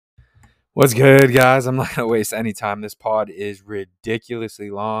What's good, guys? I'm not gonna waste any time. This pod is ridiculously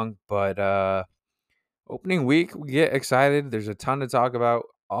long, but opening week we get excited. There's a ton to talk about.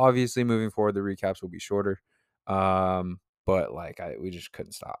 Obviously, moving forward, the recaps will be shorter. But we just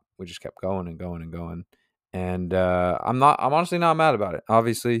couldn't stop. We just kept going and going and going. And I'm honestly not mad about it.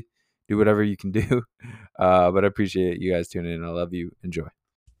 Obviously, do whatever you can do. But I appreciate you guys tuning in. I love you. Enjoy.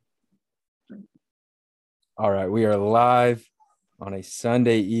 All right, we are live on a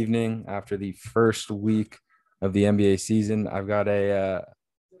Sunday evening after the first week of the NBA season. I've got at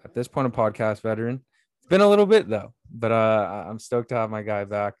this point, a podcast veteran. It's been a little bit though, but I'm stoked to have my guy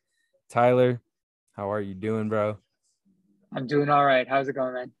back. Tyler, how are you doing, bro? I'm doing all right. How's it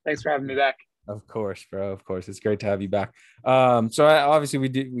going, man? Thanks for having me back. Of course, bro. Of course, it's great to have you back. Obviously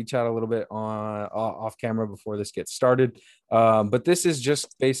we chat a little bit on off camera before this gets started. But this is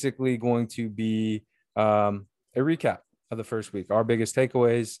just basically going to be a recap of the first week, our biggest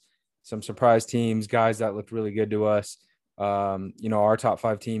takeaways, some surprise teams, guys that looked really good to us. Our top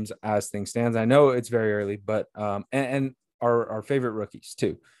five teams as things stands. I know it's very early, but and our favorite rookies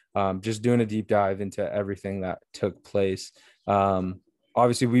too. Just doing a deep dive into everything that took place.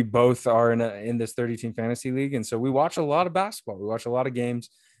 Obviously we both are in this 30 team fantasy league, and so we watch a lot of basketball. We watch a lot of games,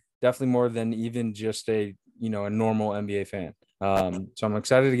 definitely more than even just a normal NBA fan. So I'm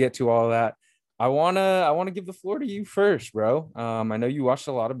excited to get to all of that. I wanna give the floor to you first, bro. I know you watched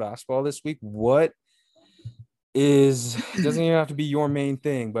a lot of basketball this week. What is it doesn't even have to be your main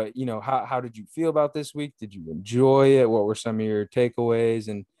thing, but how did you feel about this week? Did you enjoy it? What were some of your takeaways?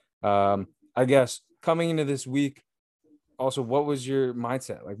 And I guess coming into this week, also, what was your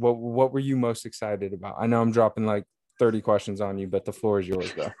mindset? Like, what were you most excited about? I know I'm dropping like 30 questions on you, but the floor is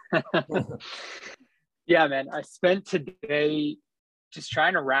yours, bro. Yeah, man. I spent today just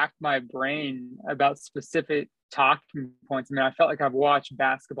trying to rack my brain about specific talking points. I mean, I felt like I've watched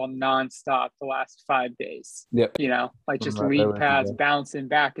basketball nonstop the last 5 days, Yep. like I'm just right there league with you, paths bro. bouncing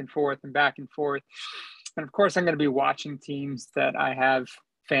back and forth and back and forth. And of course, I'm going to be watching teams that I have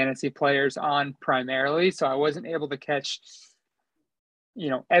fantasy players on primarily. So I wasn't able to catch,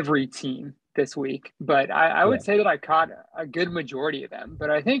 every team this week, but I Yeah. would say that I caught a good majority of them. But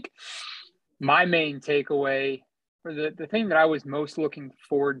I think my main takeaway, or the thing that I was most looking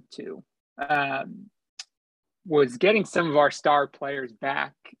forward to, um, was getting some of our star players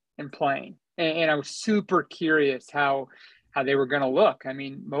back and playing. And I was super curious how they were going to look. I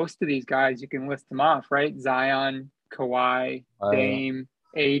mean, most of these guys, you can list them off, right? Zion, Kawhi, Uh, Dame,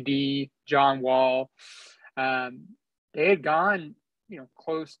 AD, John Wall. Um, they had gone,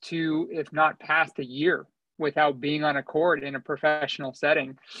 close to, if not past a year without being on a court in a professional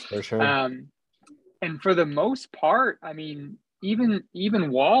setting. for sure. Um, and for the most part, I mean, even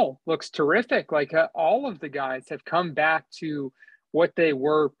Wall looks terrific. Like all of the guys have come back to what they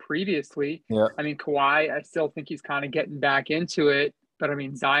were previously. Yeah. I mean, Kawhi, I still think he's kind of getting back into it. But I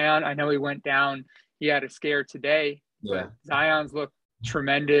mean, Zion, I know he went down. He had a scare today, but Yeah. Zion's looked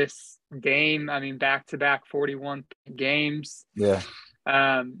tremendous. Dame, I mean, back to back 41 games. Yeah.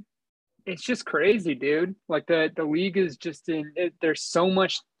 Um, it's just crazy, dude. Like the league is just in it, there's so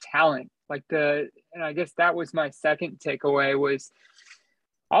much talent. And I guess that was my second takeaway was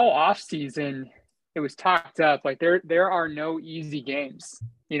all off season it was talked up. Like there are no easy games.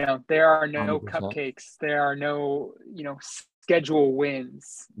 There are no 100%. cupcakes. There are no, schedule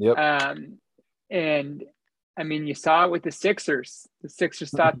wins. Yep. And I mean, you saw it with the Sixers. The Sixers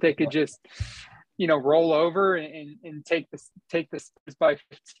thought they could just, roll over and take this by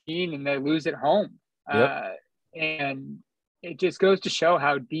 15, and they lose at home. Yep. And it just goes to show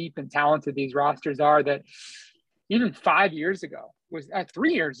how deep and talented these rosters are. That even 5 years ago was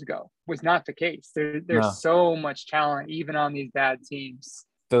 3 years ago was not the case. There's No. so much talent even on these bad teams.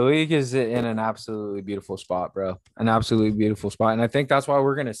 The league is in an absolutely beautiful spot, bro. An absolutely beautiful spot. And I think that's why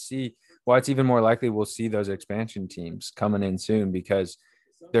we're going to see why it's even more likely we'll see those expansion teams coming in soon, because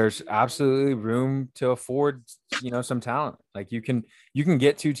there's absolutely room to afford, some talent. Like you can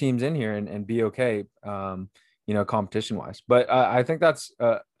get two teams in here and be okay, competition wise. But I think that's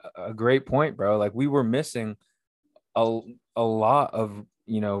a great point, bro. Like we were missing a, a lot of,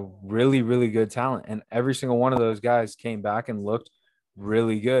 really, really good talent. And every single one of those guys came back and looked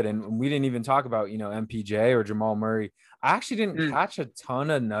really good. And we didn't even talk about, MPJ or Jamal Murray. I actually didn't Mm, catch a ton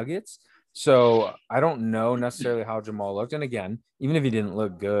of nuggets. So I don't know necessarily how Jamal looked. And again, even if he didn't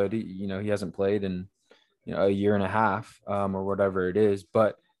look good, he hasn't played in, a year and a half or whatever it is.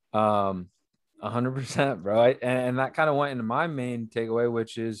 But 100%, bro. And that kind of went into my main takeaway,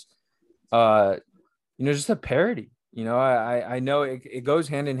 which is, uh, just a parody. I know it goes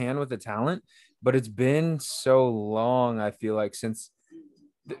hand in hand with the talent, but it's been so long, I feel like, since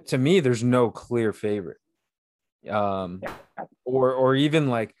to me, there's no clear favorite. Yeah. Or even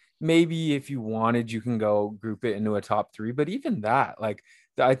like maybe if you wanted, you can go group it into a top three. But even that, like,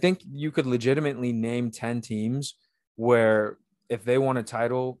 I think you could legitimately name 10 teams where if they won a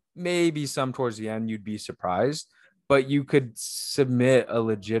title, maybe some towards the end, you'd be surprised, but you could submit a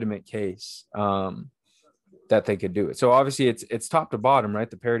legitimate case that they could do it. So obviously it's top to bottom, right?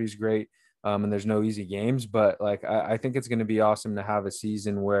 The parity's great. And there's no easy games, but like I think it's going to be awesome to have a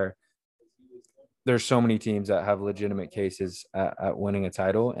season where there's so many teams that have legitimate cases at winning a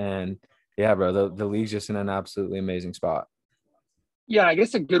title. And yeah, bro, the league's just in an absolutely amazing spot. Yeah, I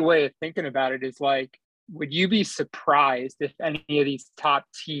guess a good way of thinking about it is like, would you be surprised if any of these top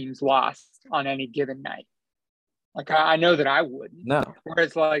teams lost on any given night? Like, I know that I wouldn't. No.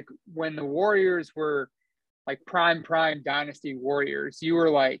 Whereas, like, when the Warriors were like prime dynasty Warriors, you were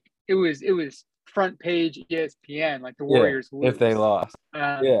like, it was front page ESPN, like the Yeah. Warriors If lose. they lost.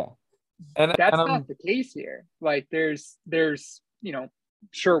 Yeah. That's not the case here. Like there's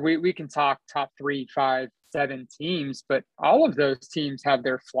sure we can talk top 3, 5, 7 teams, but all of those teams have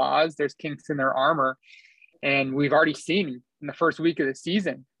their flaws. There's kinks in their armor, and we've already seen in the first week of the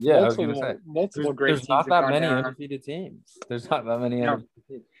season. Yeah, I was gonna say multiple great there's teams not have that gone many down. undefeated teams. There's not that many No. undefeated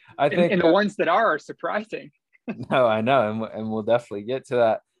teams. I think and the ones that are surprising. No, I know, and we'll definitely get to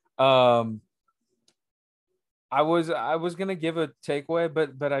that. I was gonna give a takeaway,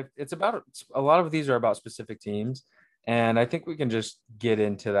 but it's about a lot of these are about specific teams, and I think we can just get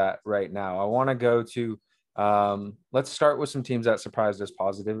into that right now. I want to go to let's start with some teams that surprised us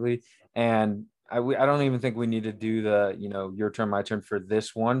positively, and I don't even think we need to do the your turn my turn for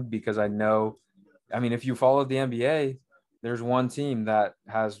this one because I know, I mean, if you followed the NBA, there's one team that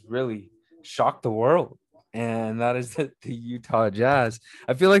has really shocked the world, and that is the Utah Jazz.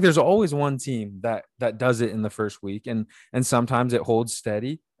 I feel like there's always one team that does it in the first week, and sometimes it holds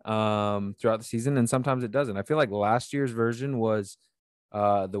steady throughout the season, and sometimes it doesn't. I feel like last year's version was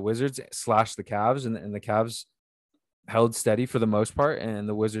the Wizards / the Cavs, and the Cavs held steady for the most part, and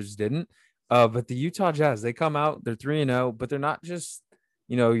the Wizards didn't. But the Utah Jazz, they come out, they're 3-0, but they're not just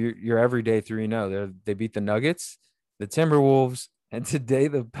your everyday 3-0. They beat the Nuggets, the Timberwolves, and today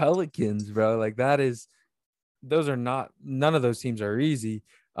the Pelicans, bro. Like those are not, none of those teams are easy.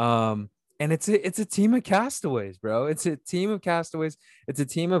 And it's a team of castaways, bro. It's a team of castaways. It's a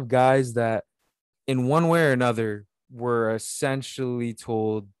team of guys that in one way or another were essentially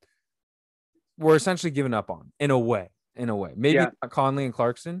given up on in a way. Maybe not Conley and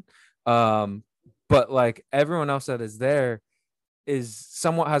Clarkson. But like everyone else that is there is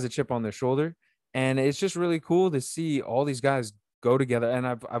somewhat has a chip on their shoulder. And it's just really cool to see all these guys go together. And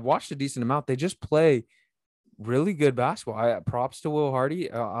I've watched a decent amount. They just play really good basketball. Props to Will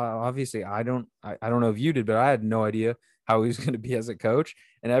Hardy. Obviously, I don't know if you did, but I had no idea how he was going to be as a coach.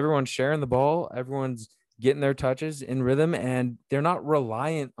 And everyone's sharing the ball. Everyone's getting their touches in rhythm, and they're not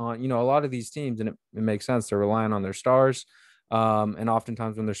reliant on a lot of these teams. And it makes sense. They're relying on their stars, and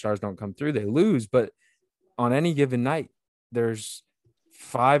oftentimes when their stars don't come through, they lose. But on any given night, there's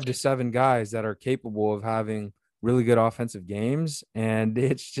 5 to 7 guys that are capable of having really good offensive games, and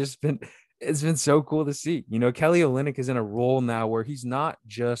it's been so cool to see. Kelly Olynyk is in a role now where he's not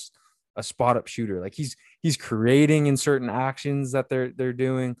just a spot up shooter. Like he's creating in certain actions that they're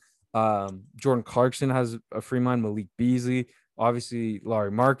doing. Jordan Clarkson has a free mind. Malik Beasley, obviously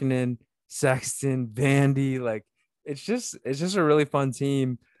Lauri Markkanen, Sexton, Vandy. Like it's just a really fun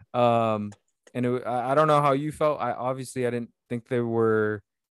team. And I don't know how you felt. I didn't think they were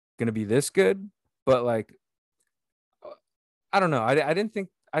gonna be this good, but like I don't know. I didn't think.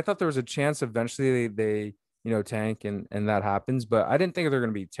 I thought there was a chance eventually they tank and that happens, but I didn't think they're going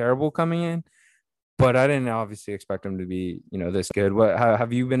to be terrible coming in. But I didn't obviously expect them to be this good.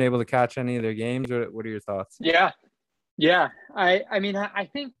 Have you been able to catch any of their games, or what are your thoughts? Yeah. I mean, I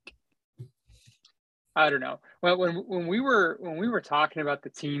think I don't know. Well, when we were talking about the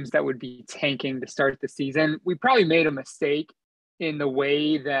teams that would be tanking to start the season, we probably made a mistake in the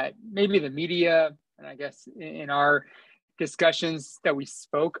way that maybe the media, and I guess in our discussions that we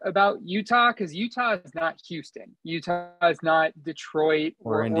spoke about Utah, because Utah is not Houston. Utah is not Detroit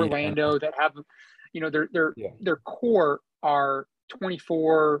or Orlando that have, their core are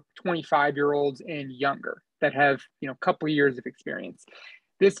 24, 25-year-olds and younger that have, a couple of years of experience.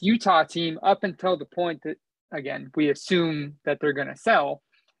 This Utah team, up until the point that, again, we assume that they're going to sell,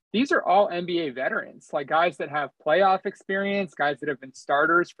 these are all NBA veterans, like guys that have playoff experience, guys that have been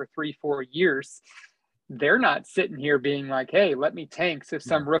starters for 3-4 years. They're not sitting here being like, hey, let me tank so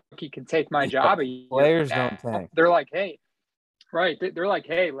some rookie can take my job. Players don't tank. They're like, hey, right. They're like,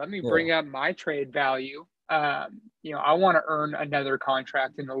 hey, let me bring up my trade value I want to earn another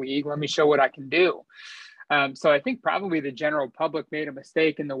contract in the league. Let me show what I can do. So I think probably the general public made a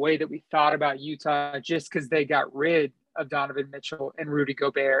mistake in the way that we thought about Utah just because they got rid of Donovan Mitchell and Rudy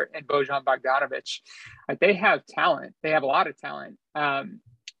Gobert and Bojan Bogdanovic. Like, they have talent. They have a lot of talent. And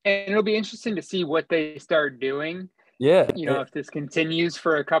it'll be interesting to see what they start doing. Yeah. If this continues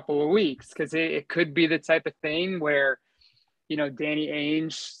for a couple of weeks, because it could be the type of thing where, Danny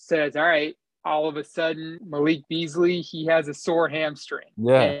Ainge says, all right, all of a sudden Malik Beasley, he has a sore hamstring.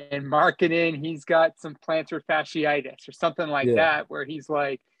 Yeah. And Markkanen, he's got some plantar fasciitis or something like that, where he's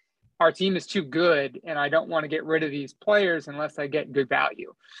like, our team is too good and I don't want to get rid of these players unless I get good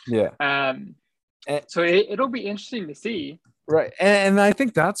value. Yeah. So it'll be interesting to see. Right. And I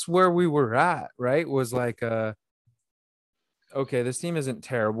think that's where we were at, right? Was like, okay, this team isn't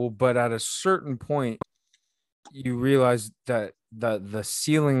terrible, but at a certain point, you realize that the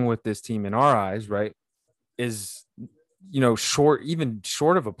ceiling with this team in our eyes, right, is, even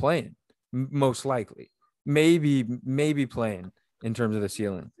short of a play-in, most likely, maybe playing in terms of the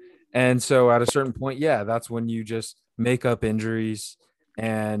ceiling. And so at a certain point, that's when you just make up injuries.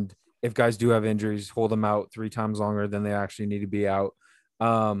 And if guys do have injuries, hold them out 3 times longer than they actually need to be out.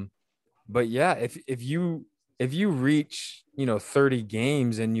 But yeah, if you reach, 30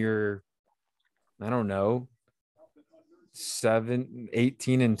 games and you're, I don't know,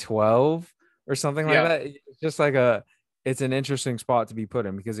 18 and 12 or something like that, it's just like it's an interesting spot to be put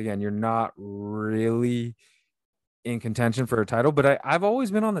in, because again, you're not really in contention for a title. But I've always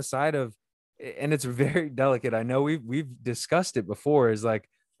been on the side of, and it's very delicate, I know we've discussed it before, is like,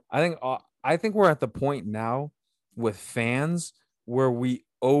 I think we're at the point now with fans where we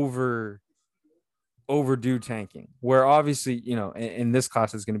overdo tanking, where obviously, in this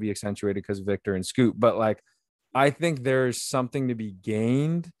class it's going to be accentuated because of Victor and Scoot, but like, I think there's something to be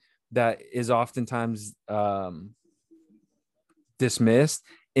gained that is oftentimes dismissed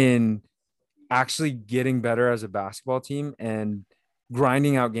in actually getting better as a basketball team and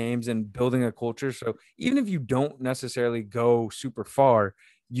grinding out games and building a culture. So even if you don't necessarily go super far,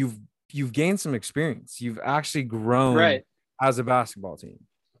 you've gained some experience. You've actually grown as a basketball team.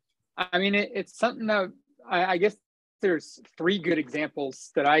 I mean, it's something that I guess there's 3 good examples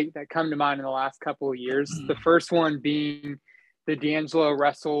that come to mind in the last couple of years. The first one being the D'Angelo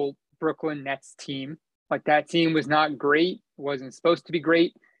Russell Brooklyn Nets team. Like, that team was not great, wasn't supposed to be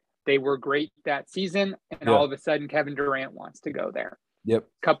great. They were great that season, and all of a sudden Kevin Durant wants to go there. Yep.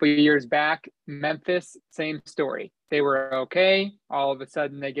 A couple of years back, Memphis, same story. They were okay. All of a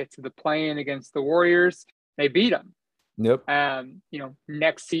sudden they get to the play-in against the Warriors. They beat them. Yep.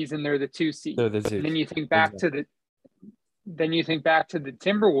 Next season they're the 2 seed. And then you think back to the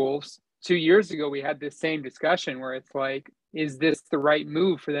Timberwolves. 2 years ago, we had this same discussion where it's like, is this the right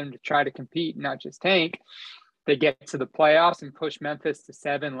move for them to try to compete, not just tank? They get to the playoffs and push Memphis to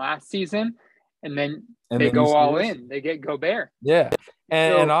 7 last season, and then they go all in. They get Gobert. Yeah.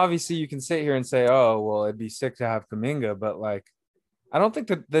 And obviously you can sit here and say, oh, well, it'd be sick to have Kuminga, but like, I don't think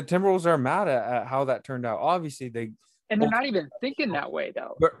that the Timberwolves are mad at how that turned out. Obviously they're not even thinking that way,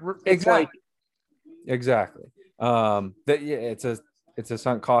 though. But exactly. It's a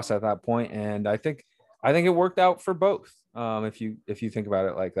sunk cost at that point, and I think it worked out for both. If you think about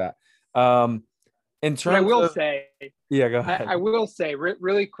it like that. In terms, I will say, go ahead. I will say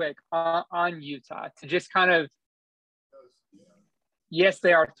really quick on Utah, to just kind of, yes,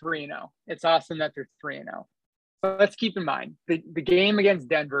 they are 3-0. It's awesome that they're 3-0. But let's keep in mind the game against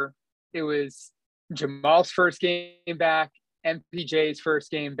Denver. It was Jamal's first game back, MPJ's first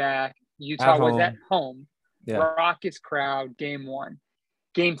game back. Utah was at home. Yeah. Raucous crowd, game 1.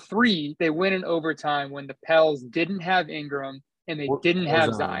 Game 3, they win in overtime when the Pels didn't have Ingram and they didn't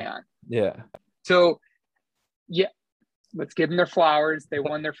have Zion. Yeah. So, let's give them their flowers. They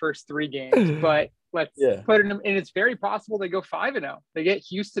won their first 3 games, but let's put it in, and it's very possible they go 5-0. They get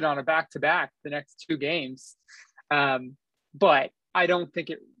Houston on a back-to-back the next 2 games. But I don't think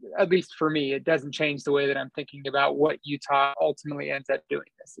it, at least for me, it doesn't change the way that I'm thinking about what Utah ultimately ends up doing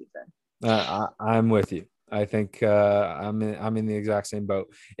this season. I'm with you. I think I'm in the exact same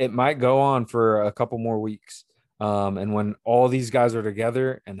boat. It might go on for a couple more weeks. And when all these guys are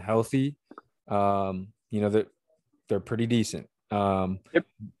together and healthy, they're pretty decent.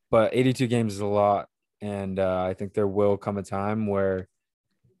 But 82 games is a lot. And I think there will come a time where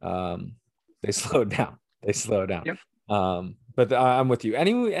they slow down. Yep. But I'm with you.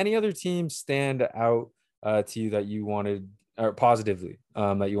 Any other teams stand out to you that you wanted, or positively,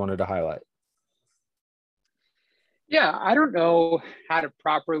 that you wanted to highlight? Yeah, I don't know how to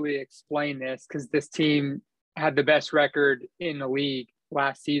properly explain this because this team had the best record in the league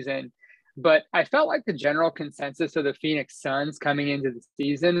last season. But I felt like the general consensus of the Phoenix Suns coming into the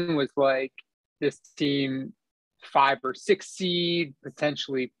season was like this team 5 or 6 seed,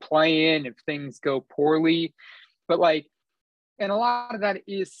 potentially play-in if things go poorly. But like, and a lot of that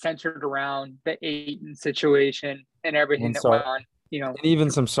is centered around the Ayton situation and everything And that went so, on, and even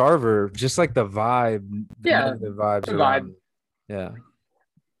some Sarver, just like the vibe, the yeah, negative vibes the around vibe. it. Yeah.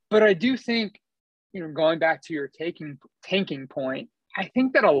 But I do think, going back to your tanking point, I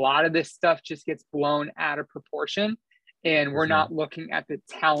think that a lot of this stuff just gets blown out of proportion, and we're Sure. not looking at the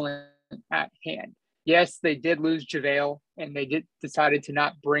talent at hand. Yes, they did lose JaVale, and they decided to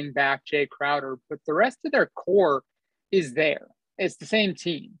not bring back Jay Crowder, but the rest of their core is there. It's the same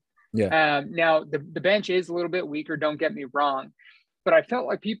team. Yeah. Now, the bench is a little bit weaker, don't get me wrong, but I felt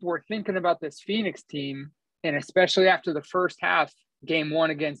like people were thinking about this Phoenix team, and especially after the first half, game one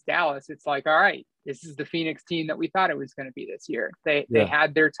against Dallas, it's like, all right, this is the Phoenix team that we thought it was going to be this year. They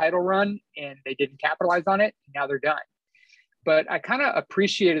had their title run and they didn't capitalize on it. Now they're done. But I kind of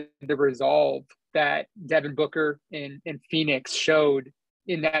appreciated the resolve that Devin Booker and Phoenix showed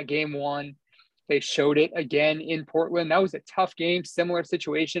in that game one. They showed it again in Portland. That was a tough game, similar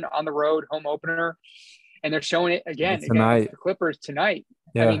situation on the road, home opener. And they're showing it again Tonight. against the Clippers tonight.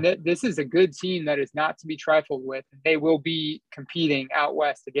 Yeah. I mean, this is a good team that is not to be trifled with. They will be competing out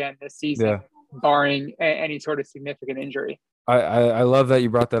west again this season, barring any sort of significant injury. I love that you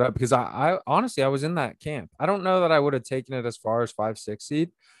brought that up because I honestly I was in that camp. I don't know that I would have taken it as far as 5-6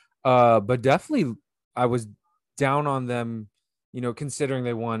 seed, but definitely I was down on them, considering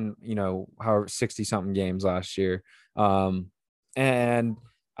they won, however 60 something games last year. And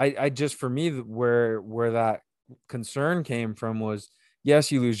I just, for me, where that concern came from was,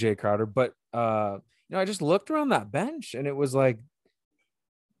 yes, you lose Jay Crowder, but I just looked around that bench and it was like,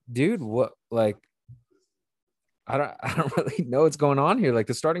 dude, what, like, I don't really know what's going on here. Like,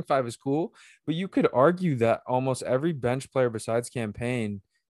 the starting five is cool, but you could argue that almost every bench player besides Campaign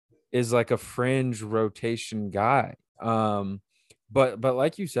is like a fringe rotation guy. But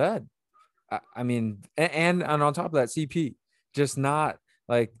like you said, I mean, and on top of that, CP just not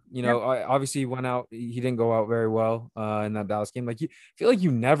like, obviously he went out. He didn't go out very well in that Dallas game. Like, you feel like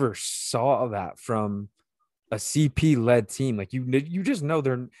you never saw that from a CP led team. Like, you just know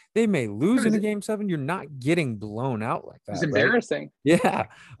they may lose in a game 7. You're not getting blown out like that. It's embarrassing. Right? Yeah.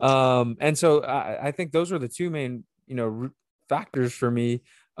 And so I think those are the two main, factors for me.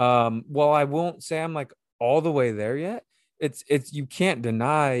 While I won't say I'm like all the way there yet, it's you can't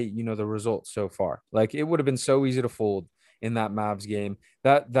deny, the results so far. Like, it would have been so easy to fold in that Mavs game.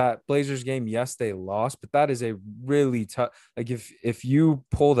 That Blazers game, yes, they lost, but that is a really tough, like, if you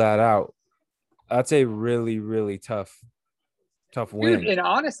pull that out, that's a really, really tough win. Dude, and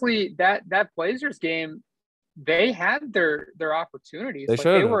honestly, that Blazers game, they had their opportunities.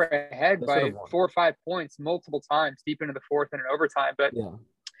 They were ahead by 4 or 5 points multiple times deep into the fourth and in overtime. But yeah,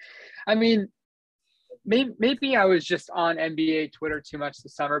 I mean, maybe I was just on NBA Twitter too much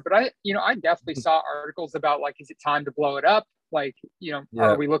this summer, but I definitely saw articles about, like, is it time to blow it up? Like,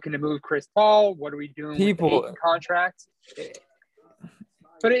 are we looking to move Chris Paul? What are we doing with the Ayton contract?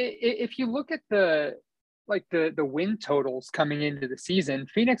 But if you look at the win totals coming into the season,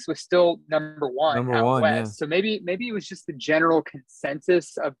 Phoenix was still number one out west. Yeah. So maybe it was just the general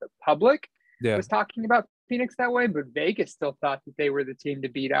consensus of the public was talking about Phoenix that way, but Vegas still thought that they were the team to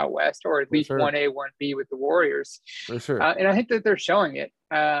beat out west, or at least 1A, 1B with the Warriors. For sure. And I think that they're showing it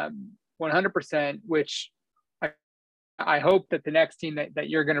 100%, which I hope that the next team that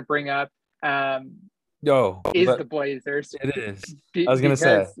you're going to bring up is the Blazers. It is. I was going to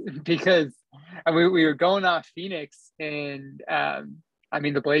say. Because we were going off Phoenix, and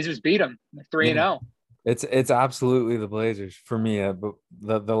the Blazers beat them 3-0. It's absolutely the Blazers for me.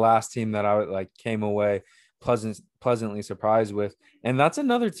 But the last team that I came away pleasantly surprised with, and that's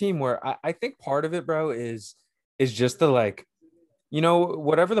another team where I think part of it, bro, is just the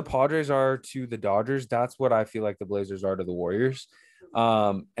whatever the Padres are to the Dodgers, that's what I feel like the Blazers are to the Warriors.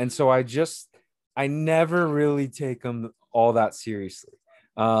 And so I never really take them all that seriously.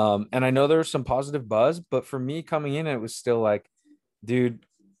 And I know there's some positive buzz, but for me coming in, it was still like, dude,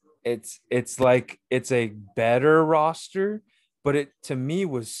 it's like it's a better roster, but it to me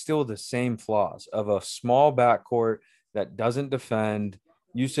was still the same flaws of a small backcourt that doesn't defend.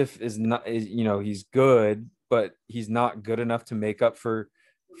 Yusuf is not, he's good, but he's not good enough to make up for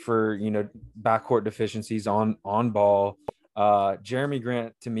backcourt deficiencies on ball. Jeremy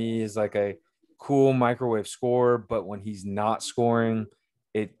Grant to me is like a cool microwave scorer, but when he's not scoring,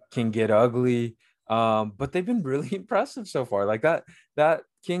 it can get ugly. But they've been really impressive so far. Like that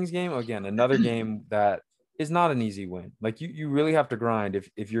Kings game, again, another game that is not an easy win. Like you really have to grind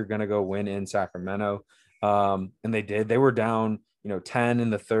if you're gonna go win in Sacramento. And they did. They were down, 10 in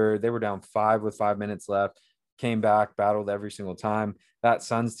the third. They were down 5 with 5 minutes left. Came back, battled every single time. That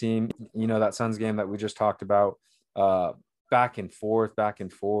Suns team, that Suns game that we just talked about, back and forth, back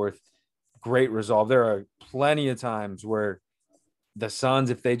and forth. Great resolve. There are plenty of times where the Suns,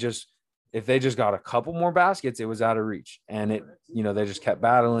 if they just got a couple more baskets, it was out of reach. And they just kept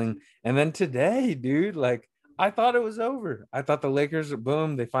battling. And then today, dude, like I thought it was over. I thought the Lakers,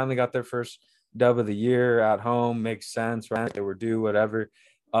 boom, they finally got their first dub of the year at home. Makes sense, right? They were due, whatever.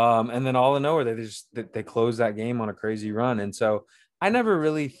 And then all in nowhere, they closed that game on a crazy run. And so I never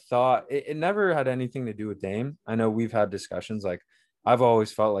really thought it never had anything to do with Dame. I know we've had discussions, like I've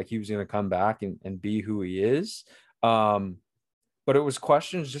always felt like he was going to come back and be who he is. But it was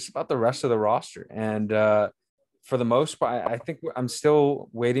questions just about the rest of the roster. And for the most part, I think I'm still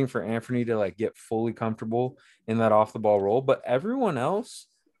waiting for Anthony to like get fully comfortable in that off the ball role. But everyone else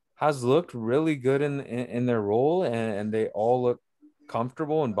has looked really good in their role, and they all look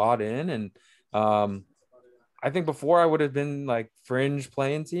comfortable and bought in. And I think before I would have been like fringe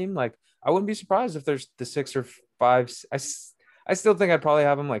playing team. Like I wouldn't be surprised if there's the 6 or 5. I still think I'd probably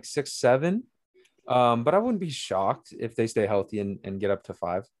have them like 6, 7. But I wouldn't be shocked if they stay healthy and get up to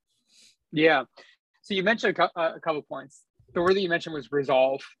 5. Yeah. So you mentioned a couple points. The word that you mentioned was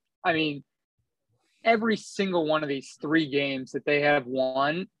resolve. I mean, every single one of these 3 games that they have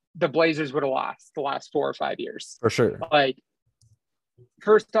won, the Blazers would have lost the last 4 or 5 years. For sure. Like,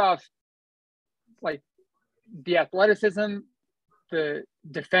 first off, like the athleticism, the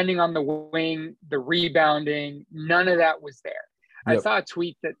defending on the wing, the rebounding, none of that was there. Yep. I saw a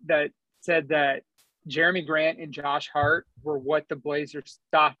tweet that said that Jeremy Grant and Josh Hart were what the Blazers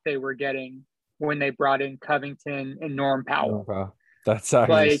thought they were getting when they brought in Covington and Norm Powell. Wow. That's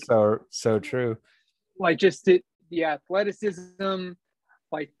actually so true. Like just the athleticism,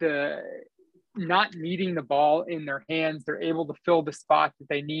 like the not needing the ball in their hands. They're able to fill the spot that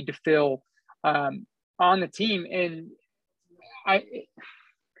they need to fill on the team. And I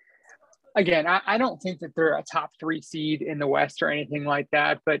don't think that they're a top 3 seed in the West or anything like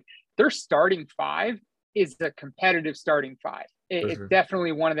that, but their starting 5 is a competitive starting 5. It's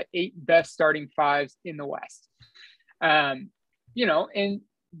definitely one of the 8 best starting 5s in the West. And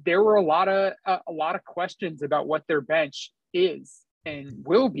there were a lot of questions about what their bench is and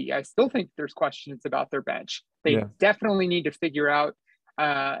will be. I still think there's questions about their bench. They definitely need to figure out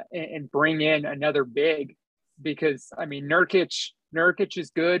and bring in another big, because I mean Nurkic is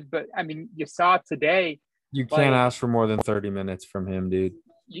good, but I mean you saw today. You can't ask for more than 30 minutes from him, dude.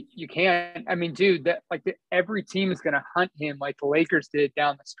 You can't. I mean, dude, every team is going to hunt him like the Lakers did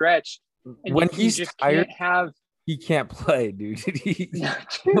down the stretch. And when he's just tired, can't he can't play, dude. Dude.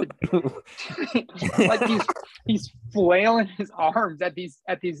 Like he's flailing his arms at these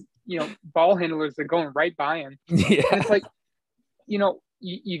ball handlers that are going right by him. Yeah. And it's like,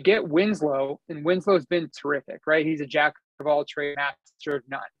 you get Winslow, and Winslow's been terrific, right? He's a jack of all trades, master of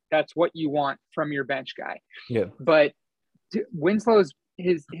none. That's what you want from your bench guy. Yeah. But Winslow's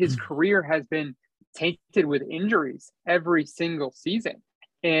his career has been tainted with injuries every single season.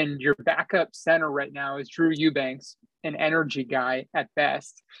 And your backup center right now is Drew Eubanks, an energy guy at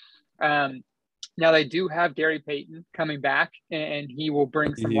best. Now they do have Gary Payton coming back, and he will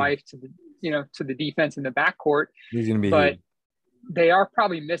bring some life to the defense in the backcourt. He's going to be but they are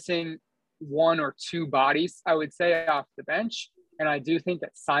probably missing 1 or 2 bodies, I would say, off the bench. And I do think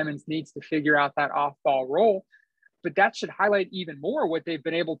that Simons needs to figure out that off-ball role. But that should highlight even more what they've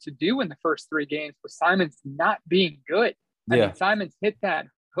been able to do in the first 3 games with Simons not being good. I mean, Simons hit that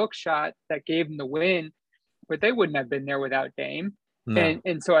hook shot that gave him the win, but they wouldn't have been there without Dame. No.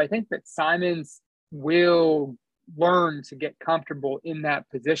 And so I think that Simons will learn to get comfortable in that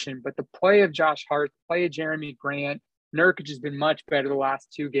position. But the play of Josh Hart, the play of Jeremy Grant, Nurkic has been much better the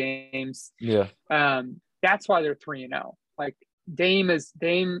last 2 games. Yeah. That's why they're 3-0. Like Dame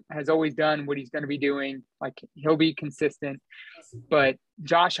has always done what he's going to be doing. Like he'll be consistent, but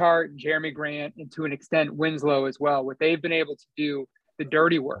Josh Hart, Jeremy Grant, and to an extent Winslow as well, what they've been able to do, the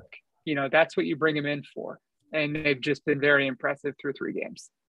dirty work, that's what you bring them in for. And they've just been very impressive through 3 games.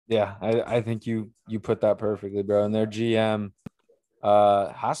 Yeah. I think you put that perfectly, bro. And their GM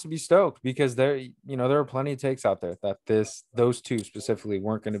has to be stoked, because there are plenty of takes out there that those 2 specifically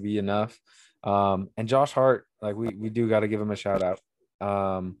weren't going to be enough. And Josh Hart, like we do got to give him a shout out.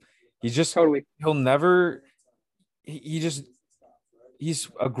 He's just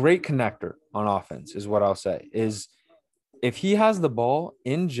he's a great connector on offense is what I'll say. Is if he has the ball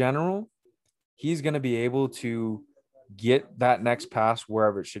in general, he's going to be able to get that next pass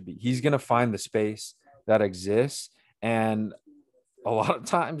wherever it should be. He's going to find the space that exists. And a lot of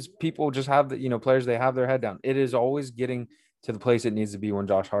times people just have players, they have their head down. It is always getting to the place it needs to be when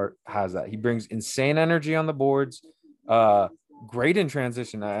Josh Hart has that. He brings insane energy on the boards, great in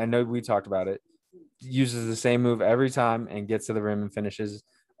transition. I know we talked about it. Uses the same move every time and gets to the rim and finishes.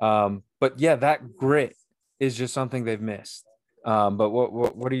 But yeah, that grit is just something they've missed. But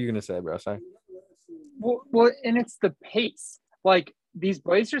what are you gonna say, bro? Sorry. Well, and it's the pace. Like these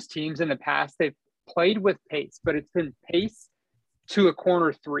Blazers teams in the past, they've played with pace, but it's been pace to a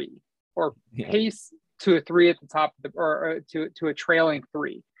corner three or pace to a three at the top of the, or to a trailing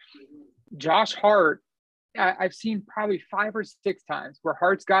three. Josh Hart, I've seen probably 5 or 6 times where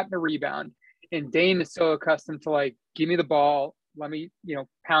Hart's gotten a rebound and Dame is so accustomed to like, give me the ball, let me,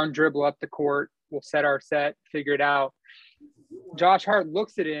 pound dribble up the court, we'll set our set, figure it out. Josh Hart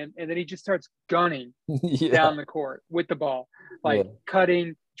looks at him and then he just starts gunning down the court with the ball, like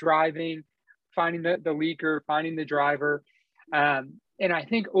cutting, driving, finding the leaker, finding the driver. And I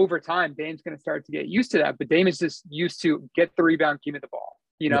think over time, Dame's going to start to get used to that. But Dame is just used to get the rebound, give me the ball,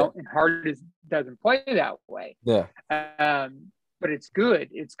 and Hart doesn't play that way. Yeah. But it's good.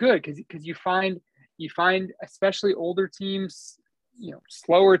 It's good because you find especially older teams,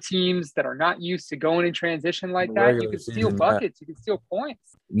 slower teams that are not used to going in transition like that. You can steal buckets. You can steal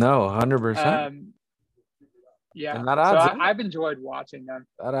points. No, 100%. Yeah. And that adds up. I've enjoyed watching them.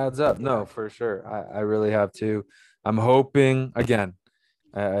 That adds up. No, for sure. I really have too. I'm hoping again.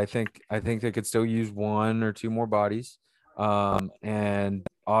 I think they could still use 1 or 2 more bodies. And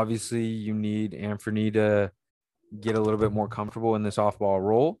obviously you need Anthony to get a little bit more comfortable in this off-ball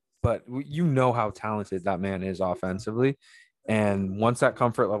role. But you know how talented that man is offensively. And once that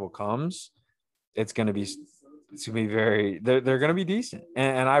comfort level comes, it's gonna be very they're gonna be decent.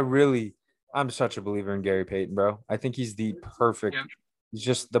 And I'm such a believer in Gary Payton, bro. I think he's the perfect, he's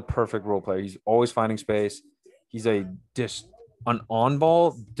just the perfect role player. He's always finding space. He's an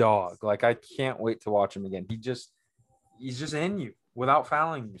on-ball dog. Like I can't wait to watch him again. He's just in you without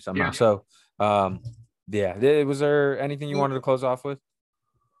fouling you somehow. Yeah. So was there anything you wanted to close off with?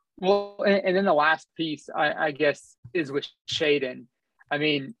 Well, and then the last piece, I guess, is with Shaedon. I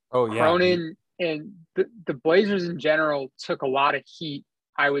mean, Cronin and the Blazers in general took a lot of heat,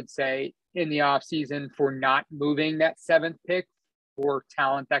 I would say, in the offseason for not moving that 7th pick for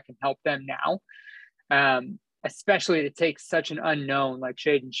talent that can help them now. Especially to take such an unknown like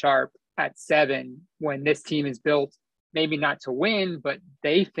Shaedon Sharpe at 7 when this team is built, maybe not to win, but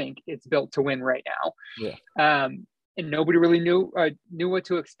they think it's built to win right now. Yeah. And nobody really knew what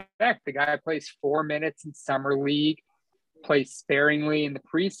to expect. The guy plays 4 minutes in summer league, plays sparingly in the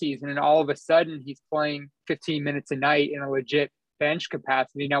preseason, and all of a sudden he's playing 15 minutes a night in a legit bench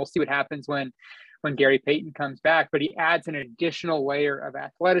capacity. Now we'll see what happens when Gary Payton comes back, but he adds an additional layer of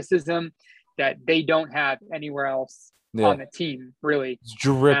athleticism that they don't have anywhere else on the team, really. It's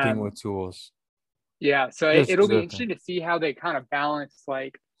dripping with tools. Yeah, so it'll be interesting to see how they kind of balance,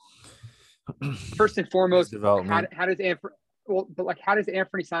 like, first and foremost, how does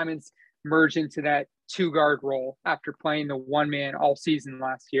Anthony Simons merge into that 2-guard role after playing the 1-man all season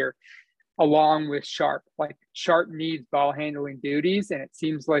last year, along with Sharpe? Like Sharpe needs ball handling duties, and it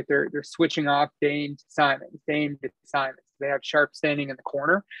seems like they're switching off Dame to Simons. They have Sharpe standing in the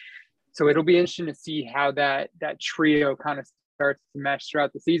corner. So it'll be interesting to see how that trio kind of starts to mesh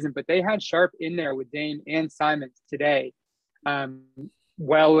throughout the season. But they had Sharpe in there with Dame and Simons today,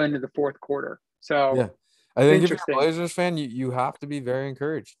 well into the 4th quarter. So yeah, I think if you're a Blazers fan, you have to be very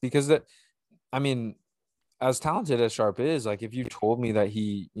encouraged because as talented as Sharpe is, like if you told me that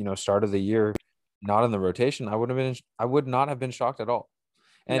he, started the year not in the rotation, I would not have been shocked at all.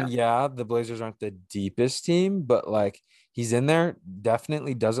 And the Blazers aren't the deepest team, but like he's in there,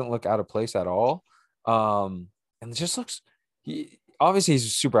 definitely doesn't look out of place at all. And it just looks, obviously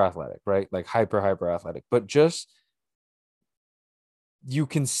he's super athletic, right? Like hyper athletic, but just you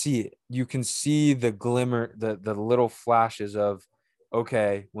can see it. You can see the glimmer, the little flashes of,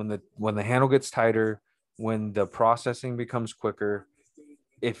 okay, when the handle gets tighter, when the processing becomes quicker,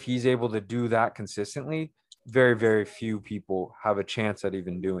 if he's able to do that consistently, very, very few people have a chance at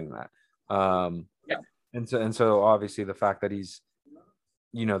even doing that. And so obviously the fact that he's,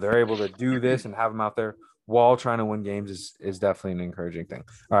 they're able to do this and have him out there while trying to win games is definitely an encouraging thing.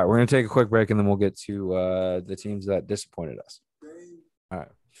 All right, we're going to take a quick break and then we'll get to the teams that disappointed us. All right,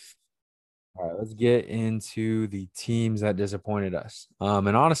 let's get into the teams that disappointed us.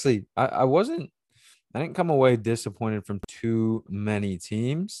 And honestly, I didn't come away disappointed from too many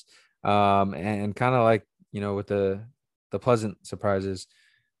teams. And kind of like, with the pleasant surprises,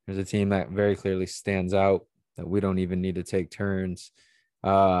 there's a team that very clearly stands out that we don't even need to take turns.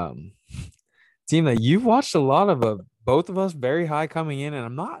 team that you've watched a lot of, both of us very high coming in, and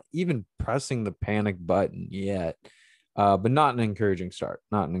I'm not even pressing the panic button yet. But not an encouraging start.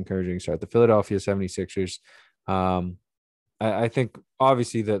 Not an encouraging start. The Philadelphia 76ers. I think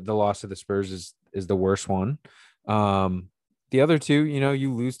obviously the loss to the Spurs is the worst one. The other two,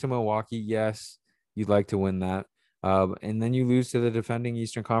 you lose to Milwaukee. Yes, you'd like to win that. And then you lose to the defending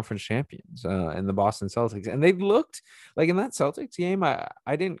Eastern Conference champions and the Boston Celtics. And they looked like in that Celtics game, I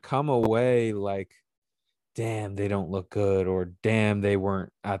didn't come away like, damn, they don't look good, or damn, they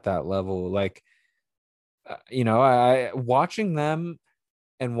weren't at that level. Like, I watching them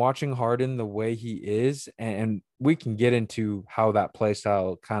and watching Harden the way he is, and we can get into how that play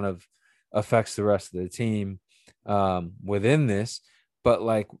style kind of affects the rest of the team within this. But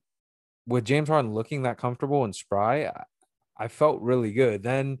like with James Harden looking that comfortable and spry, I felt really good.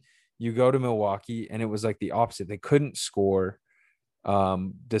 Then you go to Milwaukee and it was like the opposite. They couldn't score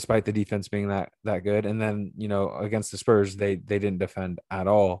despite the defense being that good. And then, against the Spurs, they didn't defend at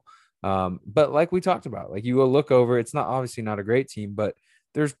all. But like we talked about, like you will look over, it's not obviously not a great team, but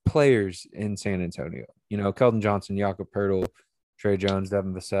there's players in San Antonio, Keldon Johnson, Jakob Poeltl, Trey Jones,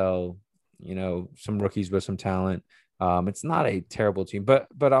 Devin Vassell, some rookies with some talent. It's not a terrible team, but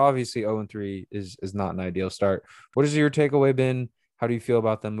obviously 0-3 is not an ideal start. What has your takeaway been? How do you feel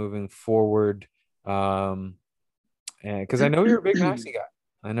about them moving forward? And because I know you're a big Maxey guy.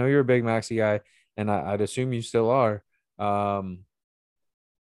 I know you're a big Maxey guy, and I'd assume you still are. The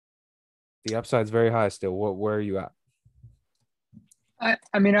upside's very high still. Where are you at?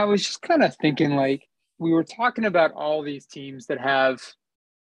 I mean, I was just kind of thinking, like, we were talking about all these teams that have,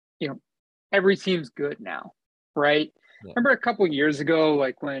 every team's good now, right? Yeah. Remember a couple of years ago,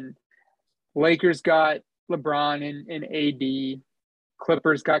 like when Lakers got LeBron and AD,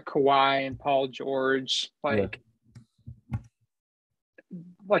 Clippers got Kawhi and Paul George,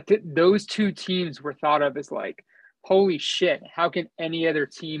 those two teams were thought of as like, holy shit, how can any other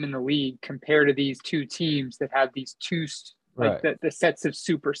team in the league compare to these two teams that have these two, the sets of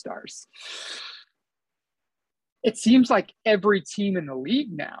superstars? It seems like every team in the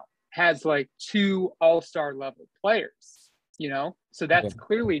league now has like two all-star level players, so that's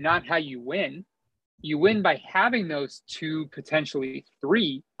clearly not how you win. You win by having those two, potentially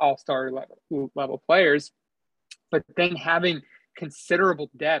three all-star level players, but then having considerable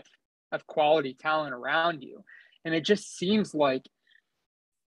depth of quality talent around you. And it just seems like,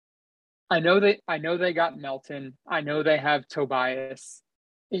 I know they got Melton. I know they have Tobias.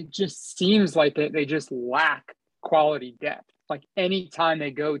 It just seems like they just lack quality depth. Like anytime they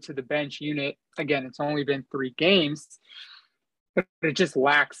go to the bench unit, again, it's only been 3 games, but it just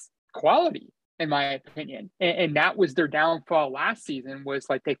lacks quality, in my opinion. And that was their downfall last season, was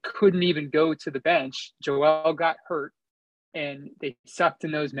like they couldn't even go to the bench. Joel got hurt and they sucked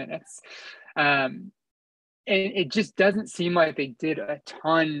in those minutes. And it just doesn't seem like they did a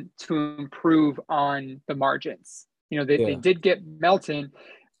ton to improve on the margins. They did get Melton,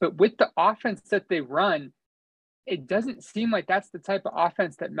 but with the offense that they run, it doesn't seem like that's the type of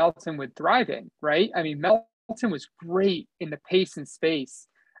offense that Melton would thrive in, right? I mean, Melton was great in the pace and space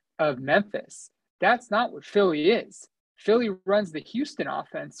of Memphis. That's not what Philly is. Philly runs the Houston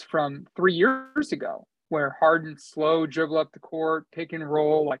offense from 3 years ago, where Harden slow, dribble up the court, pick and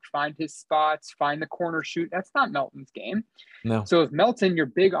roll, like find his spots, find the corner shoot. That's not Melton's game. No. So if Melton, your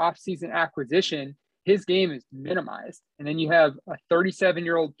big offseason acquisition, his game is minimized. And then you have a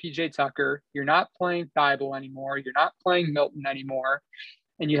 37-year-old PJ Tucker. You're not playing Thibault anymore. You're not playing Milton anymore.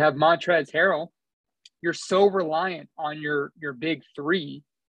 And you have Montrezl Harrell. You're so reliant on your big 3.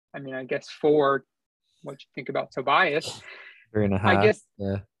 I mean, I guess 4, what you think about Tobias. 3.5. I guess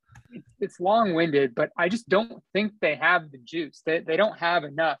it's long-winded, but I just don't think they have the juice. They don't have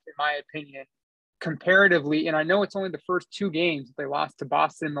enough, in my opinion, comparatively. And I know it's only the first 2 games that they lost to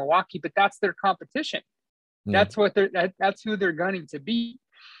Boston and Milwaukee, but that's their competition. Yeah. That's who they're gunning to beat.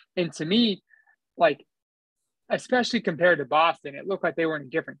 And to me, like, especially compared to Boston, it looked like they were in a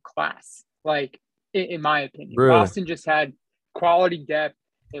different class, like, in my opinion. Really? Boston just had quality depth.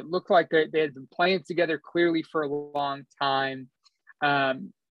 It looked like they had been playing together clearly for a long time.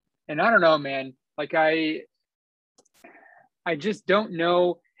 And I don't know, man, like I just don't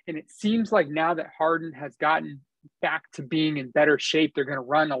know. And it seems like now that Harden has gotten back to being in better shape, they're going to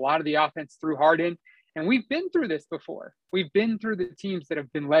run a lot of the offense through Harden. And we've been through this before. We've been through the teams that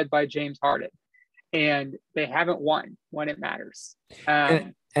have been led by James Harden, and they haven't won when it matters.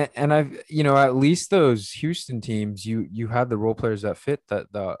 And I've, at least those Houston teams, you had the role players that fit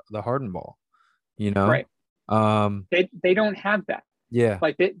the Harden ball, Right. They don't have that. Yeah.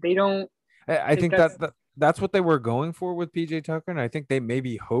 Like they don't. I think that that's what they were going for with PJ Tucker. And I think they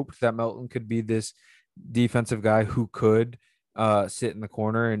maybe hoped that Melton could be this defensive guy who could sit in the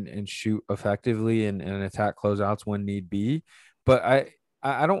corner and shoot effectively and attack closeouts when need be. But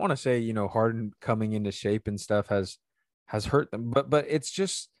I don't want to say, Harden coming into shape and stuff has hurt them, but it's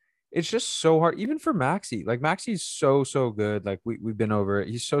just so hard, even for Maxey. Like Maxey's so good. Like we've been over it.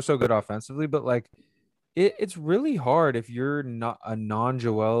 He's so good offensively, but like it's really hard if you're not a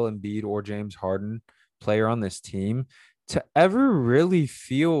non-Joel Embiid or James Harden player on this team to ever really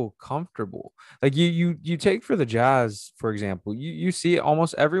feel comfortable. Like you take for the Jazz, for example, you see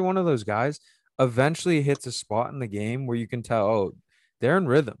almost every one of those guys eventually hits a spot in the game where you can tell, oh, they're in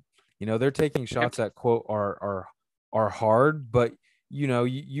rhythm. They're taking shots that quote are hard, but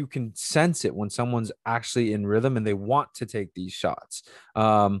you can sense it when someone's actually in rhythm and they want to take these shots.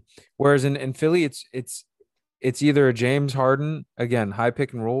 Whereas in Philly, it's either a James Harden, again, high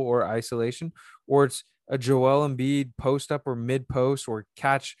pick and roll or isolation, or it's a Joel Embiid post up or mid post or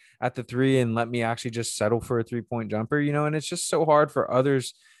catch at the three and let me actually just settle for a 3-point jumper, and it's just so hard for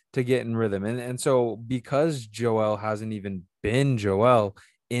others to get in rhythm. And so because Joel hasn't even been Joel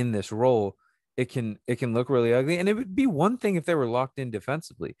in this role, it can look really ugly. And it would be one thing if they were locked in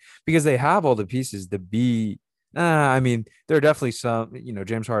defensively because they have all the pieces to be. I mean, there are definitely some,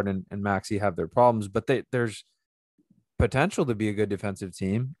 James Harden and Maxey have their problems, but there's potential to be a good defensive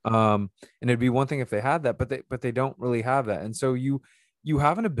team. And it'd be one thing if they had that, but they don't really have that. And so you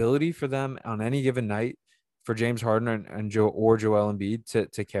have an ability for them on any given night for James Harden and Joel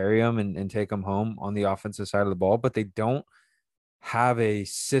Embiid to carry them and take them home on the offensive side of the ball, but they don't have a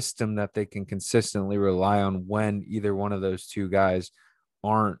system that they can consistently rely on when either one of those two guys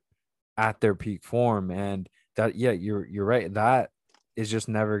aren't at their peak form. And that, yeah, you're right. That is just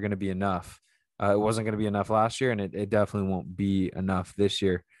never going to be enough. It wasn't going to be enough last year, and it definitely won't be enough this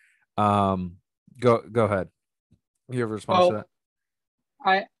year. Go ahead. You have a response to Well,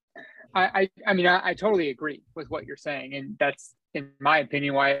 that? I mean, I totally agree with what you're saying, and that's, in my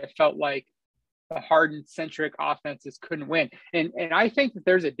opinion, why I felt like the Harden-centric offenses couldn't win. And I think that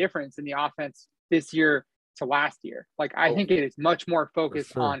there's a difference in the offense this year to last year. Like, I think it is much more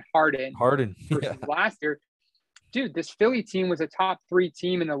focused on Harden versus Yeah. last year. Dude, this Philly team was a top 3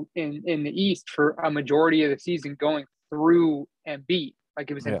 team in the East for a majority of the season going through Embiid.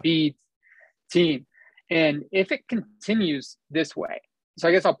 Like, it was Yeah. Embiid's team. And if it continues this way, so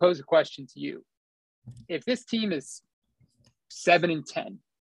I guess I'll pose a question to you. If this team is 7-10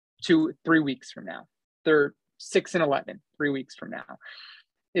 3 weeks from now, they're 6-11 3 weeks from now,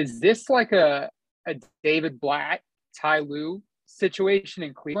 is this like a David Blatt, Ty Lue situation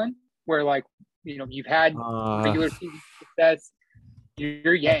in Cleveland where, like, you've had regular season success,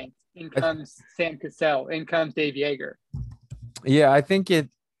 you're yanked, in comes Sam Cassell, in comes Dave Yeager? Yeah, I think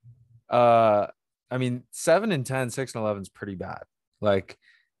I mean, 7-10, 6-11 is pretty bad. Like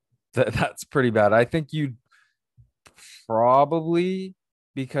that's pretty bad. I think you'd probably,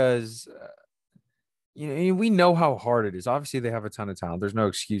 because we know how hard it is. Obviously, they have a ton of talent. There's no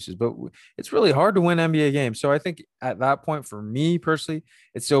excuses, but it's really hard to win NBA games. So I think at that point, for me personally,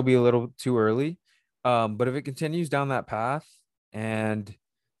 it'd still be a little too early. But if it continues down that path, and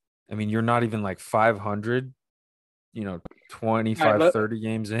I mean, you're not even like 500, 25, 30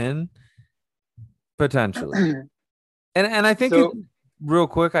 games in, potentially. And I think real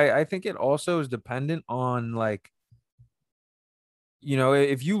quick, I think it also is dependent on, like,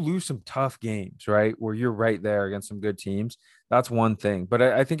 if you lose some tough games, right, where you're right there against some good teams, that's one thing. But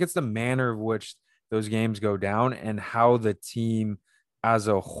I think it's the manner of which those games go down and how the team as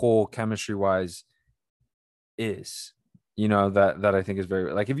a whole, chemistry wise, is, that I think is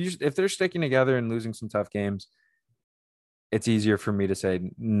very, like, if they're sticking together and losing some tough games, it's easier for me to say,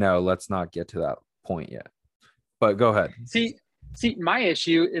 no, let's not get to that point yet. But go ahead. See, my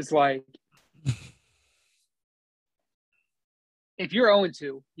issue is, like, if you're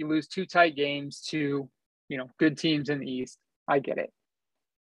 0-2, you lose 2 tight games to, good teams in the East. I get it.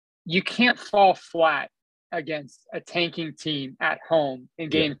 You can't fall flat against a tanking team at home in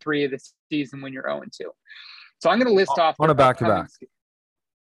game 3 of the season when you're 0-2. So I'm going to list off on a back-to-back.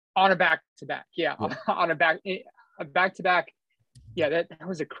 On a back-to-back. Yeah. On a back-to-back. Yeah, that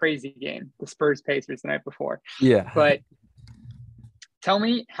was a crazy game, the Spurs-Pacers the night before. Yeah. But tell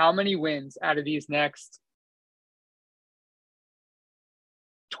me how many wins out of these next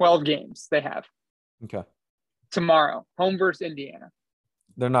 12 games they have. Okay. Tomorrow, home versus Indiana.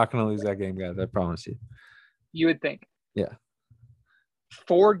 They're not going to lose that game, guys. I promise you. You would think. Yeah.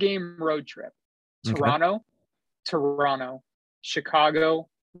 4-game road trip. Okay. Toronto, Chicago,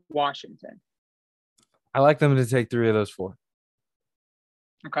 Washington. I like them to take 3 of those 4.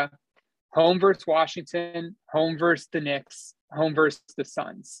 Okay. Home versus Washington, home versus the Knicks, home versus the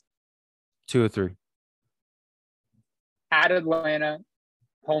Suns. 2 or 3. At Atlanta,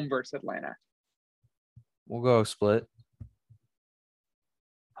 home versus Atlanta. We'll go split.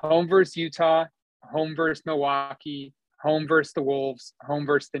 Home versus Utah, home versus Milwaukee, home versus the Wolves, home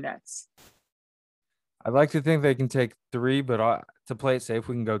versus the Nets. I'd like to think they can take 3, but to play it safe,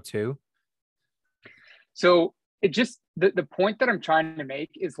 we can go 2. So it just the point that I'm trying to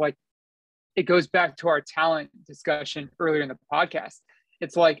make is like it goes back to our talent discussion earlier in the podcast.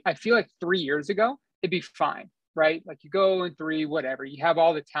 It's like I feel like 3 years ago it'd be fine, right? Like you go in 3, whatever. You have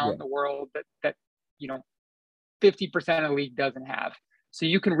all the talent in the world that 50% of the league doesn't have. So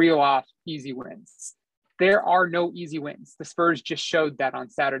you can reel off easy wins. There are no easy wins. The Spurs just showed that on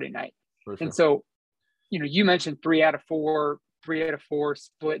Saturday night. Sure. And so, you mentioned 3 out of 4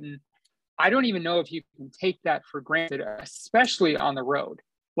 splitting. I don't even know if you can take that for granted, especially on the road.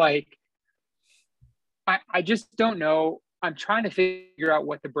 Like, I just don't know. I'm trying to figure out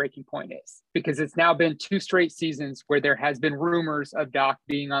what the breaking point is because it's now been 2 straight seasons where there has been rumors of Doc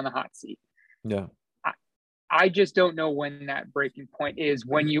being on the hot seat. Yeah. I just don't know when that breaking point is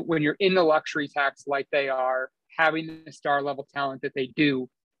when you're in the luxury tax like they are, having the star level talent that they do.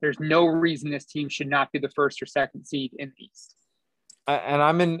 There's no reason this team should not be the first or second seed in the East. And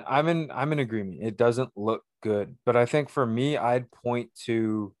I'm in agreement. It doesn't look good, but I think for me, I'd point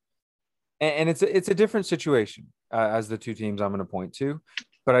to, and it's a different situation as the 2 teams I'm going to point to,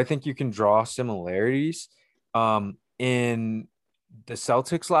 but I think you can draw similarities in the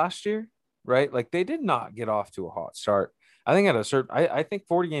Celtics last year. Right? Like they did not get off to a hot start. I think I think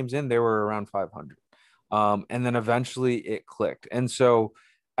 40 games in, they were around 500. And then eventually it clicked. And so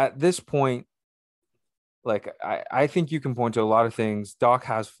at this point, like I think you can point to a lot of things. Doc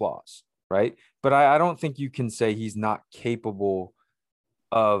has flaws, right? But I don't think you can say he's not capable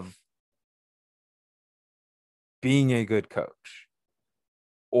of being a good coach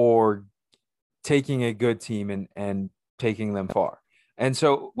or taking a good team and taking them far. And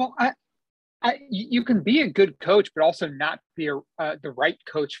so, well, you can be a good coach, but also not be the right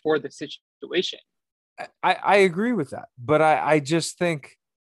coach for the situation. I agree with that, but I just think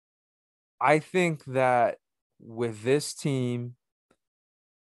that with this team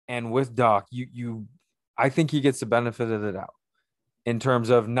and with Doc, I think he gets the benefit of the doubt in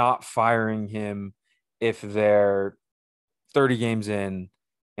terms of not firing him if they're 30 games in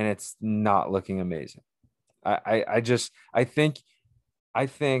and it's not looking amazing. I think.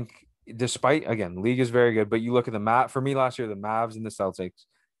 Despite, again, league is very good, but you look at for me last year, the Mavs and the Celtics,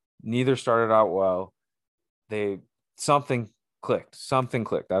 neither started out well. Something clicked.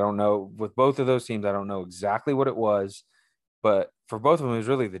 I don't know. With both of those teams, I don't know exactly what it was, but for both of them, it was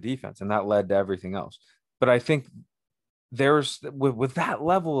really the defense, and that led to everything else. But I think with that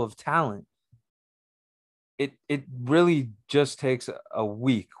level of talent, it really just takes a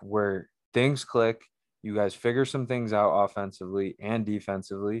week where things click. You guys figure some things out offensively and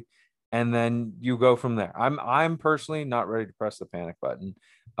defensively, and then you go from there. I'm personally not ready to press the panic button.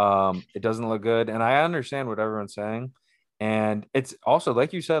 It doesn't look good, and I understand what everyone's saying. And it's also,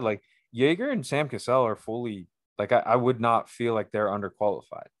 like you said, like Jaeger and Sam Cassell are fully, like I would not feel like they're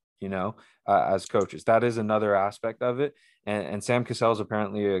underqualified, as coaches. That is another aspect of it. And Sam Cassell is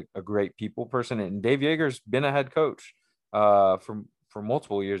apparently a great people person, and Dave Jaeger's been a head coach for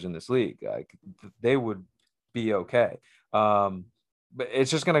multiple years in this league. Like they would be okay. But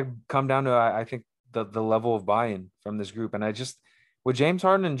it's just going to come down to, I think, the level of buy-in from this group. And with James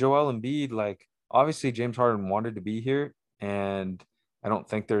Harden and Joel Embiid, like obviously James Harden wanted to be here, and I don't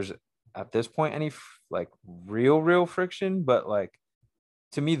think there's at this point any like real friction, but like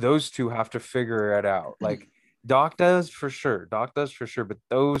to me, those two have to figure it out. Like Doc does for sure, but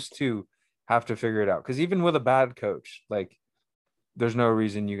those two have to figure it out. Because even with a bad coach, like there's no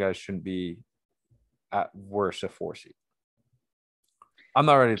reason you guys shouldn't be at worst a 4 seed. I'm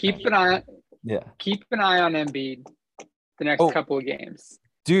not ready to keep an eye on Embiid the next couple of games.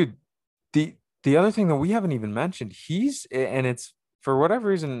 Dude, the other thing that we haven't even mentioned, it's for whatever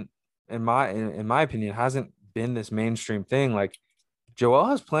reason, in my opinion, hasn't been this mainstream thing. Like Joel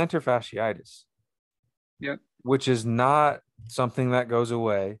has plantar fasciitis. Yep. Which is not something that goes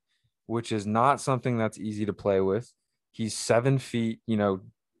away, which is not something that's easy to play with. He's 7 feet,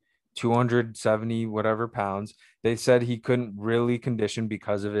 270 whatever pounds. They said he couldn't really condition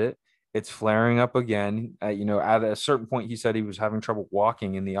because of it. It's flaring up again. At a certain point, he said he was having trouble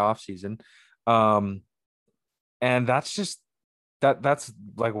walking in the off season. And that's just that's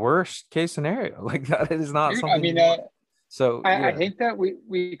like worst case scenario. Like that is not something. I mean, I think that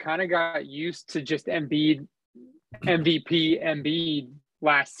we kind of got used to just Embiid, MVP, Embiid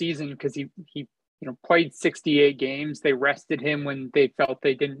last season because he played 68 games. They rested him when they felt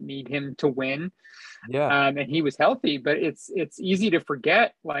they didn't need him to win. Yeah. And he was healthy, but it's easy to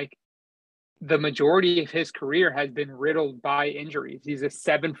forget, like, the majority of his career has been riddled by injuries. He's a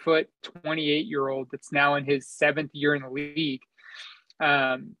 7-foot, 28-year-old that's now in his 7th year in the league.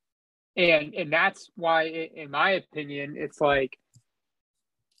 And that's why, in my opinion, it's like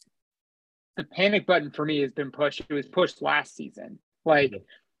the panic button for me has been pushed. It was pushed last season. Like,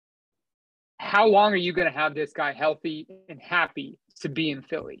 how long are you going to have this guy healthy and happy to be in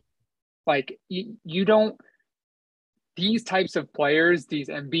Philly? Like, you don't, these types of players, these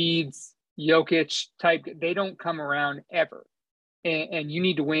Embiids, Jokic type, they don't come around ever. And you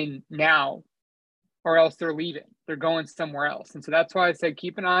need to win now, or else they're leaving. They're going somewhere else. And so that's why I said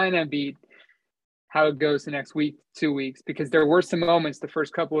keep an eye on Embiid, how it goes the next week, 2 weeks, because there were some moments the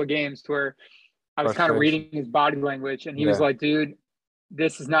first couple of games where I was kind of reading his body language, and he was like, dude,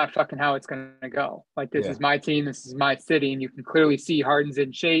 this is not fucking how it's going to go. Like, this is my team. This is my city. And you can clearly see Harden's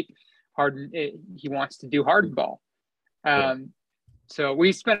in shape. He wants to do Harden ball. So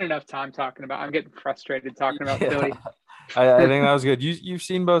we spent enough time talking about, I'm getting frustrated talking about Philly. I think that was good. You've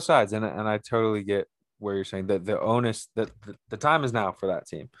seen both sides, and I totally get where you're saying that the onus, that the time is now for that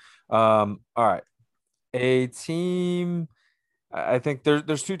team. All right. A team, I think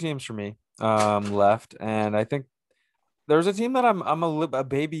there's two teams for me left, and I think there's a team that I'm a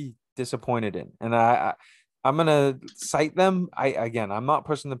baby disappointed in, and I'm gonna cite them. I'm not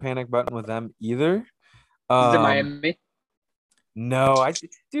pushing the panic button with them either. Is it Miami? No,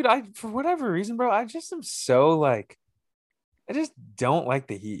 dude, for whatever reason, bro, I just am so like, I just don't like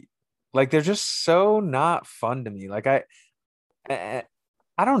the Heat. Like, they're just so not fun to me. Like, I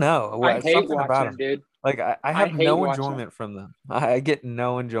don't know. I hate something watching about them, dude. Like, I have no enjoyment from them. I get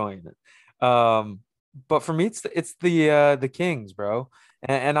no enjoyment. But for me, it's the Kings, bro.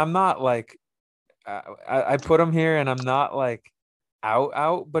 And I'm not like, I put them here, and I'm not like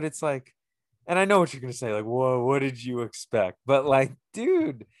out, but it's like, and I know what you're gonna say, like, whoa, what did you expect? But like,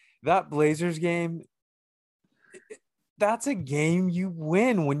 dude, that Blazers game, that's a game you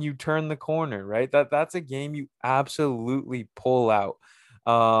win when you turn the corner, right? That's a game you absolutely pull out.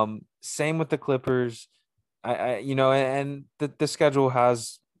 Same with the Clippers. And the schedule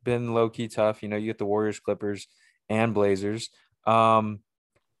has been low key tough. You get the Warriors, Clippers, and Blazers.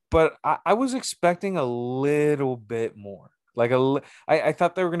 But I was expecting a little bit more. Like, I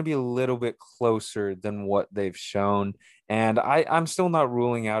thought they were going to be a little bit closer than what they've shown. And I'm still not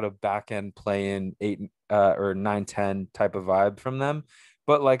ruling out a back end play in 8 or 9-10 type of vibe from them.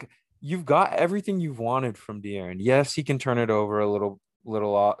 But like, you've got everything you've wanted from De'Aaron. Yes, he can turn it over a little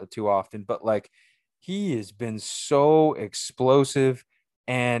too often, but like, he has been so explosive,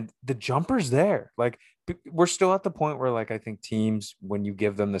 and the jumper's there. Like, we're still at the point where, like, I think teams, when you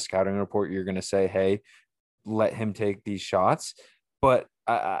give them the scouting report, you're going to say, hey, let him take these shots. But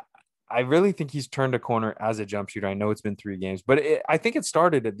I really think he's turned a corner as a jump shooter. I know it's been 3 games, but I think it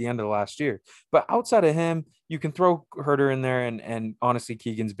started at the end of last year. But outside of him, you can throw Herter in there, and honestly,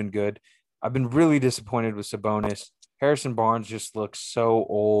 Keegan's been good. I've been really disappointed with Sabonis. Harrison Barnes just looks so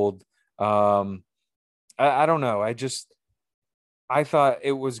old. I don't know. I thought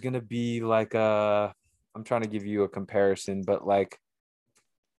it was going to be like I'm trying to give you a comparison, but like,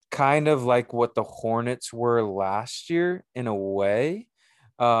 kind of like what the Hornets were last year in a way,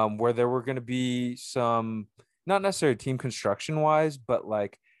 where there were going to be some, not necessarily team construction wise, but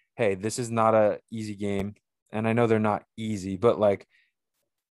like, hey, this is not a easy game. And I know they're not easy, but like,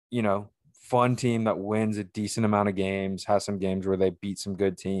 fun team that wins a decent amount of games, has some games where they beat some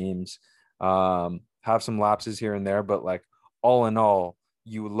good teams, have some lapses here and there, but like, all in all,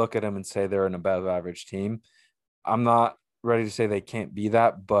 you would look at them and say they're an above average team. I'm not ready to say they can't be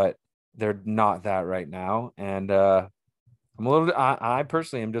that, but they're not that right now. And I'm a little, I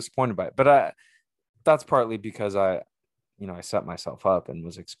personally am disappointed by it, but that's partly because I set myself up and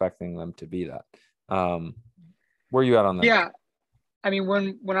was expecting them to be that. Where are you at on that? Yeah. I mean,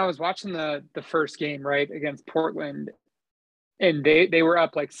 when I was watching the first game, right, against Portland, and they were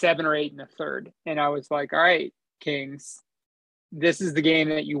up like 7 or 8 in the third, and I was like, all right, Kings, this is the game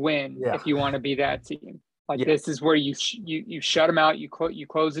that you win if you want to be that team. Like, this is where you shut them out. You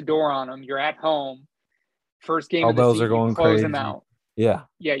close the door on them. You're at home. First game of the season, you close them out. Yeah.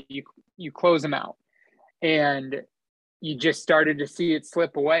 You close them out, and you just started to see it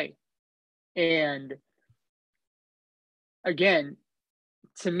slip away. And again,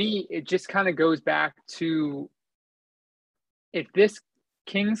 to me, it just kind of goes back to, if this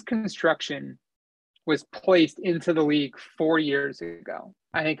Kings construction was placed into the league 4 years ago,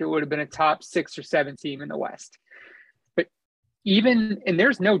 I think it would have been a top 6 or 7 team in the West. But and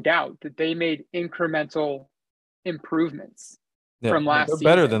there's no doubt that they made incremental improvements Yeah, from last they're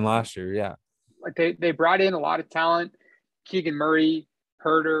better season. than last year. Yeah, Like they brought in a lot of talent. Keegan Murray,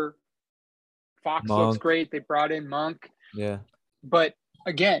 Herter, Fox looks Monk. great. They brought in Monk. Yeah, But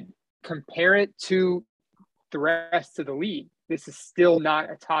again, compare it to the rest of the league. This is still not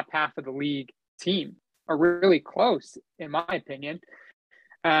a top half of the league team, or really close, in my opinion.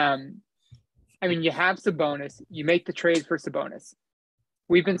 I mean, you have Sabonis. You make the trade for Sabonis.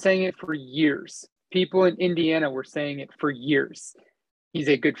 We've been saying it for years. People in Indiana were saying it for years. He's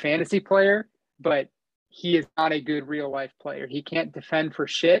a good fantasy player, but he is not a good real life player. He can't defend for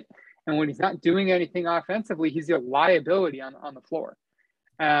shit. And when he's not doing anything offensively, he's a liability on the floor.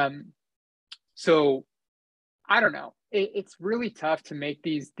 So I don't know. It's really tough to make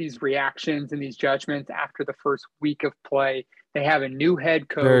these reactions and these judgments after the first week of play. They have a new head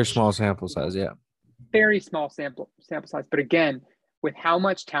coach. very small sample size. Yeah, Very small sample size. But again, with how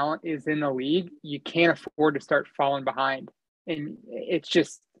much talent is in the league, you can't afford to start falling behind. And it's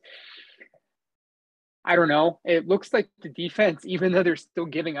just, I don't know. It looks like the defense, even though they're still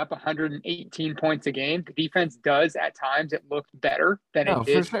giving up 118 points a game, the defense does at times, it looked better than it no, for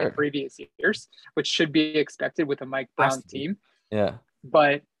did sure. in previous years, which should be expected with a Mike Brown team. Yeah.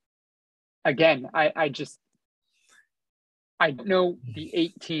 But again, I don't know the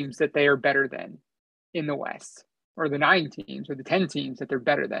 8 teams that they are better than in the West, or the 9 teams or the 10 teams that they're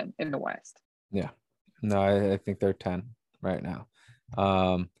better than in the West. Yeah. No, I think they're 10 right now.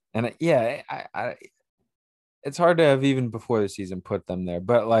 And yeah, I it's hard to have even before the season put them there,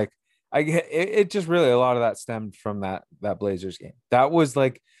 but like I get it just really a lot of that stemmed from that Blazers game. That was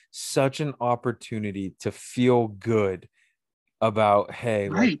like such an opportunity to feel good about, hey,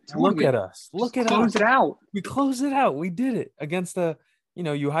 Right, like look totally. at us. Look at Close us. it out. We closed it out. We did it against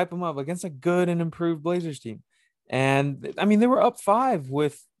you hype them up against a good and improved Blazers team. And I mean, they were up 5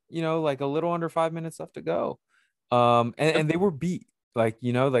 with, like a little under 5 minutes left to go. And they were beat. Like,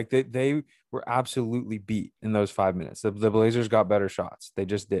 like they were absolutely beat in those 5 minutes. The Blazers got better shots. They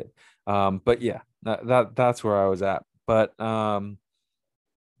just did. But yeah, that's where I was at. But do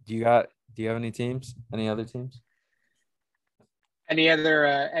you have any teams? Any other teams? Any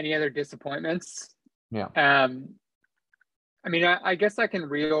other disappointments? Yeah. I mean, I guess I can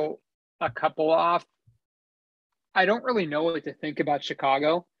reel a couple off. I don't really know what to think about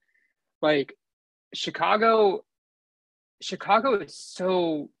Chicago. Like Chicago is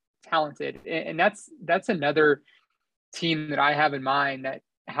so talented, and that's another team that I have in mind. That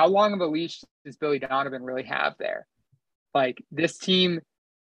how long of a leash does Billy Donovan really have there? Like this team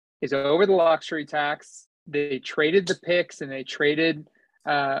is over the luxury tax. They traded the picks and they traded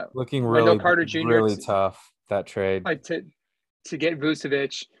looking Wendell really Carter Jr. really tough, that trade. Like to get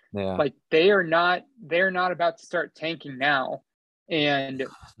Vucevic. Yeah. Like they're not about to start tanking now. And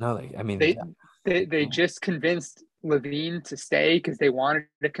no, they just convinced Levine to stay because they wanted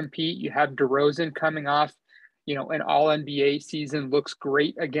to compete. You have DeRozan coming off, an all NBA season, looks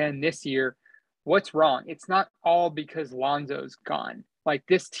great again this year. What's wrong? It's not all because Lonzo's gone. Like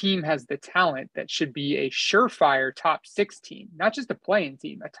this team has the talent that should be a surefire top 6 team, not just a playing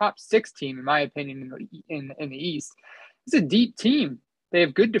team, a top 6 team, in my opinion, in the East. It's a deep team. They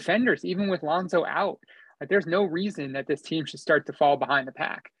have good defenders, even with Lonzo out. Like there's no reason that this team should start to fall behind the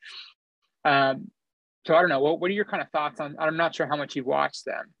pack. So I don't know. What are your kind of thoughts on? I'm not sure how much you've watched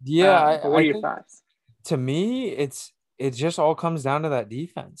them. Yeah, but what are your thoughts? To me, it just all comes down to that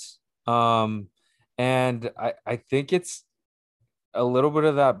defense. And I think it's a little bit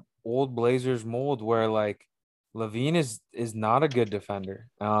of that old Blazers mold where like Levine is not a good defender.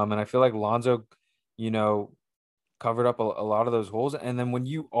 And I feel like Lonzo, covered up a lot of those holes. And then when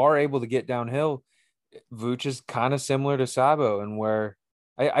you are able to get downhill, Vooch is kind of similar to Sabo, and where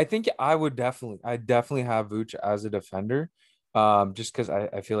I think I definitely have Vooch as a defender. Just because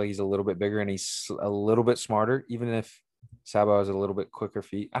I feel like he's a little bit bigger and he's a little bit smarter, even if Sabo has a little bit quicker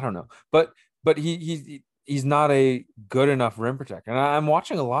feet. I don't know. But he's not a good enough rim protector. And I'm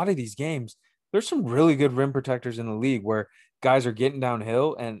watching a lot of these games. There's some really good rim protectors in the league where guys are getting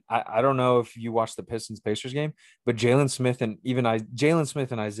downhill. And I don't know if you watched the Pistons Pacers game, but Jalen Smith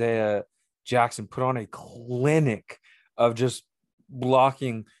and Isaiah Jackson put on a clinic of just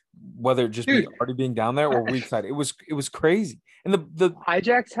blocking, whether it just be already being down there or weak side. It was crazy. And the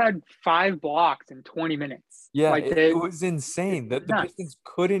Ajax had 5 blocks in 20 minutes. Yeah, like it was insane that the Pistons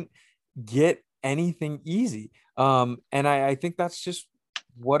couldn't get anything easy. And I think that's just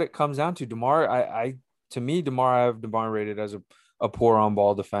what it comes down to. DeMar, to me, I have DeMar rated as a poor on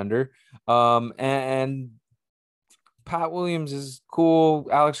ball defender. And Pat Williams is cool.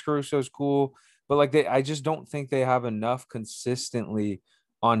 Alex Caruso is cool. but like I just don't think they have enough consistently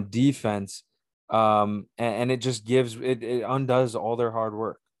on defense. And it just it undoes all their hard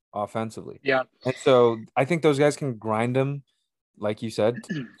work offensively. Yeah. And so I think those guys can grind them, like you said,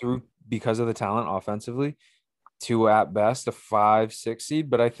 through because of the talent offensively to at best a 5-6 seed.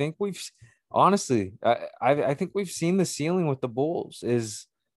 But I think we've honestly, I think we've seen the ceiling with the Bulls is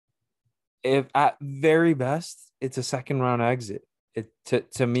if at very best it's a second round exit. It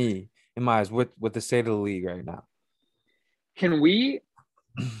to me in my eyes with the state of the league right now. Can we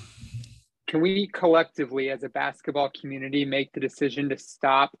collectively as a basketball community make the decision to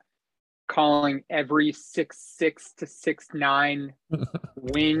stop calling every 6'6" to 6'9"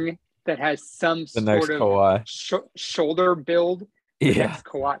 wing that has some The next sort of Kawhi. shoulder build the Yeah. next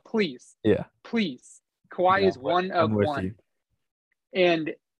Kawhi? Please. Yeah. Please. Kawhi is one of one. You.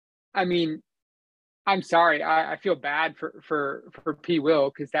 And I mean, I'm sorry. I feel bad for P.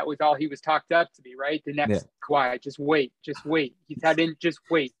 Will because that was all he was talked up to be, right? The next Kawhi. Just wait. He's had in. Just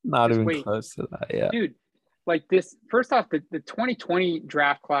wait. Not just even wait. close to that. Yeah, dude. Like this. First off, the 2020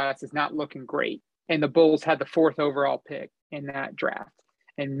 draft class is not looking great, and the Bulls had the 4th overall pick in that draft.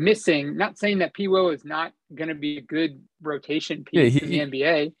 And missing. Not saying that P. Will is not going to be a good rotation piece in the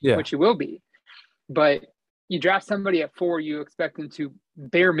NBA, which he will be, but you draft somebody at 4, you expect them to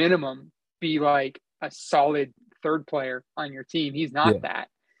bare minimum be like a solid 3rd player on your team. He's not that.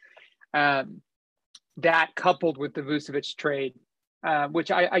 That coupled with the Vucevic trade, which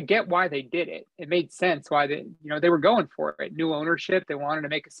I get why they did it. It made sense why they were going for it. New ownership, they wanted to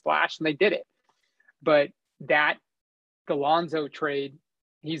make a splash, and they did it. But the Lonzo trade,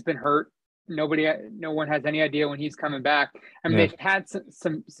 he's been hurt. No one has any idea when he's coming back. I mean, they've had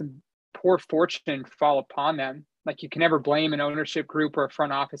some poor fortune fall upon them. Like, you can never blame an ownership group or a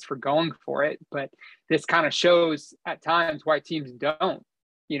front office for going for it, but this kind of shows at times why teams don't,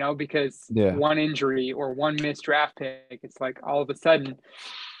 because one injury or one missed draft pick, it's like all of a sudden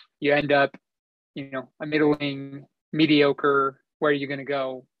you end up, a middling, mediocre, where are you going to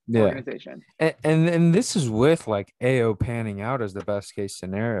go organization. And this is with like AO panning out as the best case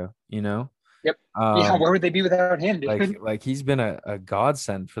scenario, Yep. Where would they be without him, dude? Like he's been a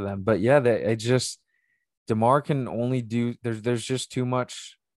godsend for them. But DeMar can only do there's just too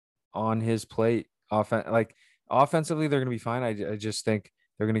much on his plate. Offensively, they're gonna be fine. I just think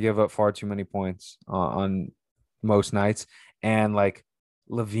they're gonna give up far too many points on most nights. And like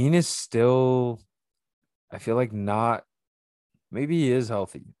LaVine is still, I feel like not. Maybe he is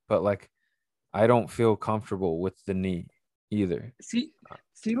healthy, but like I don't feel comfortable with the knee either. See,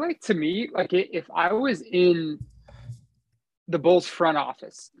 like to me, like if I was in the Bulls front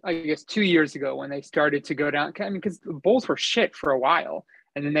office, I guess 2 years ago when they started to go down, I mean, because the Bulls were shit for a while,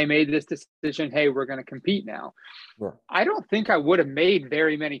 and then they made this decision, hey, we're going to compete now. Yeah. I don't think I would have made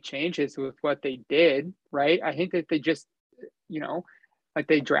very many changes with what they did, right? I think that they just, like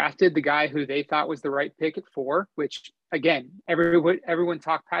they drafted the guy who they thought was the right pick at 4, which again, everyone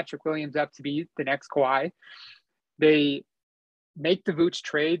talked Patrick Williams up to be the next Kawhi. They make the Vooch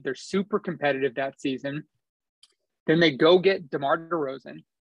trade. They're super competitive that season. Then they go get DeMar DeRozan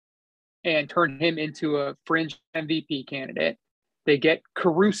and turn him into a fringe MVP candidate. They get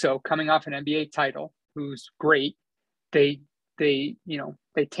Caruso coming off an NBA title, who's great. They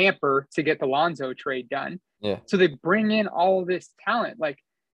tamper to get the Lonzo trade done. Yeah. So they bring in all this talent. Like,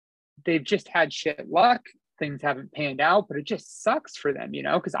 they've just had shit luck. Things haven't panned out, but it just sucks for them,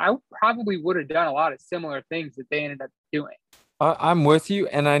 because I probably would have done a lot of similar things that they ended up doing. I'm with you,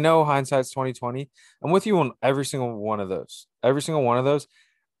 and I know hindsight's 2020. I'm with you on every single one of those. Every single one of those.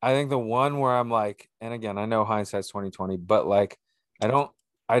 I think the one where I'm like, and again, I know hindsight's 2020, but like, I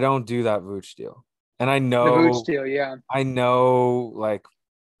don't do that Vooch deal. And I know the Vooch deal, yeah. I know like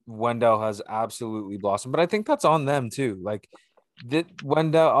Wendell has absolutely blossomed, but I think that's on them too. Like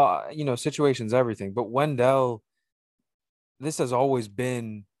Wendell, situation's everything, but Wendell, this has always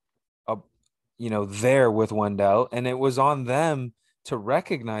been there with Wendell, and it was on them to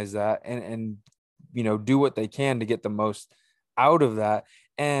recognize that and do what they can to get the most out of that.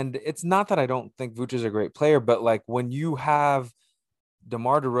 And it's not that I don't think Vooch is a great player, but like when you have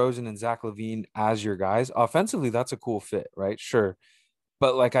DeMar DeRozan and Zach LaVine as your guys offensively, that's a cool fit, right? Sure.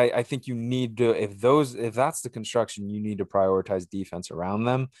 But like, I think you need to, if that's the construction, you need to prioritize defense around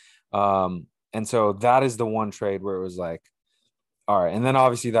them. And so that is the one trade where it was like, all right. And then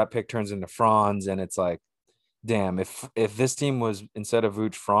obviously that pick turns into Franz, and it's like, damn, if this team was instead of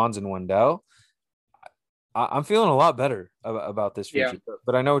Vooch, Franz and Wendell, I'm feeling a lot better about this future. Yeah.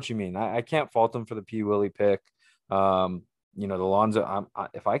 But I know what you mean. I can't fault them for the P. Willie pick. The Lonzo,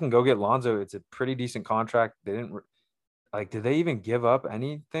 if I can go get Lonzo, it's a pretty decent contract. They didn't Like, did they even give up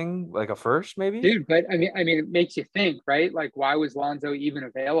anything? Like a first, maybe? Dude, but I mean, it makes you think, right? Like, why was Lonzo even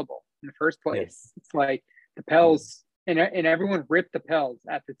available in the first Yeah. place? It's like the Pels and everyone ripped the Pels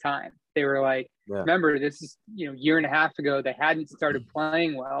at the time. They were like, Yeah. remember, this is year and a half ago. They hadn't started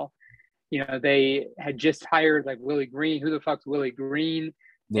playing well. They had just hired like Willie Green. Who the fuck's Willie Green?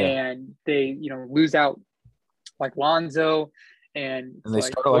 Yeah. And they lose out like Lonzo, and And it's they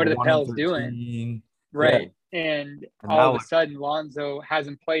like, started like what are the 1 and Pels doing? 13. Yeah. Right. And And all of now, a like, sudden, Lonzo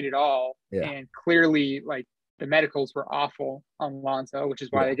hasn't played at all. yeah. And clearly, like, the medicals were awful on Lonzo, which is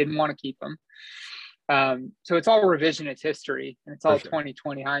why Yeah. they didn't want to keep him. So it's all revisionist history and it's For all sure.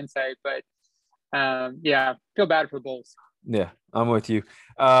 2020 hindsight. But yeah, feel bad for Bulls. Yeah, I'm with you.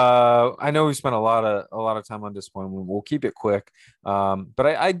 I know we spent a lot of time on disappointment. We'll keep it quick. But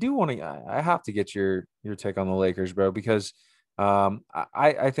I do want to. I have to get your take on the Lakers, bro, because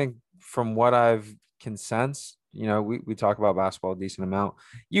I think from what I've can sense, we talk about basketball a decent amount.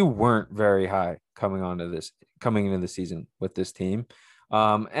 You weren't very high coming into the season with this team.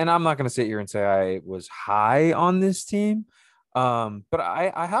 And I'm not going to sit here and say I was high on this team. But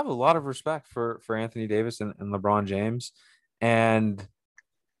I have a lot of respect for Anthony Davis and LeBron James. And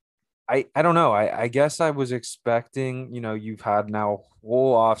I don't know. I guess I was expecting, you've had now a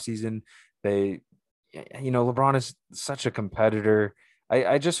whole offseason. LeBron is such a competitor.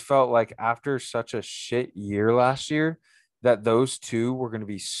 I just felt like after such a shit year last year, that those two were going to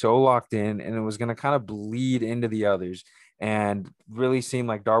be so locked in and it was going to kind of bleed into the others and really seem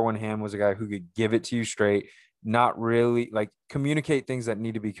like Darwin Ham was a guy who could give it to you straight, not really like communicate things that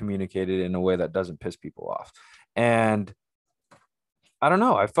need to be communicated in a way that doesn't piss people off. And I don't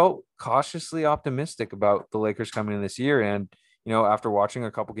know. I felt cautiously optimistic about the Lakers coming in this year. And, after watching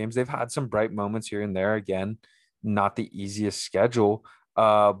a couple games, they've had some bright moments here and there. Again, not the easiest schedule.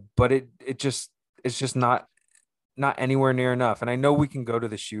 But it's just not anywhere near enough. And I know we can go to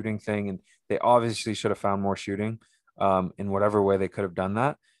the shooting thing, and they obviously should have found more shooting in whatever way they could have done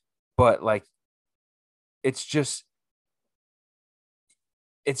that. But like it's just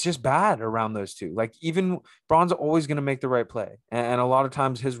it's just bad around those two. Like even Braun's always going to make the right play. And a lot of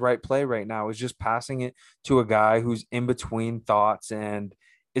times his right play right now is just passing it to a guy who's in between thoughts and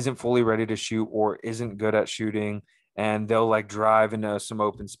isn't fully ready to shoot or isn't good at shooting. And they'll like drive into some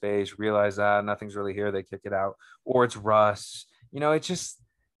open space, realize that nothing's really here. They kick it out or it's Russ.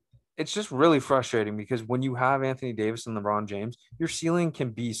 It's just really frustrating because when you have Anthony Davis and LeBron James, your ceiling can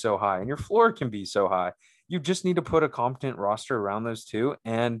be so high and your floor can be so high. You just need to put a competent roster around those two.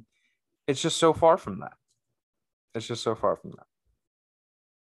 And it's just so far from that. It's just so far from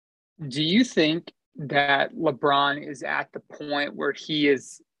that. Do you think that LeBron is at the point where he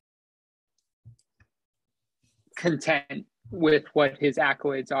is content with what his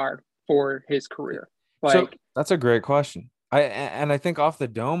accolades are for his career? So that's a great question. I think off the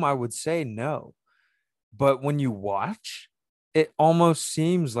dome, I would say no. But when you watch, it almost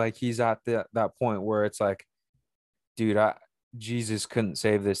seems like he's at that point where it's like, dude, Jesus couldn't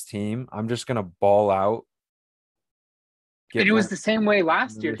save this team. I'm just gonna ball out. And it was the same way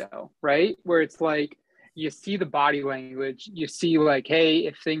last year, though, right? Where it's like you see the body language, you see like, hey,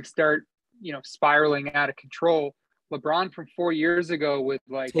 if things start, spiraling out of control, LeBron from 4 years ago would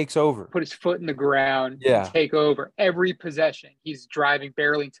like takes over, put his foot in the ground, yeah, and take over every possession. He's driving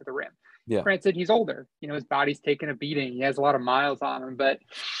barely to the rim. Yeah. Granted, he's older. His body's taking a beating. He has a lot of miles on him, but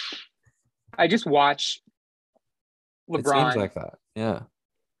I just watch LeBron. It seems like that, yeah.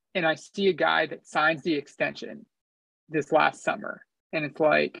 And I see a guy that signs the extension this last summer, and it's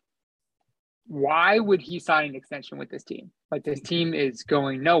like, why would he sign an extension with this team? Like this team is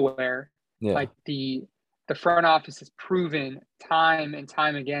going nowhere. Yeah. Like the front office has proven time and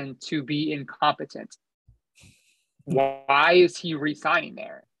time again to be incompetent. Why is he re-signing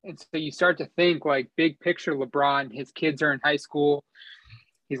there? And so you start to think like big picture LeBron, his kids are in high school.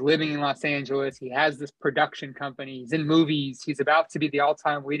 He's living in Los Angeles. He has this production company. He's in movies. He's about to be the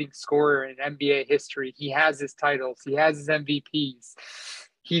all-time leading scorer in NBA history. He has his titles. He has his MVPs.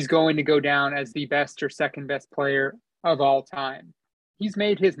 He's going to go down as the best or second best player of all time. He's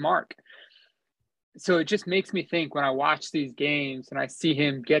made his mark. So it just makes me think when I watch these games and I see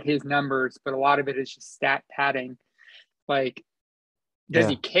him get his numbers, but a lot of it is just stat padding. Like, does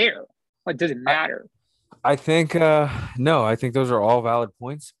he care? Like, does it matter? I think no, I think those are all valid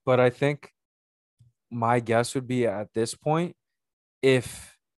points, but I think my guess would be at this point,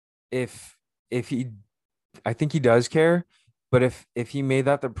 if he, I think he does care, but if he made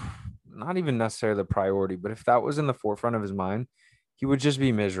that not even necessarily the priority, but if that was in the forefront of his mind, he would just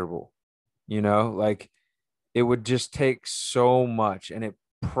be miserable, like it would just take so much and it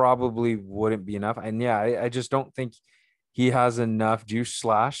probably wouldn't be enough. And yeah, I just don't think he has enough juice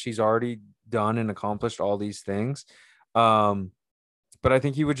slash. He's already done and accomplished all these things. But I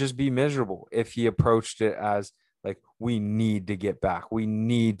think he would just be miserable if he approached it as like, we need to get back. We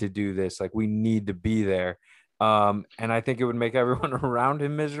need to do this. Like, we need to be there. And I think it would make everyone around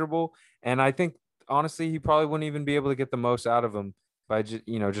him miserable. And I think, honestly, he probably wouldn't even be able to get the most out of him by just,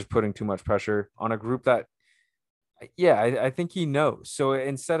 just putting too much pressure on a group that, yeah, I think he knows. So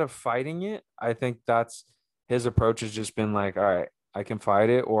instead of fighting it, I think that's his approach has just been like, all right, I can fight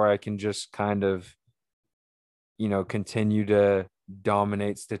it, or I can just kind of, continue to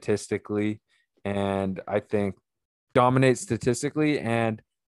dominate statistically. And I think dominate statistically. And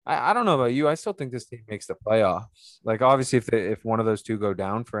I don't know about you. I still think this team makes the playoffs. Like, obviously, if one of those two go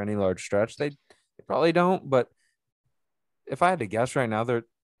down for any large stretch, they probably don't. But if I had to guess right now,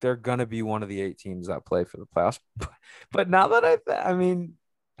 they're gonna be one of the 8 teams that play for the playoffs. But now that I mean,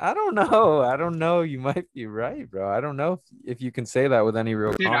 I don't know. I don't know. You might be right, bro. I don't know if you can say that with any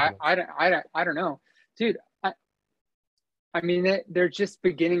real Dude, confidence. I don't know. Dude, I mean, they're just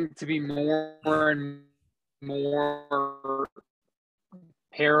beginning to be more and more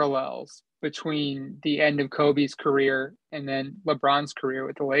parallels between the end of Kobe's career and then LeBron's career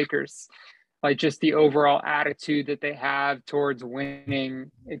with the Lakers. Like, just the overall attitude that they have towards winning,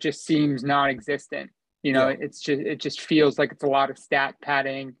 it just seems non-existent. Yeah. It just feels like it's a lot of stat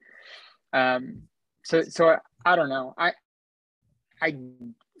padding. So I don't know. I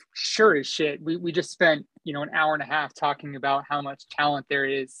sure as shit. We just spent, an hour and a half talking about how much talent there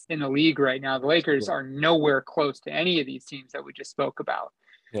is in the league right now. The Lakers are nowhere close to any of these teams that we just spoke about.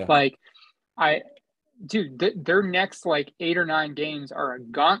 Yeah. Like, their next like 8 or 9 games are a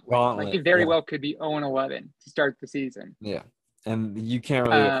gauntlet. Like, it very well could be 0-11 to start the season. Yeah. And you can't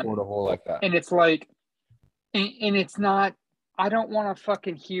really afford a hole like that. And it's like, and it's not, I don't want to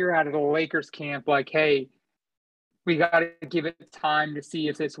fucking hear out of the Lakers camp like, hey, we got to give it time to see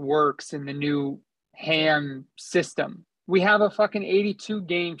if this works in the new Ham system. We have a fucking 82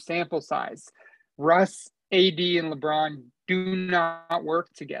 game sample size. Russ, AD, and LeBron do not work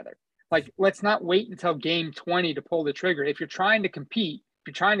together. Like, let's not wait until game 20 to pull the trigger. If you're trying to compete,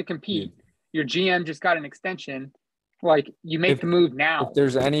 your GM just got an extension. Like, you make the move now. If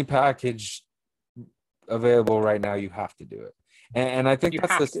there's any package available right now, you have to do it. And I think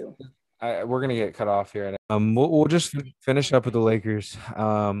we're going to get cut off here. We'll just finish up with the Lakers.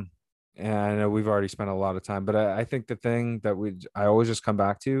 And I know we've already spent a lot of time, but I think the thing that I always just come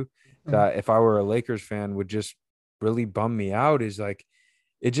back to, that if I were a Lakers fan would just really bum me out, is like,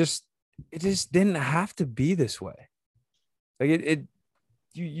 it just didn't have to be this way. Like,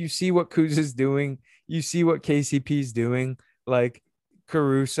 you see what Kuz is doing. You see what KCP is doing. Like,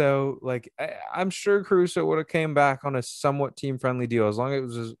 Caruso, like, I'm sure Caruso would have came back on a somewhat team-friendly deal as long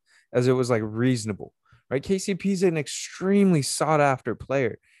as it was like reasonable, right? KCP is an extremely sought-after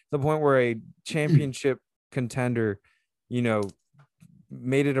player, to the point where a championship contender,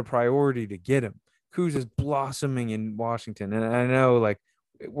 made it a priority to get him. Kuz is blossoming in Washington, and I know, like,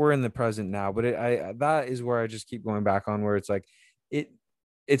 we're in the present now, but that is where I just keep going back on, where it's like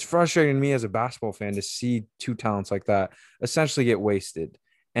it's frustrating to me as a basketball fan to see two talents like that essentially get wasted.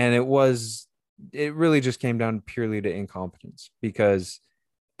 And it really just came down purely to incompetence, because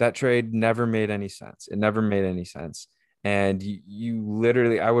that trade never made any sense. It never made any sense. And you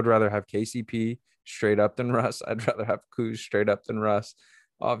literally, I would rather have KCP straight up than Russ. I'd rather have Kuz straight up than Russ.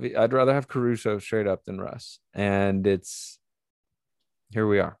 I'd rather have Caruso straight up than Russ. And here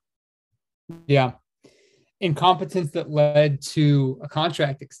we are. Yeah. Incompetence that led to a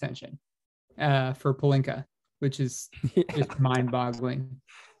contract extension for Pelinka, which is just mind-boggling.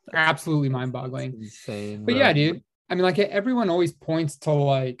 Absolutely mind-boggling. That's insane. But yeah, dude. I mean, like, everyone always points to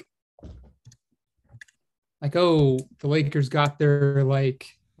like, oh, the Lakers got their like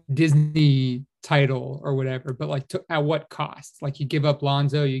Disney title or whatever, but like, at what cost? Like, you give up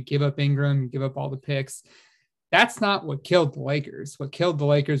Lonzo, you give up Ingram, you give up all the picks. That's not what killed the Lakers. What killed the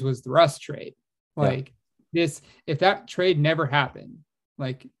Lakers was the Russ trade. Like, if that trade never happened,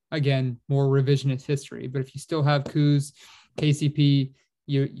 like, again, more revisionist history, but if you still have Kuz, KCP,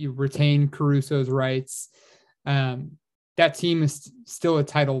 you retain Caruso's rights, that team is still a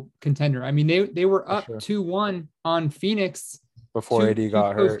title contender. I mean, they were up 2-1 on Phoenix before AD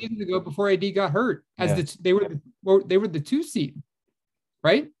got hurt. Before AD got hurt, they were the 2 seed,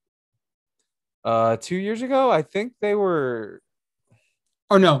 right? 2 years ago, I think they were.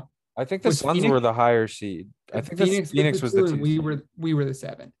 Oh no, I think the Suns were the higher seed. I think Phoenix was the 2. We were the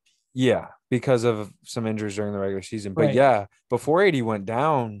 7. Yeah, because of some injuries during the regular season. But yeah, before AD went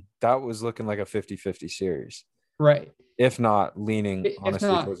down, that was looking like a 50-50 series. Right. If not leaning, honestly,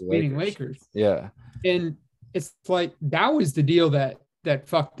 towards the Lakers. Yeah. And it's like that was the deal that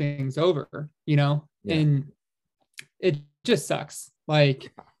fucked things over, and it just sucks.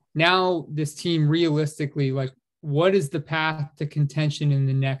 Like now this team realistically, like what is the path to contention in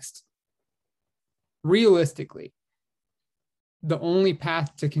the next, realistically, the only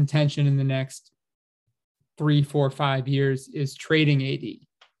path to contention in the next 3, 4, 5 years is trading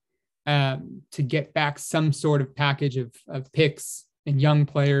AD to get back some sort of package of picks and young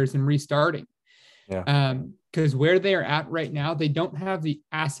players and restarting. Yeah. Because where they're at right now, they don't have the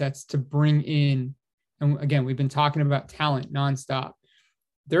assets to bring in. And again, we've been talking about talent nonstop.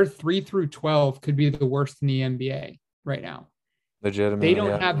 Their 3 through 12 could be the worst in the NBA right now. Legitimately. They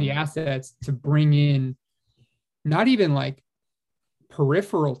don't have the assets to bring in not even like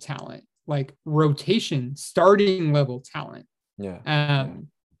peripheral talent, like rotation, starting level talent. Yeah.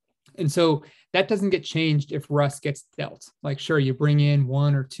 And so that doesn't get changed if Russ gets dealt. Like, sure, you bring in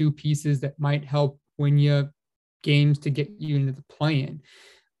 1 or 2 pieces that might help win you games to get you into the play-in.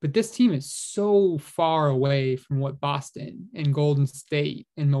 But this team is so far away from what Boston and Golden State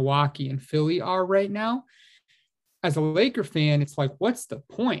and Milwaukee and Philly are right now. As a Laker fan, it's like, what's the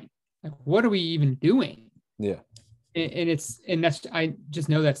point? Like, what are we even doing? Yeah. And that's, I just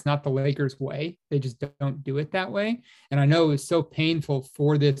know that's not the Lakers way. They just don't do it that way. And I know it's so painful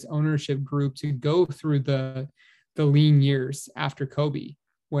for this ownership group to go through the lean years after Kobe,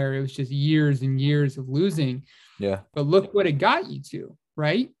 where it was just years and years of losing. Yeah. But look what it got you to,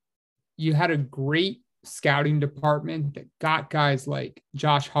 right? You had a great scouting department that got guys like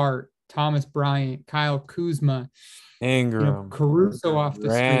Josh Hart, Thomas Bryant, Kyle Kuzma, Ingram, Caruso off the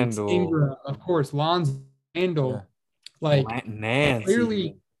Randall. streets, Ingram, of course, Lonzo, Randall. Yeah. Like Nance,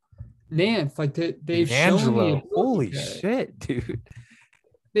 clearly Nance, like they've shown the holy shit, dude.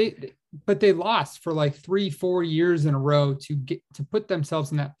 But they lost for like 3-4 years in a row to put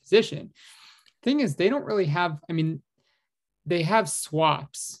themselves in that position. Thing is, they don't really have, I mean, they have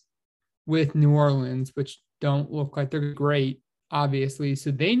swaps with New Orleans, which don't look like they're great, obviously.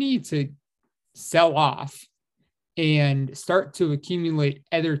 So they need to sell off and start to accumulate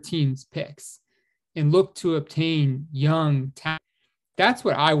other teams' picks and look to obtain young talent. That's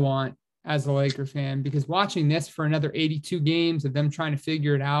what I want as a Laker fan, because watching this for another 82 games of them trying to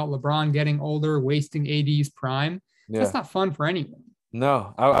figure it out, LeBron getting older, wasting AD's prime, that's not fun for anyone.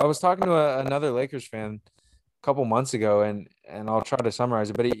 No, I was talking to another Lakers fan a couple months ago, and I'll try to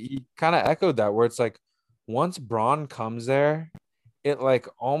summarize it, but he kind of echoed that, where it's like once Bron comes there, it like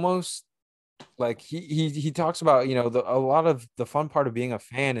almost like he talks about, a lot of the fun part of being a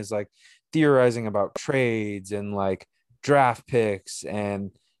fan is like theorizing about trades and like draft picks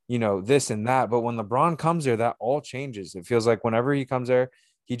and this and that. But when LeBron comes there, that all changes. It feels like whenever he comes there,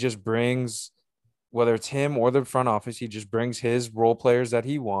 he just brings, whether it's him or the front office, he just brings his role players that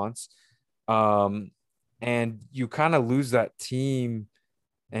he wants. And you kind of lose that team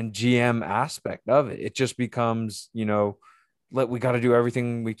and GM aspect of it. It just becomes, we got to do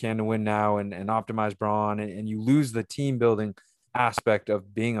everything we can to win now and optimize Bron, and you lose the team building aspect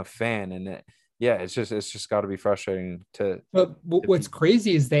of being a fan. And it's just got to be frustrating But what's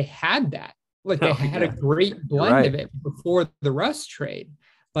crazy is they had that, like they had a great blend of it before the Russ trade.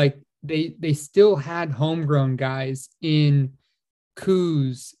 Like they still had homegrown guys in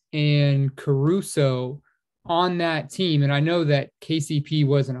Kuz and Caruso on that team. And I know that KCP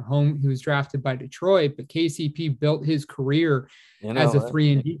wasn't he was drafted by Detroit, but KCP built his career as a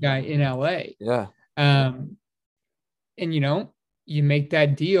 3-and-D guy in LA. Yeah. And you make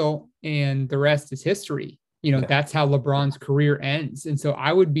that deal and the rest is history. That's how LeBron's career ends. And so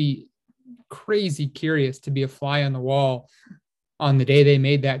I would be crazy curious to be a fly on the wall on the day they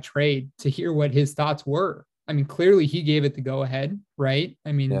made that trade to hear what his thoughts were. I mean, clearly he gave it the go ahead, right?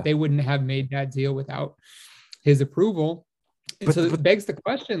 I mean, they wouldn't have made that deal without his approval. And so it begs the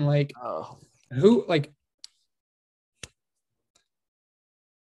question, like, who, like,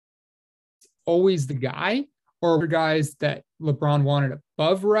 always the guy, or guys that LeBron wanted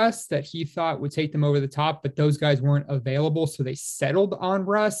above Russ that he thought would take them over the top, but those guys weren't available, so they settled on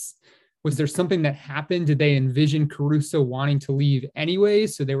Russ? Was there something that happened? Did they envision Caruso wanting to leave anyway?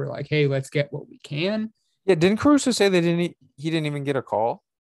 So they were like, hey, let's get what we can. Yeah. Didn't Caruso say he didn't even get a call?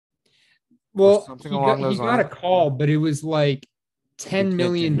 Well, he got a call, but it was like $10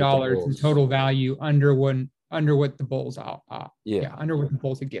 million in total value under what the Bulls under what the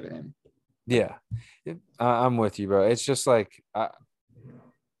Bulls had given him. Yeah, I'm with you, bro. It's just like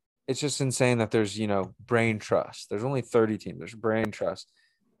it's just insane that there's brain trust. There's only 30 teams. There's brain trust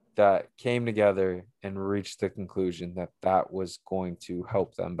that came together and reached the conclusion that was going to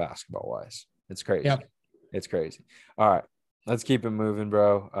help them basketball wise. It's crazy. Yeah. It's crazy. All right. let's keep it moving,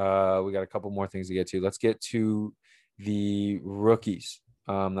 bro. We got a couple more things to get to. Let's get to the rookies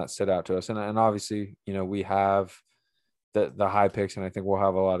that stood out to us, and obviously, we have the high picks, and I think we'll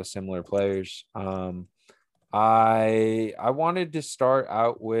have a lot of similar players. I wanted to start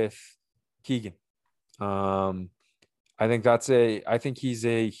out with Keegan. I think he's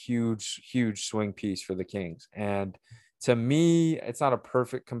a huge swing piece for the Kings. And to me, it's not a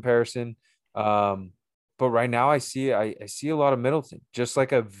perfect comparison. But right now I see a lot of Middleton, just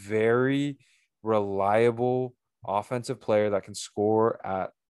like a very reliable offensive player that can score at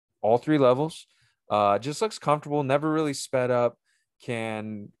all three levels. Just looks comfortable, never really sped up,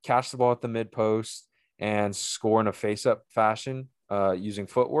 can catch the ball at the mid post and score in a face-up fashion using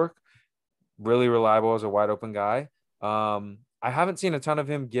footwork. Really reliable as a wide open guy. I haven't seen a ton of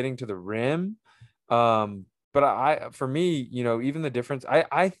him getting to the rim. But for me, even the difference,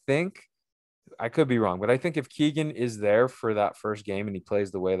 I think I could be wrong, but I think if Keegan is there for that first game and he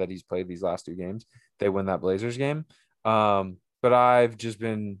plays the way that he's played these last two games, they win that Blazers game. But I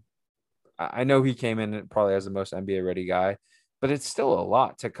know he came in probably as the most NBA ready guy, but it's still a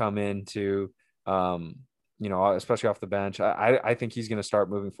lot to come into, especially off the bench. I think he's going to start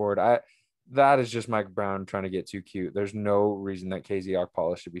moving forward. That is just Mike Brown trying to get too cute. There's no reason that KZ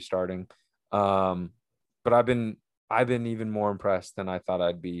Okpala should be starting. But I've been even more impressed than I thought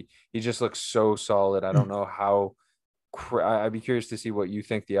I'd be. He just looks so solid. I don't know how. I'd be curious to see what you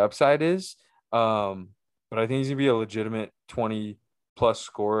think the upside is. But I think he's gonna be a legitimate 20+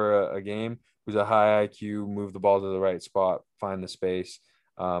 scorer a game. Who's a high IQ, move the ball to the right spot, find the space,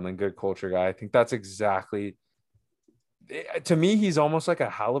 and good culture guy. I think that's exactly. To me, he's almost like a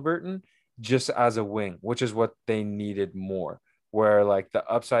Halliburton, just as a wing, which is what they needed more. Where like the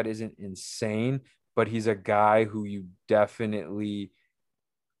upside isn't insane, but he's a guy who you definitely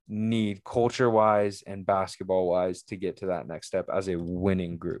need culture-wise and basketball-wise to get to that next step as a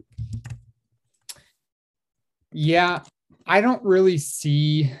winning group. Yeah, I don't really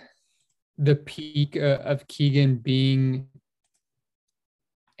see the peak of Keegan being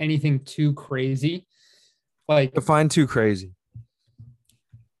anything too crazy. Like, define too crazy.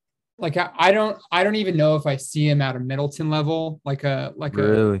 Like I don't even know if I see him at a Middleton level, like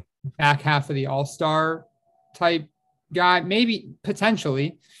really? a back half of the All-Star type guy, maybe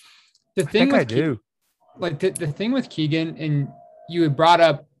potentially. The thing with the thing with Keegan, and you had brought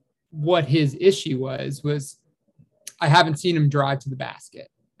up what his issue was I haven't seen him drive to the basket.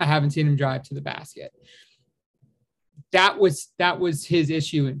 That was his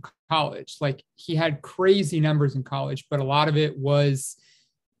issue in college. Like, he had crazy numbers in college, but a lot of it was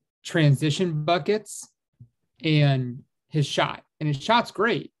transition buckets and his shot. And his shot's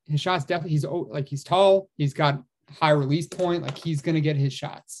great. His shot's definitely, he's tall, he's got high release point, like he's going to get his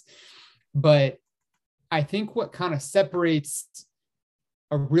shots. But I think what kind of separates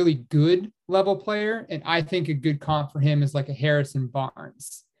a really good level player, and I think a good comp for him is like a Harrison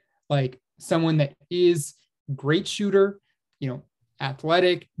Barnes, like someone that is great shooter,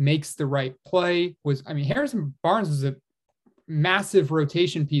 athletic, makes the right play. Harrison Barnes was a massive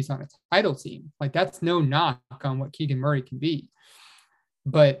rotation piece on a title team. Like, that's no knock on what Keegan Murray can be.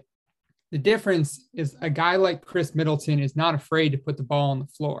 But the difference is a guy like Chris Middleton is not afraid to put the ball on the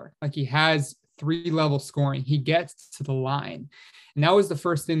floor. Like, he has 3-level scoring. He gets to the line. And that was the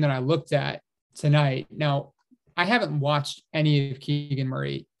first thing that I looked at tonight. Now, I haven't watched any of Keegan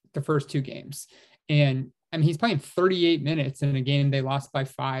Murray the first two games. And he's playing 38 minutes in a game they lost by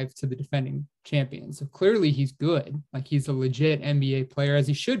 5 to the defending champions. So clearly he's good. Like, he's a legit NBA player, as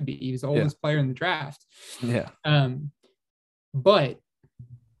he should be. He was the oldest player in the draft. Yeah. But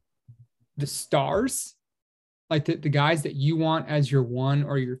the stars, like the guys that you want as your 1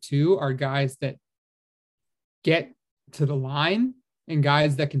 or your 2, are guys that get to the line and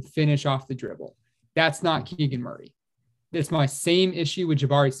guys that can finish off the dribble. That's not Keegan Murray. It's my same issue with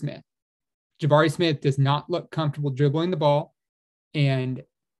Jabari Smith. Jabari Smith does not look comfortable dribbling the ball, and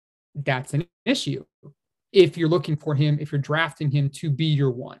that's an issue if you're looking for him, if you're drafting him to be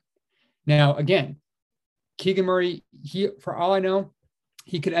your 1. Now, again, Keegan Murray, for all I know,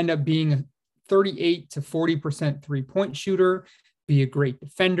 he could end up being a 38 to 40% three-point shooter, be a great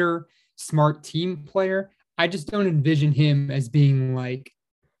defender, smart team player. I just don't envision him as being like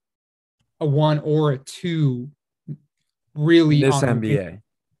a 1 or a 2 really this NBA.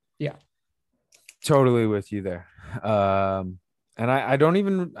 Yeah. Totally with you there. And I don't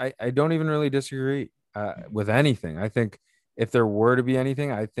even really disagree with anything. I think if there were to be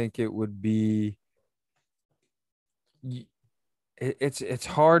anything, I think it would be it's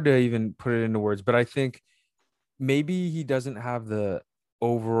hard to even put it into words, but I think maybe he doesn't have the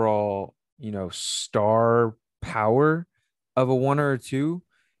overall, star power of a one or a two,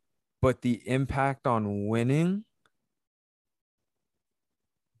 but the impact on winning,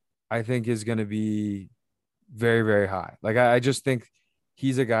 I think, is going to be very, very high. Like I just think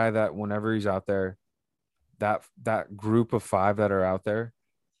he's a guy that whenever he's out there, that group of five that are out there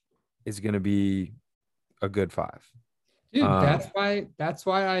is going to be a good five. Dude, that's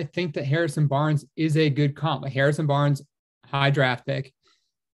why I think that Harrison Barnes is a good comp. Like Harrison Barnes, high draft pick.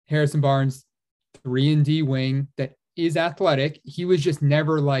 Harrison Barnes, 3-and-D wing that is athletic. He was just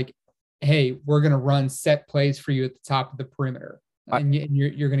never like, hey, we're gonna run set plays for you at the top of the perimeter, and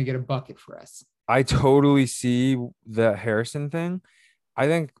you're gonna get a bucket for us. I totally see the Harrison thing. I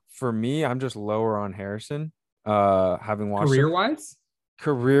think for me, I'm just lower on Harrison. Having watched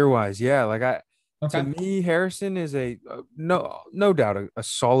career wise, yeah. Like to me, Harrison is no doubt a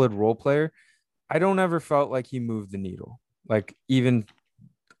solid role player. I don't ever felt like he moved the needle, like even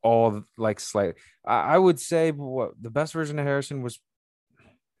all like slightly. I would say what the best version of Harrison was.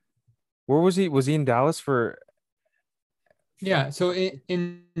 Where was he? Was he in Dallas for? Yeah, so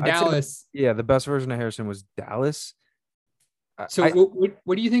in Dallas, the best version of Harrison was Dallas. So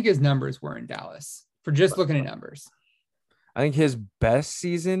what do you think his numbers were in Dallas for just looking at numbers? I think his best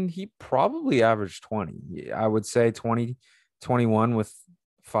season, he probably averaged 20. I would say 20, 21 with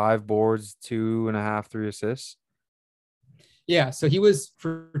 5 boards, 2.5, 3 assists. Yeah. So he was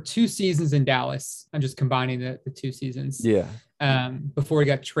for 2 seasons in Dallas. I'm just combining the 2 seasons. Yeah. Before he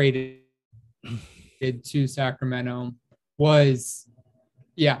got traded to Sacramento was,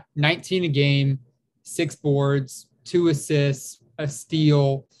 19 a game, 6 boards, 2 assists, a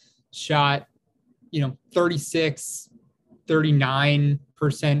steal, shot, 36,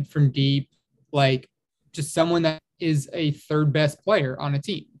 39% from deep, like just someone that is a third best player on a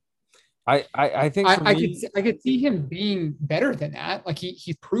team. I think I could see him being better than that. Like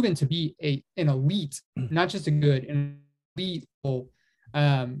he's proven to be an elite, not just a good, an elite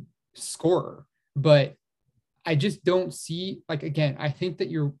scorer. But I just don't see, like, again, I think that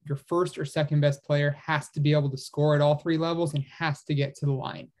your first or second best player has to be able to score at all 3 levels and has to get to the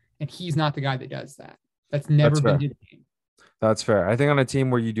line. And he's not the guy that does that. That's never been his game. That's fair. I think on a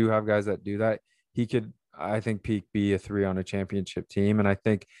team where you do have guys that do that, he could, I think, peak be a 3 on a championship team. And I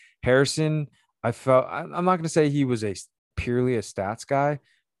think Harrison, I'm not going to say he was purely a stats guy,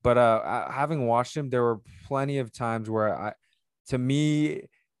 but having watched him, there were plenty of times where to me,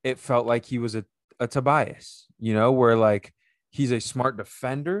 it felt like he was a Tobias, where like he's a smart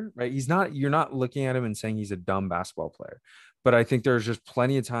defender, right? You're not looking at him and saying he's a dumb basketball player. But I think there's just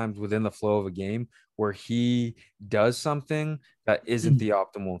plenty of times within the flow of a game where he does something that isn't the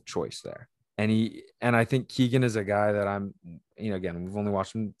optimal choice there. And I think Keegan is a guy that I'm, again, we've only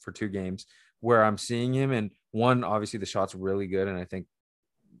watched him for 2 games where I'm seeing him, and one, obviously the shot's really good. And I think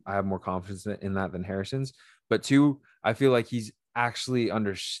I have more confidence in that than Harrison's, but 2, I feel like he's actually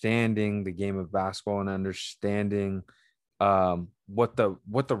understanding the game of basketball and understanding what the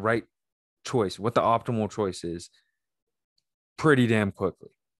right choice, what the optimal choice is pretty damn quickly.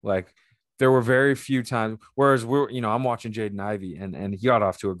 Like there were very few times, whereas I'm watching Jaden Ivey and he got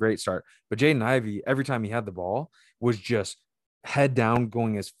off to a great start, but Jaden Ivey, every time he had the ball, was just head down,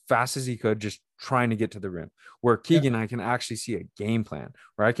 going as fast as he could, just trying to get to the rim. Where Keegan, I can actually see a game plan,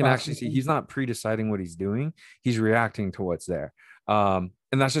 where I can actually see he's not pre-deciding what he's doing. He's reacting to what's there. And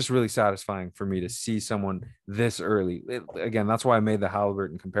that's just really satisfying for me to see someone this early. Again, that's why I made the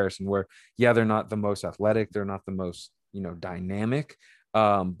Halliburton comparison where, they're not the most athletic. They're not the most, dynamic,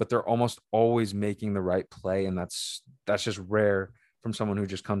 but they're almost always making the right play. And that's just rare from someone who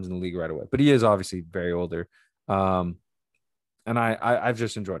just comes in the league right away. But he is obviously very older. And I've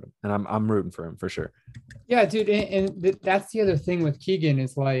just enjoyed him, and I'm rooting for him for sure. Yeah, dude. And that's the other thing with Keegan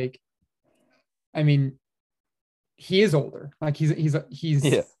is like, I mean, he is older. Like he's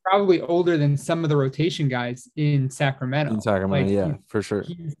probably older than some of the rotation guys in Sacramento. Like, for sure.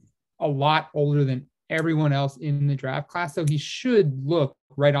 He's a lot older than everyone else in the draft class. So he should look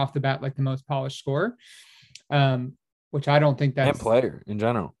right off the bat like the most polished scorer, which I don't think that's... And player in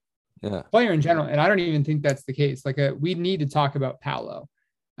general. Yeah. Player in general. And I don't even think that's the case. Like we need to talk about Paolo.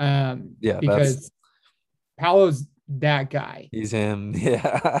 Because Paolo's that guy. He's him.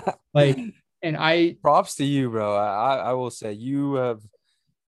 Yeah. Like, and props to you, bro. I will say you have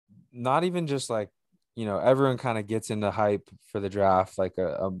not even just like, everyone kind of gets into hype for the draft, like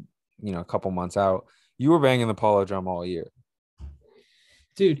a couple months out. You were banging the Paolo drum all year.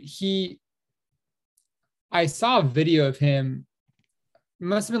 Dude, I saw a video of him. It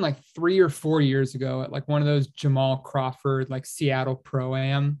must have been like 3 or 4 years ago at like one of those Jamal Crawford, like Seattle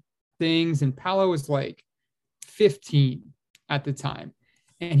Pro-Am things. And Paolo was like 15 at the time.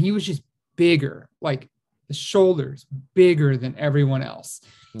 And he was just bigger, like the shoulders bigger than everyone else.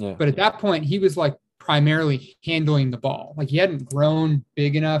 Yeah. But at that point, he was like primarily handling the ball. Like he hadn't grown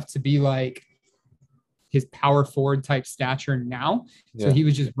big enough to be like his power forward type stature now. So Yeah. he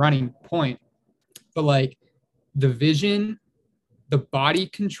was just running point. But like the vision, the body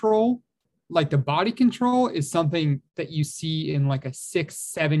control, like the body control is something that you see in like a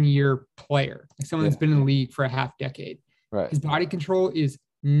 6-7 year player, like someone that's been in the league for a half decade. Right. His body control is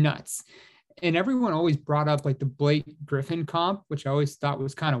nuts. And everyone always brought up like the Blake Griffin comp, which I always thought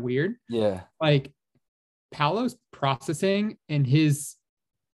was kind of weird. Yeah. Like Paolo's processing and his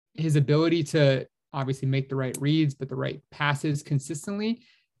ability to obviously make the right reads, but the right passes consistently,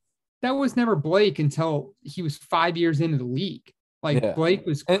 that was never Blake until he was 5 years into the league. Like Blake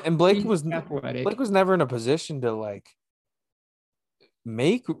was, and Blake was athletic. Blake was never in a position to like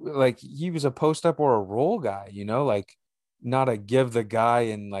make, like he was a post up or a roll guy, you know, like not a give the guy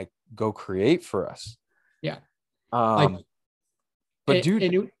and like go create for us. Yeah. But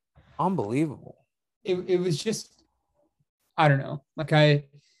dude, unbelievable. It was just, I don't know.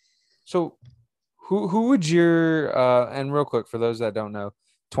 So who would your and real quick for those that don't know,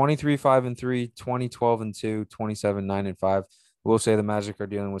 23-5-3, 20-12-2, 27-9-5. We'll say the Magic are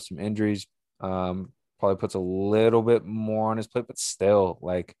dealing with some injuries. Probably puts a little bit more on his plate, but still,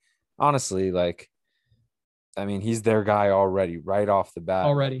 like, honestly, like, I mean, he's their guy already, right off the bat.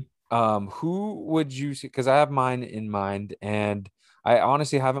 Who would you see? Because I have mine in mind, and I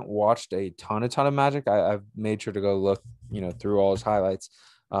honestly haven't watched a ton of Magic. I've made sure to go look, through all his highlights.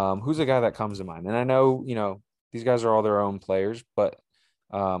 Who's the guy that comes to mind? And I know, these guys are all their own players, but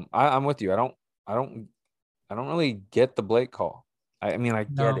I'm with you. I don't really get the Blake call. I mean, I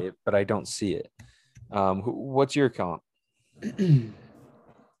get it, but I don't see it. What's your comp?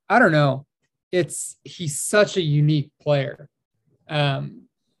 I don't know. He's such a unique player.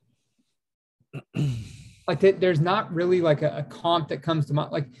 Like there's not really like a comp that comes to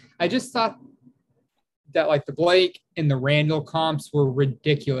mind. Like I just thought that like the Blake and the Randall comps were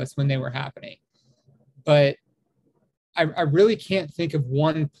ridiculous when they were happening, but I really can't think of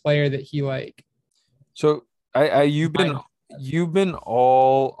one player that he like. So you've been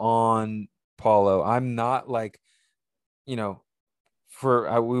all on Paulo. I'm not like, we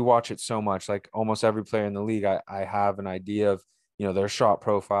watch it so much, like almost every player in the league. I have an idea of, their shot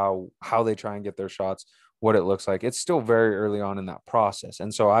profile, how they try and get their shots, what it looks like. It's still very early on in that process.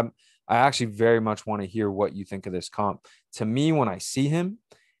 And so I actually very much want to hear what you think of this comp. To me, when I see him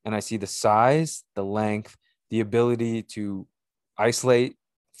and I see the size, the length, the ability to isolate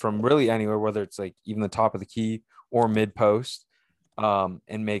from really anywhere, whether it's like even the top of the key or mid post, and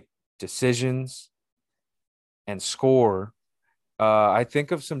make decisions and score. I think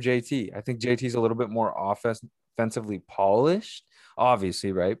of some JT. I think JT's a little bit more offensively polished,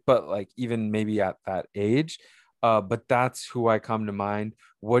 obviously, right? But like even maybe at that age, but that's who I come to mind.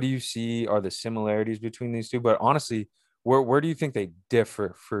 What do you see are the similarities between these two? But honestly, where do you think they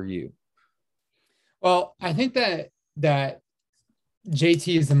differ for you? Well, I think that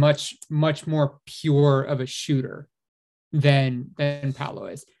JT is a much more pure of a shooter than Paolo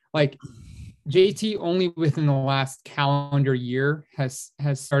is. Like JT only within the last calendar year has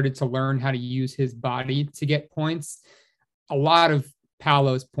started to learn how to use his body to get points. A lot of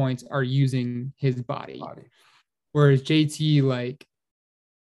Paolo's points are using his body. Whereas JT, like,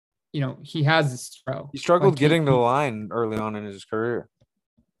 he has a throw. He struggled getting to the line early on in his career.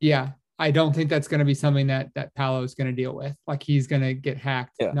 Yeah. I don't think that's going to be something that Paolo is going to deal with. Like he's going to get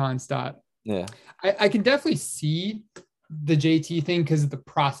hacked nonstop. Yeah. I can definitely see the JT thing because of the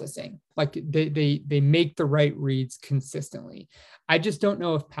processing. Like they make the right reads consistently. I just don't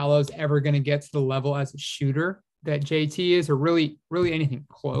know if Paolo's ever going to get to the level as a shooter that JT is, or really anything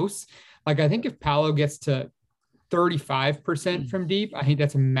close. Like I think if Paolo gets to 35% from deep, I think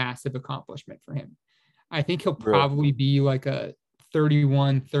that's a massive accomplishment for him. I think he'll probably be like a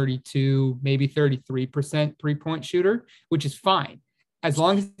 31, 32, maybe 33% three-point shooter, which is fine as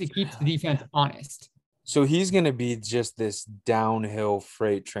long as he keeps the defense honest. So he's going to be just this downhill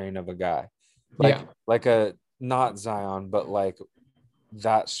freight train of a guy. Like a not Zion, but like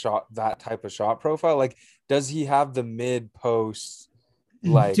that type of shot profile. Like, does he have the mid post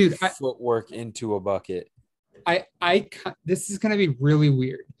footwork into a bucket? This is going to be really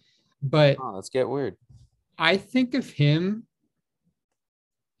weird, but let's get weird. I think of him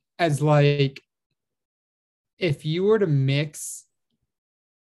as like, if you were to mix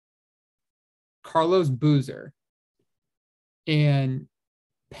Carlos Boozer and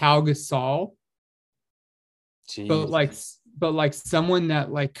Pau Gasol, but like someone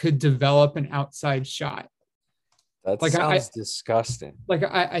that like could develop an outside shot. That Like sounds disgusting.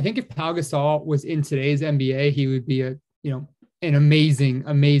 I think if Pau Gasol was in today's NBA, he would be an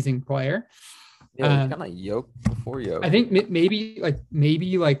amazing player. Yeah, he's kind of yoked before yoke. I think maybe like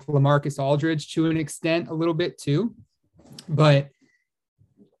LaMarcus Aldridge to an extent a little bit too, but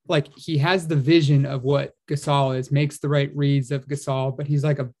like he has the vision of what Gasol is, makes the right reads of Gasol, but he's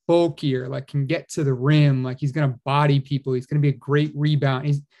like a bulkier, like can get to the rim, like he's going to body people. He's going to be a great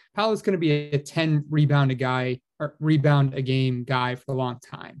rebound. Paolo's going to be a 10 rebound a game guy for a long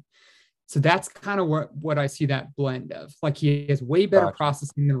time. So that's kind of what I see that blend of. Like he has way better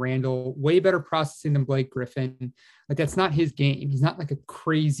processing than Randall, way better processing than Blake Griffin. Like that's not his game. He's not like a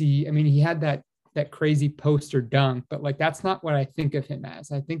crazy, I mean, he had that crazy poster dunk, but like that's not what I think of him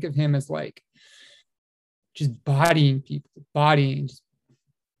as. I think of him as like just bodying people, just,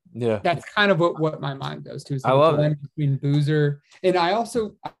 yeah. That's kind of what my mind goes to. Is I love it between Boozer, and I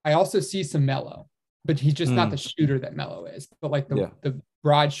also see some Melo, but he's just not the shooter that Melo is. But like the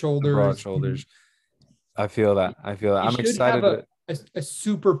broad shoulders. I feel that. I'm excited. A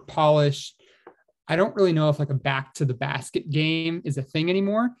super polished. I don't really know if like a back to the basket game is a thing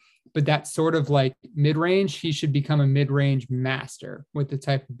anymore, but that sort of like mid-range, he should become a mid-range master with the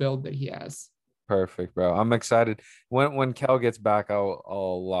type of build that he has. Perfect, bro. I'm excited. When Kel gets back,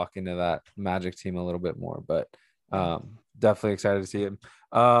 I'll lock into that Magic team a little bit more, but definitely excited to see him.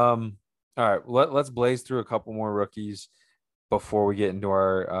 All right, let's blaze through a couple more rookies before we get into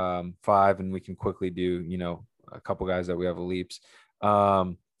our 5, and we can quickly do, a couple guys that we have leaps.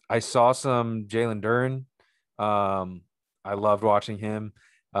 I saw some Jalen Duren. I loved watching him.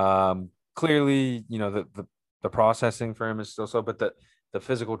 Clearly, the processing for him is still so, but the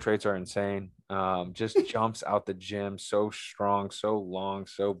physical traits are insane. Just jumps out the gym, so strong, so long,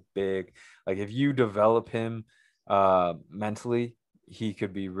 so big. Like if you develop him mentally, he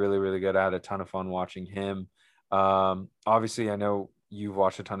could be really, really good. I had a ton of fun watching him. Obviously, I know you've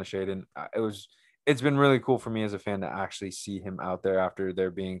watched a ton of Shade, and it's been really cool for me as a fan to actually see him out there after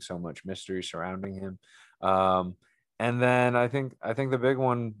there being so much mystery surrounding him. And then I think the big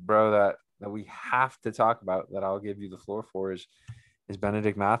one, bro, that we have to talk about, that I'll give you the floor for, is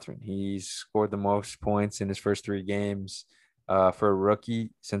Bennedict Mathurin. He's scored the most points in his first 3 games for a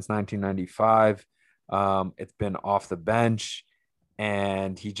rookie since 1995. It's been off the bench,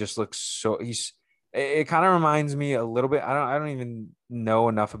 and he just looks so. It kind of reminds me a little bit. I don't even know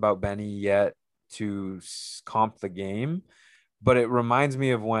enough about Benny yet to comp the game, but it reminds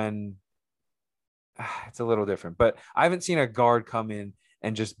me of when. It's a little different, but I haven't seen a guard come in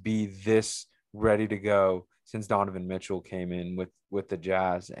and just be this ready to go since Donovan Mitchell came in with the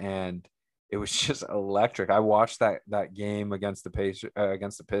Jazz, and it was just electric. I watched that game against the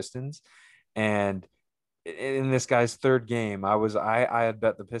Pistons, and in this guy's 3rd game, I had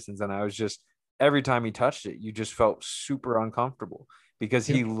bet the Pistons, and I was just, every time he touched it, you just felt super uncomfortable because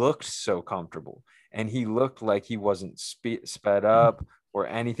he looked so comfortable, and he looked like he wasn't sped up or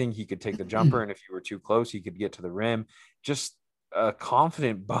anything. He could take the jumper, and if you were too close, he could get to the rim. Just a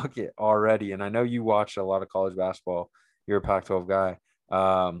confident bucket already. And I know you watch a lot of college basketball. You're a Pac-12 guy.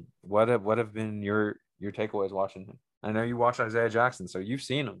 What have been your takeaways watching him? I know you watch Isaiah Jackson, so you've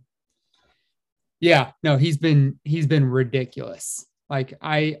seen him. Yeah, no, he's been ridiculous. Like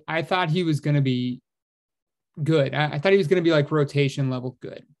I thought he was going to be good. I thought he was going to be like rotation level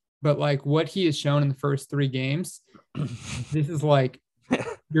good, but like what he has shown in the first 3 games, this is like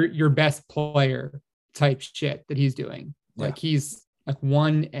your best player type shit that he's doing. Like he's like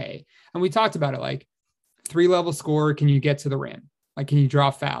 1A, and we talked about it, like 3-level scorer. Can you get to the rim? Like, can you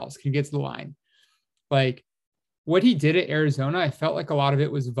draw fouls? Can you get to the line? Like what he did at Arizona, I felt like a lot of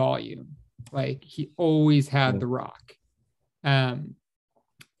it was volume. Like he always had the rock. And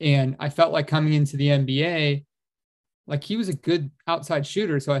I felt like coming into the NBA, like he was a good outside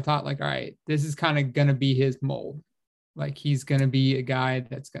shooter. So I thought like, all right, this is kind of going to be his mold. Like he's going to be a guy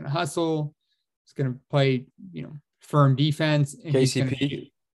that's going to hustle. He's going to play, firm defense. And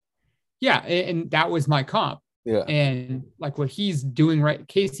KCP. Yeah. And that was my comp. Yeah. And like what he's doing right.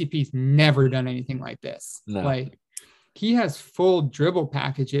 KCP's never done anything like this. No. Like he has full dribble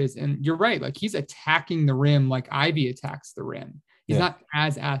packages, and you're right. Like he's attacking the rim like Ivy attacks the rim. He's not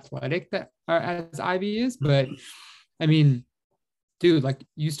as athletic as Ivy is, but I mean, dude, like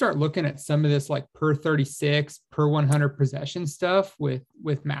you start looking at some of this like per 36, per 100 possession stuff with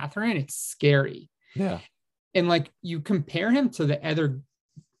Mathurin, it's scary. Yeah. And like you compare him to the other,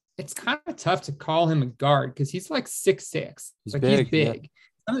 it's kind of tough to call him a guard because he's like 6'6". He's big.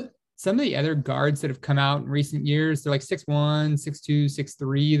 Yeah. Some of the other guards that have come out in recent years, they're like 6'1", 6'2",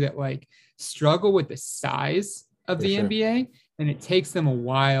 6'3", that like struggle with the size of the NBA, and it takes them a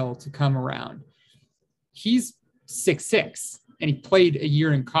while to come around. He's 6'6", and he played a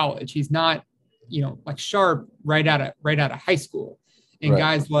year in college. He's not, like sharp right out of high school. And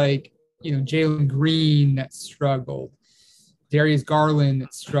guys like, Jalen Green that struggled, Darius Garland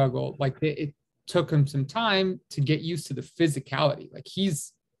that struggled. Like it took him some time to get used to the physicality. Like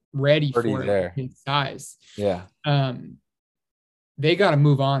he's ready for it, his size. Yeah. They got to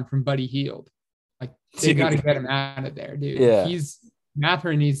move on from Buddy Hield. Like they got to get him out of there, dude. Yeah.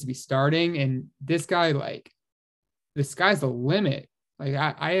 Mathurin needs to be starting, and this guy, like, the sky's the limit. Like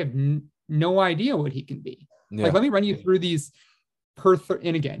I have no idea what he can be. Yeah. Like, let me run you through these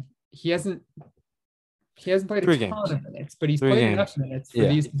and again, he hasn't played a ton of minutes, but he's played enough minutes for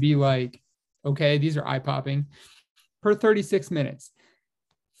these to be like, okay, these are eye-popping. Per 36 minutes,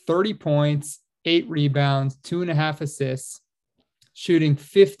 30 points, 8 rebounds, 2.5 assists, shooting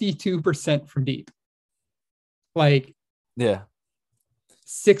 52% from deep. Like,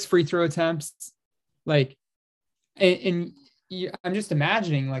 6 free throw attempts. Like, and I'm just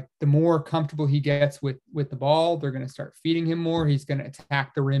imagining, like, the more comfortable he gets with the ball, they're going to start feeding him more. He's going to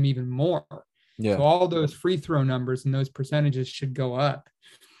attack the rim even more. Yeah. So all those free throw numbers and those percentages should go up.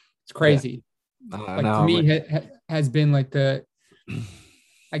 It's crazy. To me, has been like I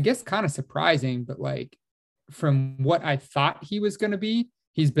guess kind of surprising, but like from what I thought he was going to be,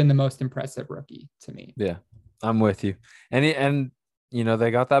 he's been the most impressive rookie to me. Yeah, I'm with you. And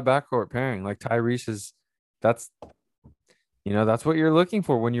they got that backcourt pairing. Like Tyrese that's what you're looking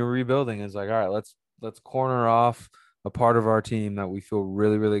for when you're rebuilding, is like, all right, let's corner off a part of our team that we feel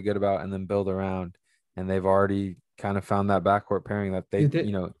really, really good about and then build around. And they've already kind of found that backcourt pairing that they,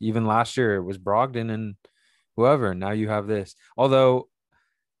 even last year it was Brogdon and whoever. Now you have this. Although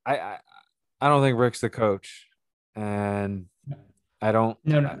I don't think Rick's the coach, and I don't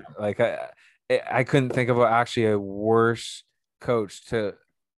like I couldn't think of actually a worse coach to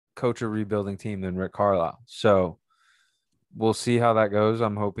coach a rebuilding team than Rick Carlisle. So we'll see how that goes.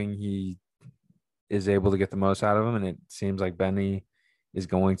 I'm hoping he is able to get the most out of him, and it seems like Benny is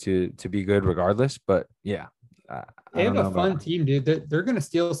going to be good regardless. But yeah, they have a fun team, dude. They're going to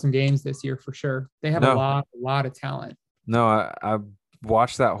steal some games this year for sure. They have a lot of talent. No, I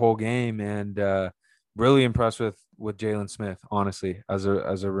watched that whole game and really impressed with Jalen Smith, honestly, as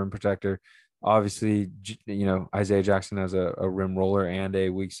a rim protector. Obviously, Isaiah Jackson as a rim roller and a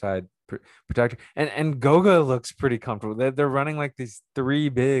weak side protector, and Goga looks pretty comfortable. They're running like these 3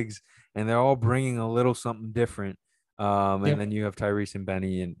 bigs, and they're all bringing a little something different. And then you have Tyrese and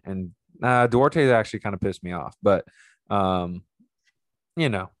Benny and Duarte actually kind of pissed me off, but he's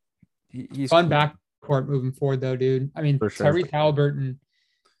fun backcourt moving forward though, dude. I mean, sure. Tyrese Halliburton,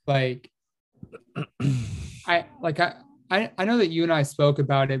 like I know that you and I spoke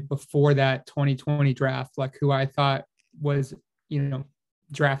about it before that 2020 draft, like who I thought was,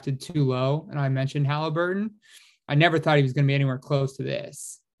 drafted too low. And I mentioned Halliburton. I never thought he was going to be anywhere close to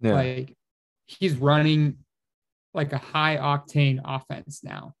this. Yeah. Like he's running like a high octane offense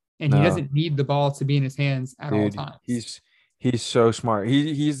now, and he doesn't need the ball to be in his hands at all times. He's so smart.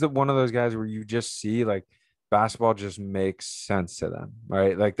 He's one of those guys where you just see like basketball just makes sense to them,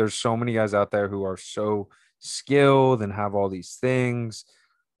 right? Like there's so many guys out there who are so skilled and have all these things,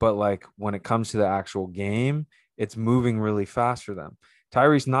 but like when it comes to the actual game, it's moving really fast for them.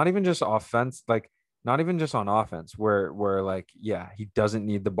 Tyrese, not even just offense, like not even just on offense, where like, yeah, he doesn't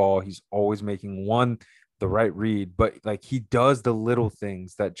need the ball. He's always making the right read, but like he does the little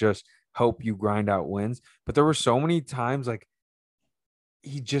things that just help you grind out wins. But there were so many times, like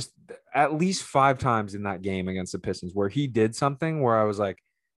he just at least 5 times in that game against the Pistons where he did something where I was like,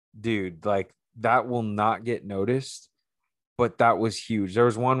 dude, like that will not get noticed, but that was huge. There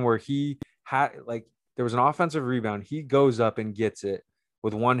was one where he had there was an offensive rebound. He goes up and gets it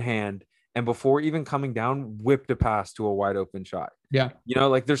with one hand, and before even coming down, whipped a pass to a wide open shot. Yeah.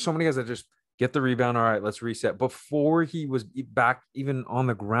 Like there's so many guys that just get the rebound. All right, let's reset. Before he was back even on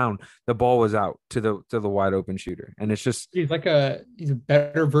the ground, the ball was out to the wide open shooter. And it's just he's a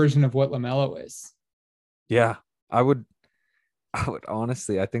better version of what LaMelo is. Yeah. I would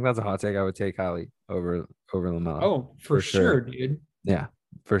honestly, I think that's a hot take. I would take Hallie over LaMelo. Oh, for sure, dude. Yeah,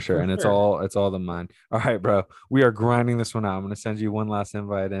 for sure. And it's all the mind. All right, bro. We are grinding this one out. I'm gonna send you one last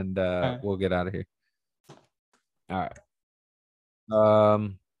invite and we'll get out of here. All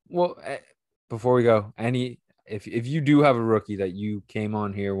right. Well, before we go, if you do have a rookie that you came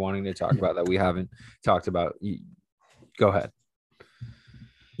on here wanting to talk about that we haven't talked about, go ahead.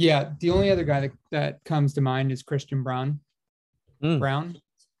 Yeah, the only other guy that comes to mind is Christian Braun. Brown.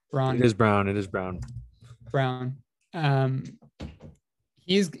 It is Brown.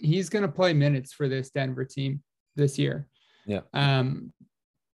 He's going to play minutes for this Denver team this year. Yeah.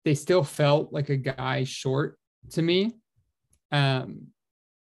 They still felt like a guy short to me. And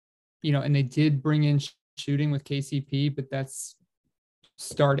they did bring in shooting with KCP, but that's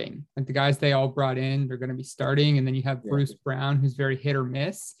starting. Like the guys they all brought in, they're going to be starting. And then you have Bruce Brown, who's very hit or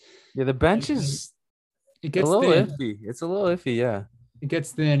miss. Yeah, the bench is it gets a little thin. iffy. It's a little iffy, yeah. It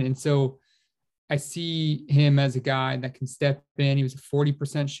gets thin. And so I see him as a guy that can step in. He was a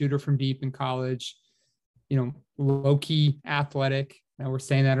 40% shooter from deep in college, low-key athletic. Now we're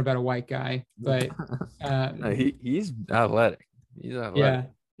saying that about a white guy, but no, he's athletic. He's athletic.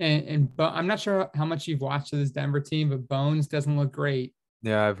 Yeah. But I'm not sure how much you've watched of this Denver team, but Bones doesn't look great.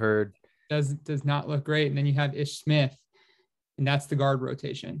 Yeah, I've heard. Does not look great. And then you have Ish Smith, and that's the guard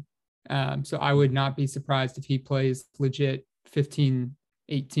rotation. So I would not be surprised if he plays legit 15,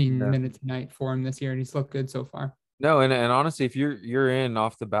 18 minutes a night for him this year, and he's looked good so far. No, and honestly, if you're in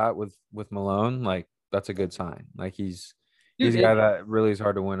off the bat with Malone, like that's a good sign. Like he's a guy that really is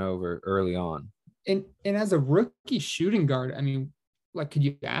hard to win over early on. And as a rookie shooting guard, I mean, like, could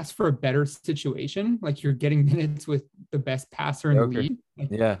you ask for a better situation? Like you're getting minutes with the best passer in the league. Like,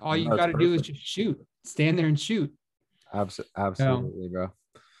 yeah. All you got to do is just shoot, stand there and shoot. Absolutely, bro.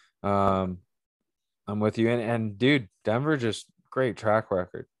 I'm with you. And dude, Denver just great track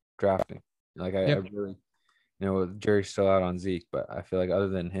record drafting. Like I really, Jerry's still out on Zeke, but I feel like other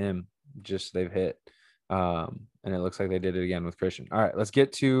than him, just they've hit. And it looks like they did it again with Christian. All right, let's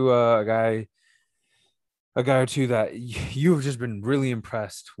get to a guy or two that you've just been really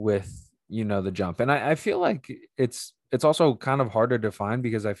impressed with, the jump. And I feel like it's also kind of hard to define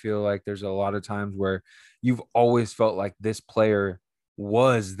because I feel like there's a lot of times where you've always felt like this player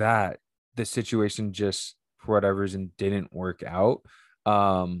was that the situation just for whatever reason didn't work out.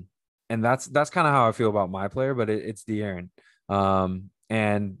 And that's kind of how I feel about my player, but it's De'Aaron.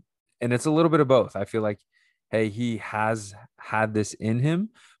 And it's a little bit of both. I feel like, hey, he has had this in him,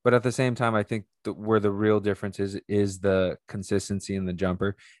 but at the same time, I think where the real difference is the consistency in the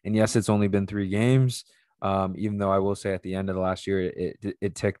jumper. And yes, it's only been 3 games. Even though I will say at the end of the last year,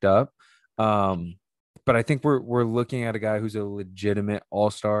 it ticked up. But I think we're looking at a guy who's a legitimate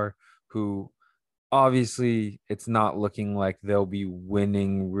all-star who obviously it's not looking like they'll be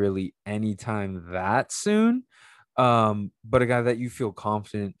winning really anytime that soon. But a guy that you feel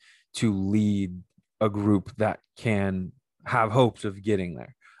confident to lead a group that can have hopes of getting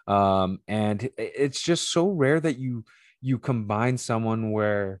there. And it's just so rare that you combine someone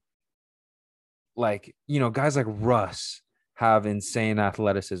where, like, guys like Russ have insane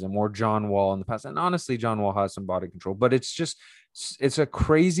athleticism, or John Wall in the past. And honestly, John Wall has some body control, but it's a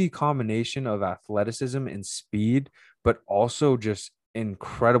crazy combination of athleticism and speed, but also just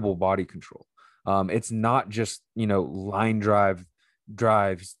incredible body control. It's not just, line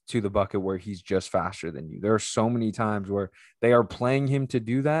drives to the bucket where he's just faster than you. There are so many times where they are playing him to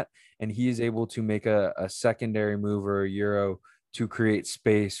do that, and he is able to make a secondary move or a euro to create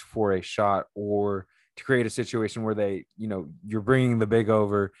space for a shot, or to create a situation where they, you're bringing the big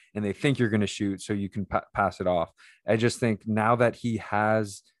over and they think you're going to shoot so you can pass it off. I just think now that he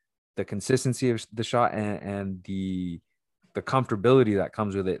has the consistency of the shot and the comfortability that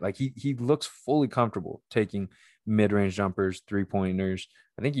comes with it, like he looks fully comfortable taking mid-range jumpers, 3-pointers.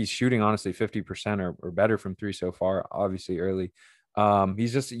 I think he's shooting honestly 50% or better from 3 so far, obviously early.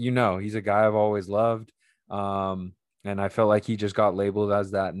 He's just, he's a guy I've always loved. And I felt like he just got labeled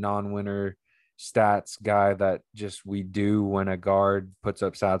as that non-winner stats guy that just we do when a guard puts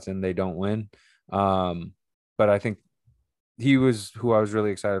up stats and they don't win. But I think he was who I was really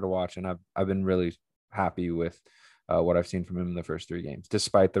excited to watch, and I've been really happy with what I've seen from him in the first 3 games,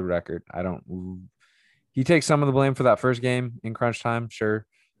 despite the record. He takes some of the blame for that first game in crunch time, sure.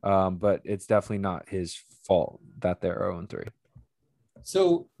 But it's definitely not his fault that they're 0-3.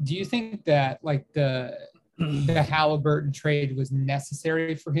 So do you think that like the Halliburton trade was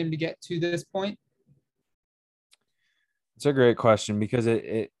necessary for him to get to this point? It's a great question, because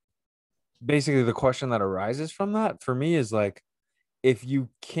it basically the question that arises from that for me is like, if you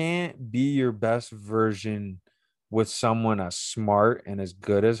can't be your best version with someone as smart and as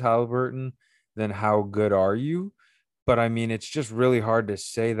good as Halliburton, then how good are you? But I mean, it's just really hard to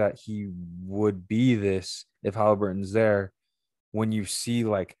say that he would be this if Halliburton's there, when you see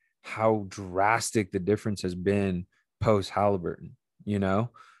like how drastic the difference has been post Halliburton,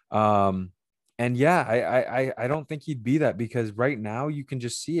 and yeah, I don't think he'd be that, because right now you can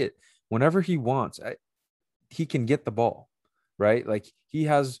just see it whenever he wants. He can get the ball, right? Like he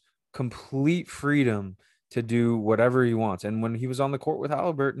has complete freedom to do whatever he wants. And when he was on the court with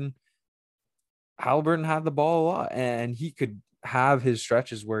Halliburton had the ball a lot, and he could have his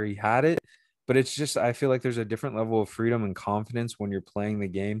stretches where he had it, but it's just, I feel like there's a different level of freedom and confidence when you're playing the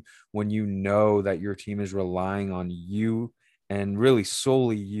game, when you know that your team is relying on you and really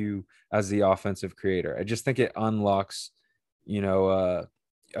solely you as the offensive creator. I just think it unlocks, a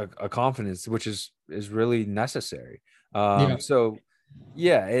confidence, which is really necessary. Yeah. So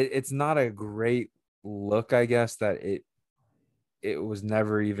yeah, it's not a great look, I guess, that it was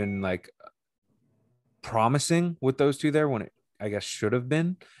never even like promising with those two there when it, I guess, should have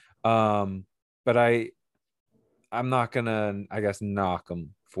been. But I'm not gonna, I guess, knock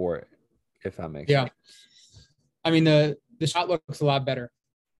them for it, if that makes Yeah. sense. I mean, the shot looks a lot better.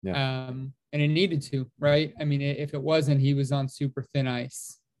 Yeah. And it needed to, right? I mean, if it wasn't, he was on super thin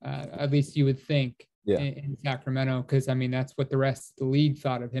ice. At least you would think Yeah. in Sacramento, because I mean, that's what the rest of the league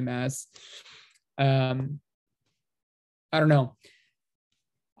thought of him as. I don't know.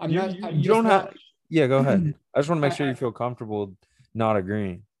 You don't have. Yeah, go ahead. I just want to make sure you feel comfortable not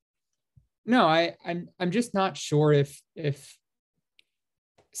agreeing. No, I'm just not sure if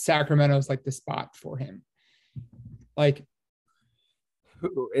Sacramento is like the spot for him. Like,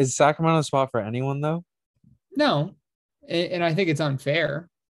 Is Sacramento a spot for anyone though? no, and I think it's unfair.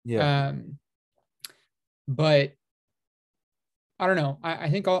 Yeah. But I don't know. I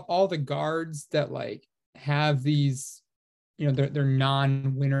think all the guards that like have these, they're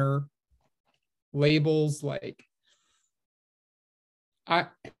non-winner labels. Like, I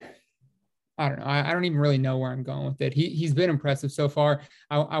don't know. I don't even really know where I'm going with it. He's been impressive so far.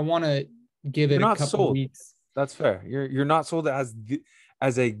 I want to give it a couple of weeks. That's fair. You're not sold as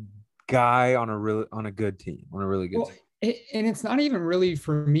a guy on a good team, on a really good team. And it's not even really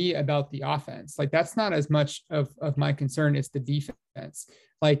for me about the offense. Like, that's not as much of my concern. It's the defense.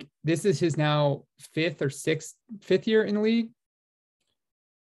 Like, this is his now fifth year in the league.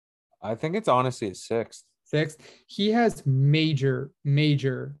 I think it's honestly his sixth. He has major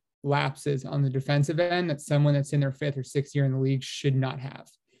lapses on the defensive end that someone that's in their fifth or sixth year in the league should not have.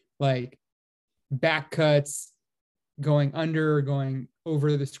 Like, back cuts, going under, going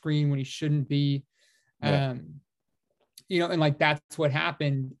over the screen when he shouldn't be. Yeah. And like, that's what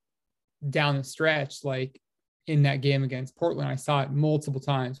happened down the stretch. Like, in that game against Portland, I saw it multiple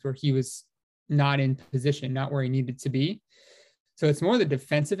times where he was not in position, not where he needed to be. So it's more the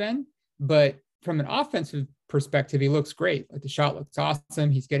defensive end, but from an offensive perspective, he looks great. Like, the shot looks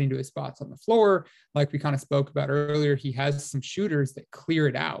awesome. He's getting to his spots on the floor. Like we kind of spoke about earlier, he has some shooters that clear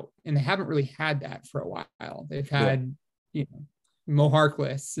it out, and they haven't really had that for a while. They've had, Mo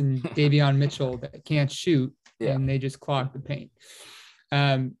Harkless and Davion Mitchell that can't shoot, and they just clog the paint.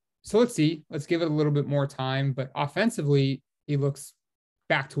 So let's see. Let's give it a little bit more time. But offensively, he looks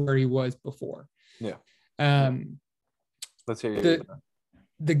back to where he was before. Yeah. Let's hear you.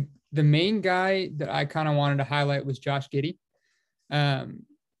 The main guy that I kind of wanted to highlight was Josh Giddey.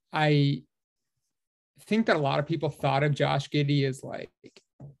 I think that a lot of people thought of Josh Giddey as like,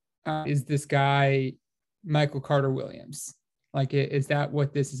 is this guy Michael Carter Williams? Like, is that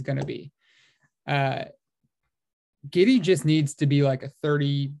what this is going to be? Giddey just needs to be like a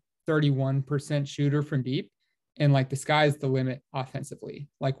 31% shooter from deep. And like, the sky's the limit offensively.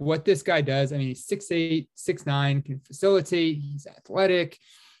 Like, what this guy does, I mean, he's 6'8", 6'9", can facilitate. He's athletic.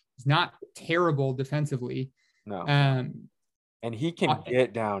 He's not terrible defensively. No. And he can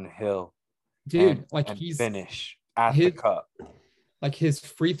get downhill. Dude, he's finish at the cup. Like, his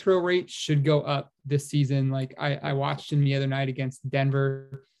free throw rate should go up this season. Like, I watched him the other night against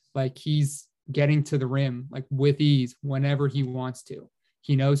Denver. Like, he's getting to the rim like with ease whenever he wants to.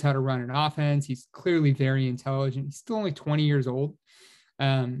 He knows how to run an offense. He's clearly very intelligent. He's still only 20 years old.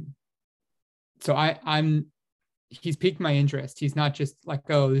 So he's piqued my interest. He's not just like,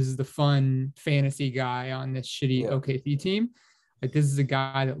 oh, this is the fun fantasy guy on this shitty OKC team. Like, this is a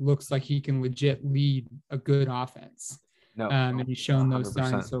guy that looks like he can legit lead a good offense. And he's shown 100%. Those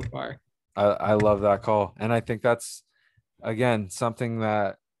signs so far. I love that call. And I think that's, again, something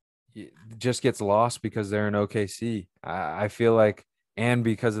that just gets lost because they're in OKC. I feel like, and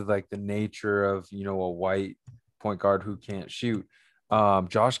because of like the nature of, a white point guard who can't shoot.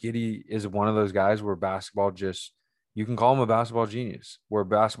 Josh Giddey is one of those guys where basketball just, you can call him a basketball genius, where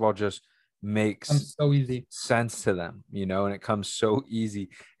basketball just makes so easy sense to them, and it comes so easy,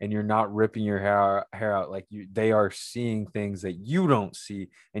 and you're not ripping your hair out. Like, they are seeing things that you don't see,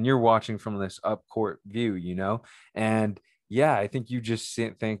 and you're watching from this up court view, and yeah, I think you just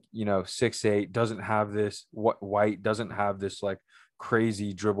think, 6'8" doesn't have this, white doesn't have this like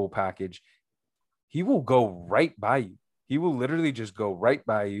crazy dribble package. He will go right by you. He will literally just go right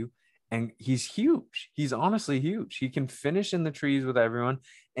by you. And he's huge. He's honestly huge. He can finish in the trees with everyone,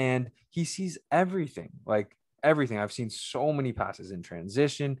 and he sees everything. Like, everything. I've seen so many passes in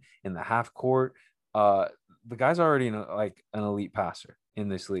transition, in the half court. The guy's already like an elite passer in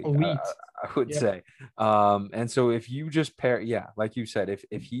this league. Elite. I would say. And so if you just pair, like you said,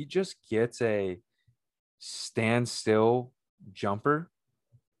 if he just gets a standstill jumper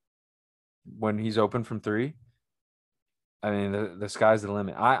when he's open from three, I mean, the sky's the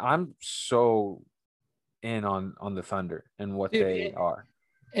limit. I'm so in on the Thunder and what they are.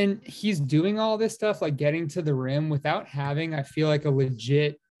 And he's doing all this stuff, like getting to the rim without having, I feel like, a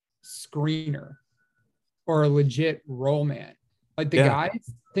legit screener or a legit roll man. Like the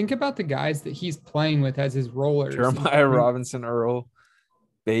guys, think about the guys that he's playing with as his rollers. Jeremiah Robinson, Earl,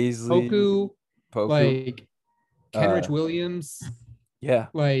 Baisley, Poku, like Kenrich Williams. Yeah.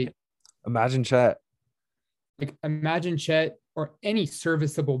 Like imagine Chet. Or any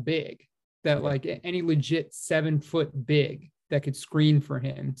serviceable big that like any legit 7-foot big that could screen for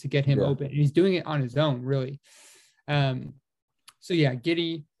him to get him open. And he's doing it on his own, really. So yeah,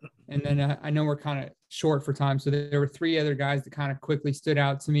 Giddey. And then I know we're kind of short for time. So there were 3 other guys that kind of quickly stood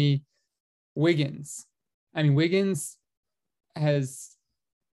out to me. Wiggins. I mean, Wiggins I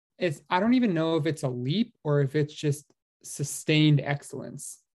don't even know if it's a leap or if it's just sustained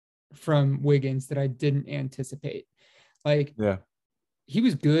excellence from Wiggins that I didn't anticipate. Like, he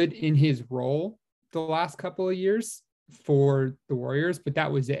was good in his role the last couple of years for the Warriors, but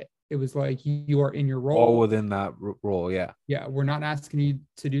that was it. It was like, you are in your role. All within that role, yeah. Yeah, we're not asking you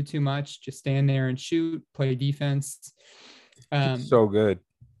to do too much. Just stand there and shoot, play defense. So good.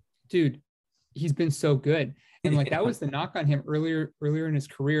 Dude, he's been so good. And like that was the knock on him earlier in his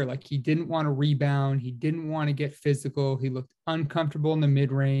career. Like he didn't want to rebound. He didn't want to get physical. He looked uncomfortable in the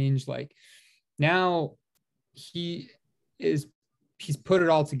mid-range. Like now he's put it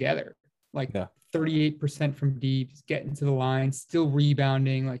all together. Like 38% from deep, he's getting to the line, still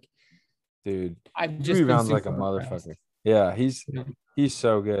rebounding. Like, dude, I've just rebounds like a motherfucker. Yeah, he's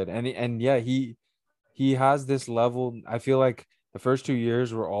so good. And he has this level. I feel like the first 2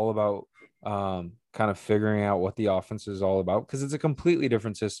 years were all about kind of figuring out what the offense is all about, because it's a completely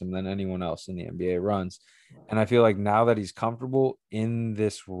different system than anyone else in the NBA runs. And I feel like now that he's comfortable in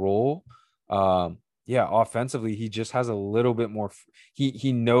this role, offensively, he just has a little bit more.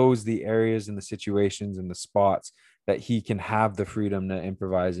 He knows the areas and the situations and the spots that he can have the freedom to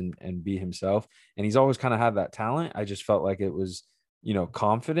improvise and be himself. And he's always kind of had that talent. I just felt like it was,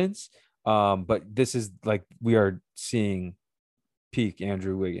 confidence. But this is like, we are seeing peak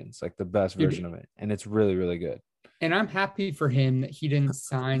Andrew Wiggins, like the best version of it. And it's really, really good. And I'm happy for him that he didn't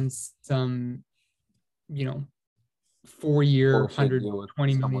sign some, 4-year,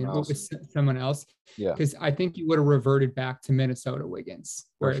 $120 million with someone else. Yeah. Because I think you would have reverted back to Minnesota Wiggins,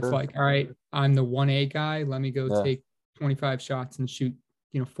 where it's like, all right, I'm the 1A guy. Let me go take 25 shots and shoot,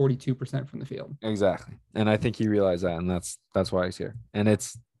 42% from the field. Exactly. And I think he realized that, and that's why he's here. And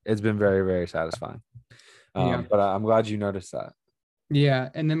it's been very, very satisfying. But I'm glad you noticed that. Yeah.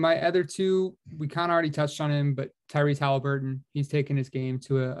 And then my other 2, we kind of already touched on him, but Tyrese Halliburton, he's taken his game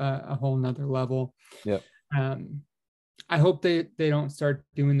to a whole nother level. Yep. I hope they don't start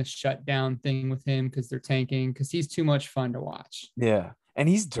doing the shutdown thing with him because they're tanking, because he's too much fun to watch. Yeah. And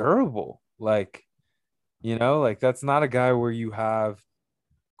he's durable. Like, that's not a guy where you have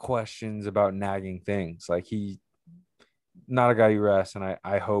questions about nagging things. Like not a guy you rest. And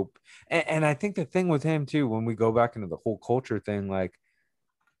I hope, and I think the thing with him too, when we go back into the whole culture thing,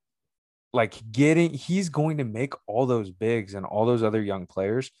 he's going to make all those bigs and all those other young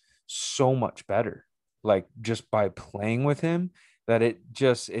players so much better. Like just by playing with him, that it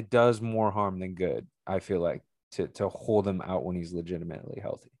does more harm than good. I feel like to hold him out when he's legitimately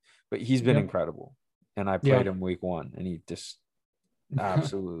healthy, but he's been incredible. And I played him week 1 and he just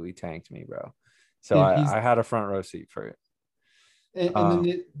absolutely tanked me, bro. So I had a front row seat for it. And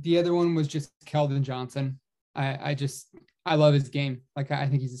then the other one was just Keldon Johnson. I love his game. Like, I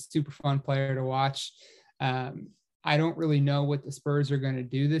think he's a super fun player to watch. I don't really know what the Spurs are going to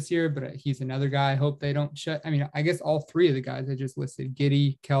do this year, but he's another guy. I hope they don't shut. I mean, I guess all 3 of the guys I just listed,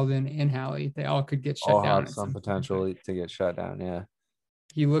 Giddey, Keldon, and Hallie, they all could get shut down. Have some potential to get shut down. Yeah.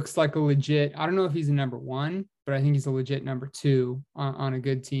 He looks like a legit, I don't know if he's a number 1, but I think he's a legit number 2 on a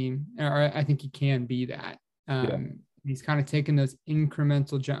good team. Or I think he can be that. He's kind of taking those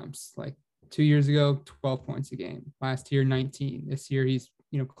incremental jumps. Like 2 years ago, 12 points a game. Last year, 19. This year, he's,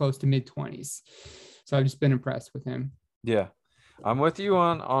 close to mid-20s. So I've just been impressed with him. Yeah. I'm with you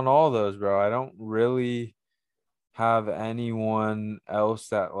on all those, bro. I don't really have anyone else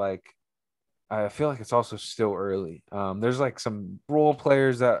that, like, I feel like it's also still early. There's like some role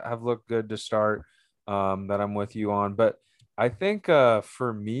players that have looked good to start that I'm with you on. But I think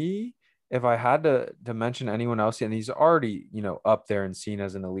for me, if I had to mention anyone else, and he's already, up there and seen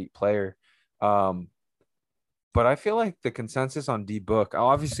as an elite player. But I feel like the consensus on D Book,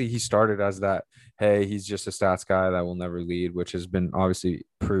 obviously he started as that, hey, he's just a stats guy that will never lead, which has been obviously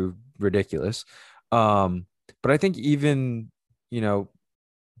proved ridiculous. But I think even,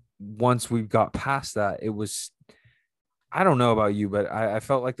 once we got past that, it was, I don't know about you, but I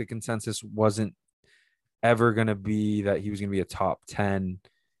felt like the consensus wasn't ever going to be that he was going to be a top 10,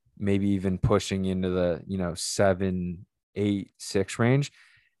 maybe even pushing into the, 7, 8, 6 range.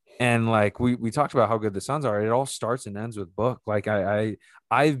 And like we talked about how good the Suns are, it all starts and ends with Book. Like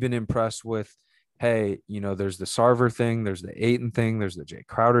I've been impressed with, hey, there's the Sarver thing, there's the Ayton thing, there's the Jay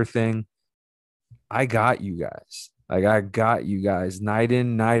Crowder thing. I got you guys. Like I got you guys night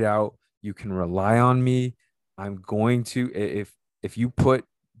in, night out. You can rely on me. I'm going to, if you put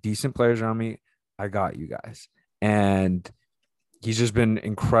decent players around me, I got you guys. And he's just been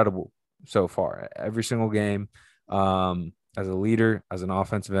incredible so far, every single game. As a leader, as an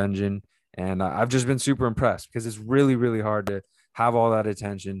offensive engine. And I've just been super impressed because it's really, really hard to have all that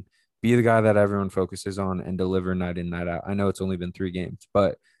attention, be the guy that everyone focuses on, and deliver night in, night out. I know it's only been 3 games,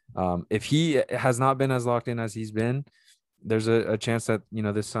 but if he has not been as locked in as he's been, there's a chance that,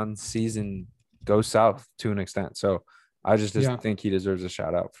 this Suns season goes south to an extent. So I just think he deserves a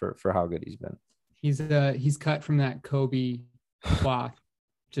shout out for how good he's been. He's cut from that Kobe cloth.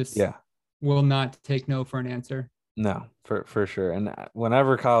 Just will not take no for an answer. No, for sure. And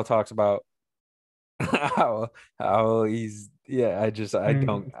whenever Kyle talks about how he's,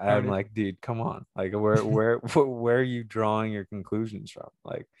 I'm like, dude, come on. Like where are you drawing your conclusions from?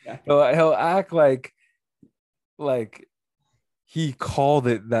 Like he'll act like he called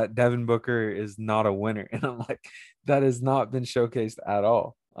it that Devin Booker is not a winner. And I'm like, that has not been showcased at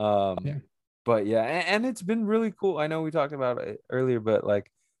all. But and it's been really cool. I know we talked about it earlier, but like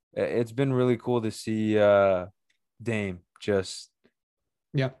it's been really cool to see Dame just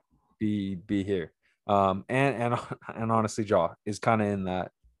be here. And honestly, Jaw is kind of in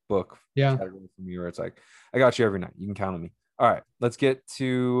that Book category for me, where it's like, I got you every night. You can count on me. All right, let's get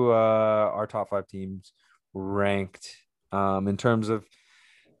to our top 5 teams ranked in terms of,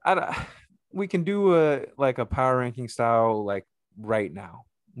 we can do a power ranking style like right now.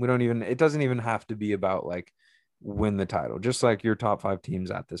 It doesn't even have to be about like win the title, just like your top 5 teams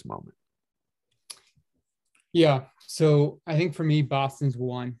at this moment. Yeah. So I think for me, Boston's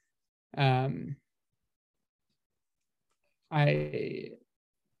 1. The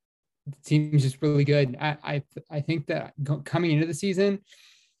team's just really good. I think that coming into the season,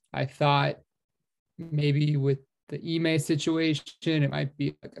 I thought maybe with the Ime situation, it might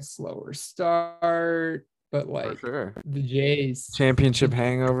be like a slower start, but like for sure. The Jays championship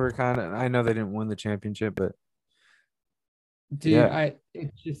hangover kind of. I know they didn't win the championship, but dude,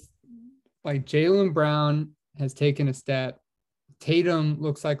 it's just like Jaylen Brown has taken a step. Tatum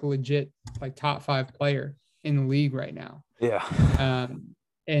looks like a legit like top 5 player in the league right now. Yeah.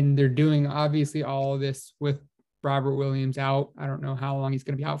 And they're doing obviously all of this with Robert Williams out. I don't know how long he's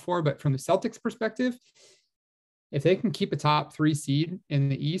going to be out for, but from the Celtics perspective, if they can keep a top 3 seed in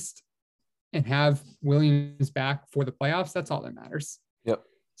the East and have Williams back for the playoffs, that's all that matters. Yep.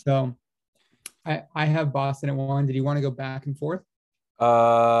 So I have Boston at 1. Did you want to go back and forth?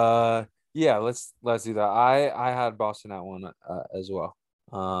 Yeah, let's do that. I had Boston at 1 as well.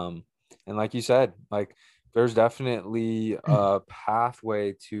 And like you said, like there's definitely a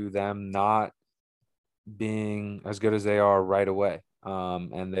pathway to them not being as good as they are right away.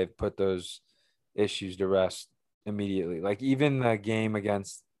 And they've put those issues to rest immediately. Like even the game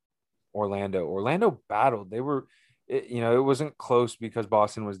against Orlando battled. It wasn't close because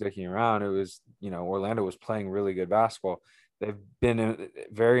Boston was dicking around. It was, Orlando was playing really good basketball. They've been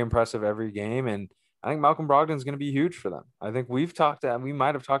very impressive every game. And I think Malcolm Brogdon is going to be huge for them. I think we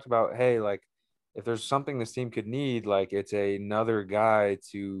might have talked about, hey, like if there's something this team could need, like it's another guy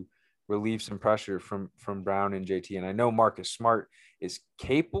to relieve some pressure from Brown and JT. And I know Marcus Smart is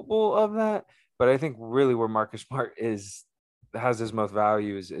capable of that, but I think really where Marcus Smart has his most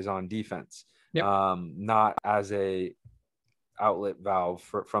value is on defense. Yep. Not as a outlet valve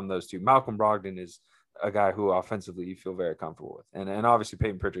from those two. Malcolm Brogdon is a guy who offensively you feel very comfortable with. And obviously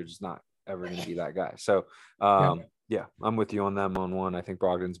Peyton Pritchard is not ever going to be that guy. So yeah, I'm with you on them on 1. I think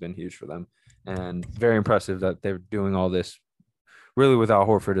Brogdon's been huge for them and very impressive that they're doing all this really without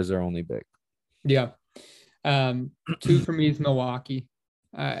Horford as their only big. Yeah. 2 for me is Milwaukee.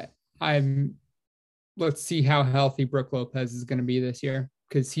 Let's see how healthy Brook Lopez is going to be this year,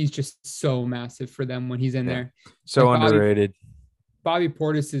 because he's just so massive for them when he's in there. So like underrated. Bobby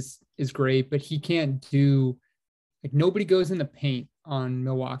Portis is great, but he can't do, like, nobody goes in the paint on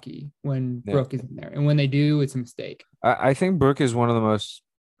Milwaukee when Brook is in there. And when they do, it's a mistake. I think Brook is one of the most,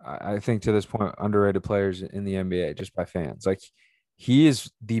 I think to this point, underrated players in the NBA just by fans. Like, he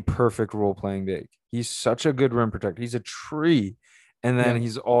is the perfect role playing big. He's such a good rim protector. He's a tree. And then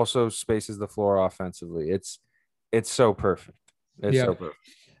he's also spaces the floor offensively. It's so perfect. It's so perfect.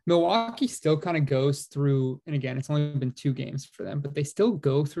 Milwaukee still kind of goes through, and again, it's only been 2 games for them, but they still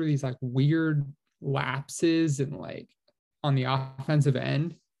go through these like weird lapses and like on the offensive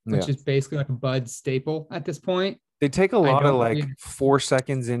end, which is basically like a Bud staple at this point. They take a lot of like 4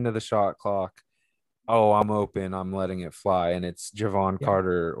 seconds into the shot clock. Oh, I'm open. I'm letting it fly. And it's Javon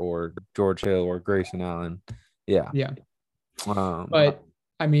Carter or George Hill or Grayson Allen. Yeah. But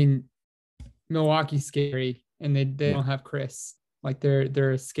I mean, Milwaukee's scary, and they don't have Chris. Like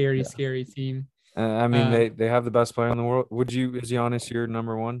they're a scary team. I mean, they have the best player in the world. Is Giannis your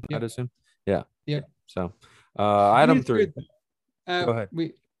number one? I'd assume. Yeah. So, item 3. Go ahead.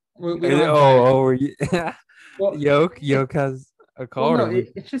 Yoke has a call. Well, no,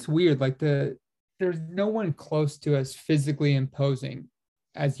 it's just weird. Like there's no one close to as physically imposing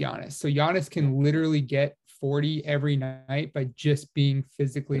as Giannis. So Giannis can literally get 40 every night by just being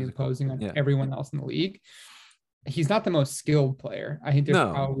physically imposing on everyone else in the league. He's not the most skilled player. I think there's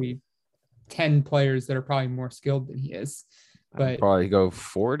probably 10 players that are probably more skilled than he is. But I'd probably go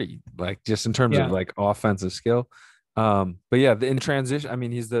 40, like just in terms of like offensive skill. But yeah, in transition, I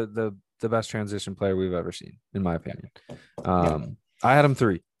mean, he's the best transition player we've ever seen, in my opinion. I had him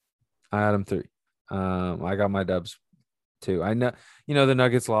 3. I got my dubs too. I know, the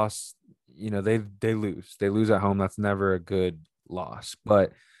Nuggets lost, they lose at home. That's never a good loss,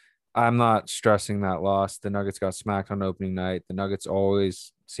 but I'm not stressing that loss. The Nuggets got smacked on opening night. The Nuggets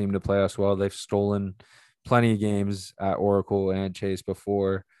always seem to play us well. They've stolen plenty of games at Oracle and Chase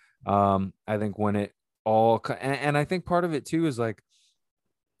before. I think when it all, and I think part of it too is like,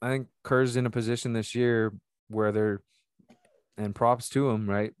 I think Kerr's in a position this year where and props to him,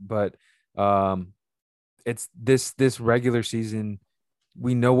 right? But it's this regular season,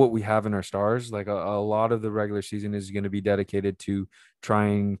 we know what we have in our stars. Like a lot of the regular season is going to be dedicated to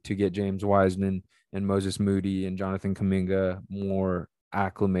trying to get James Wiseman and Moses Moody and Jonathan Kuminga more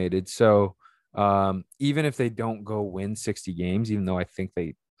acclimated. So even if they don't go win 60 games, even though I think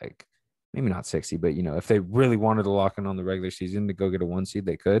they like maybe not 60, but if they really wanted to lock in on the regular season to go get a 1 seed,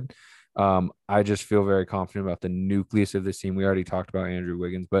 they could. I just feel very confident about the nucleus of this team. We already talked about Andrew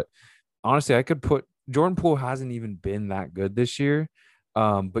Wiggins, but honestly, I could put Jordan Poole hasn't even been that good this year.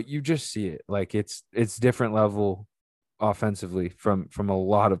 But you just see it, like it's different level offensively from a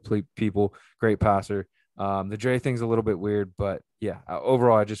lot of people. Great passer. The Dre thing's a little bit weird, but yeah,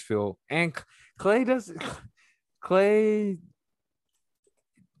 overall I just feel, and Clay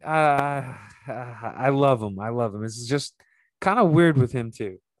I love him. It's just kind of weird with him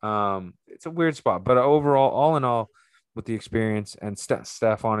too. It's a weird spot, but overall, all in all, with the experience and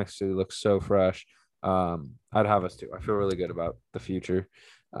Steph honestly looks so fresh. I'd have us too. I feel really good about the future.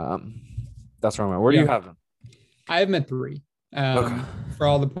 That's where I'm at. Where do you have them? I have them at 3. For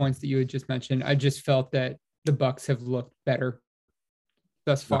all the points that you had just mentioned. I just felt that the Bucks have looked better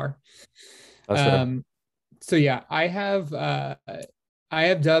thus far. So yeah, I have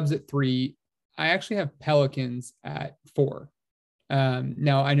Dubs at 3. I actually have Pelicans at 4.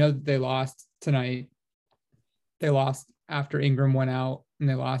 Now I know that they lost tonight. They lost after Ingram went out, and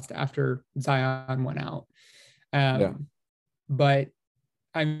they lost after Zion went out. But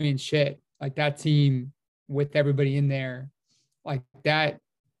I mean, shit, like that team with everybody in there, like that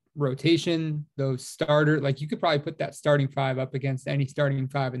rotation, those starter, like you could probably put that starting 5 up against any starting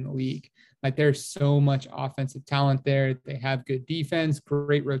 5 in the league. Like there's so much offensive talent there. They have good defense,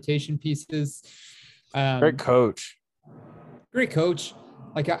 great rotation pieces. Great coach.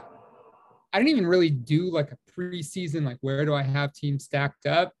 Like I didn't even really do like a preseason, like where do I have teams stacked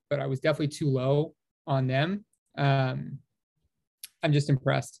up, but I was definitely too low on them. I'm just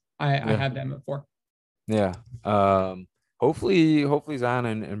impressed. I have them at 4. Yeah. Hopefully Zion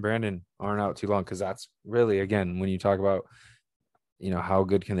and Brandon aren't out too long, because that's really, again, when you talk about, how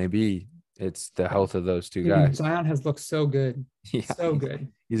good can they be, it's the health of those 2 guys. Zion has looked so good. So good.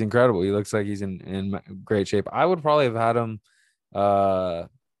 He's incredible. He looks like he's in great shape. I would probably have had him 6th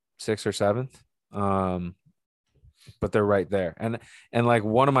or 7th. But they're right there. And like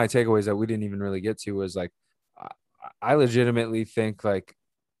one of my takeaways that we didn't even really get to was like, I legitimately think like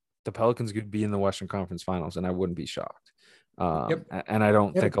the Pelicans could be in the Western Conference Finals, and I wouldn't be shocked. And I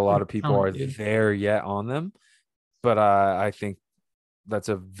don't think a lot of people are there yet on them, but I think that's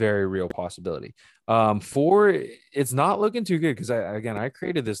a very real possibility. 4, it's not looking too good, because I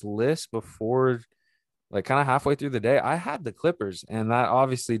created this list before like kind of halfway through the day, I had the Clippers, and that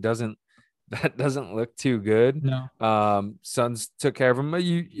obviously doesn't look too good. No, Suns took care of them, but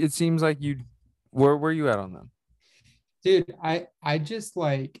it seems like where were you at on them? dude, I just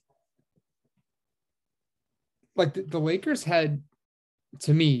like the Lakers had,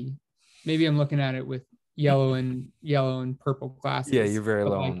 to me, maybe I'm looking at it with yellow and purple Yeah, glasses. you're very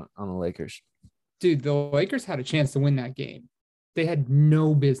But low like, on the Lakers. dude, the Lakers had a chance to win that game. They had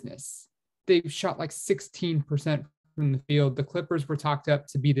no business. They shot like 16% from the field. The Clippers were talked up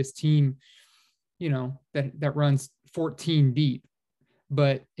to be this team, that runs 14 deep.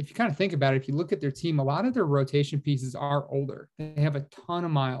 But if you kind of think about it, if you look at their team, a lot of their rotation pieces are older. They have a ton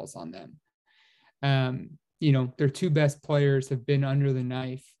of miles on them. Their two best players have been under the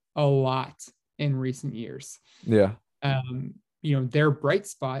knife a lot in recent years. Yeah. Their bright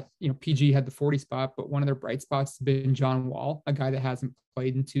spot, PG had the 40 spot, but one of their bright spots has been John Wall, a guy that hasn't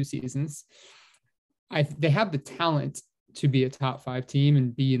played in 2 seasons. They have the talent to be a top 5 team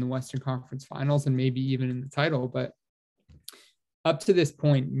and be in the Western Conference Finals and maybe even in the title. But up to this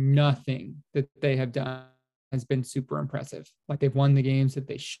point, nothing that they have done has been super impressive. Like, they've won the games that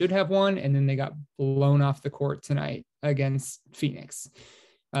they should have won, and then they got blown off the court tonight against Phoenix.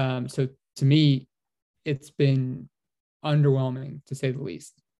 So to me, it's been underwhelming, to say the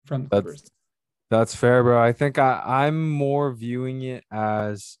least, from the Clippers. That's fair, bro. I think I'm more viewing it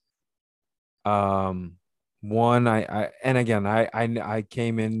as one, and again, I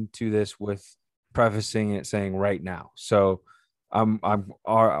came into this with prefacing it saying right now. So I'm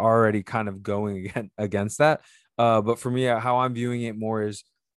already kind of going against that. But for me, how I'm viewing it more is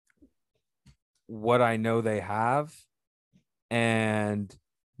what I know they have, and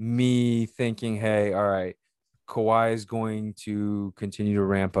me thinking, hey, all right, Kawhi is going to continue to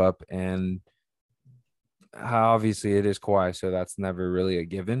ramp up, and obviously it is Kawhi, so that's never really a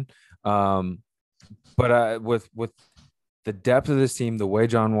given. But with the depth of this team, the way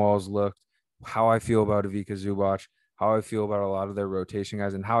John Wall's looked, how I feel about Ivica Zubac, how I feel about a lot of their rotation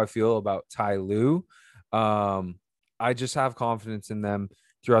guys, and how I feel about Ty Lue, I just have confidence in them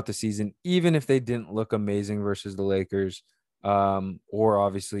throughout the season, even if they didn't look amazing versus the Lakers, or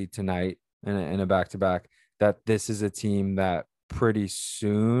obviously tonight in a back-to-back, that this is a team that pretty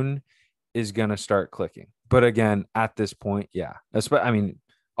soon is going to start clicking. But again, at this point, yeah. I mean,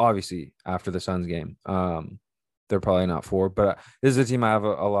 obviously after the Suns game, they're probably not 4, but this is a team I have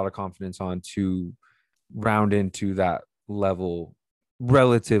a lot of confidence on to round into that level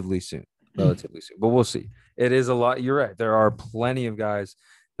relatively soon. But we'll see. It is a lot. You're right. There are plenty of guys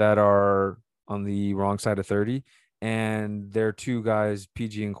that are on the wrong side of 30, and their 2 guys,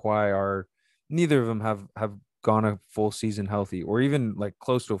 PG and Kawhi, are neither of them have gone a full season healthy, or even like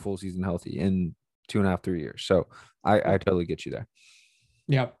close to a full season healthy in 2.5, 3 years. So I totally get you there.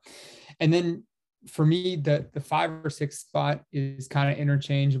 Yeah. And then for me, the 5 or 6 spot is kind of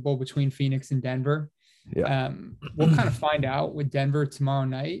interchangeable between Phoenix and Denver. Yeah. We'll kind of find out with Denver tomorrow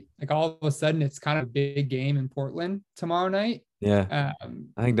night. Like, all of a sudden, it's kind of a big game in Portland tomorrow night. Yeah.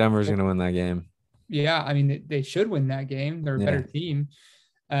 I think Denver's going to win that game. Yeah. I mean, they should win that game. They're a better team.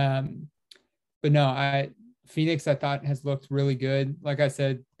 But no, Phoenix, I thought, has looked really good. Like I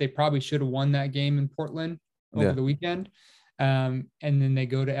said, they probably should have won that game in Portland over the weekend. And then they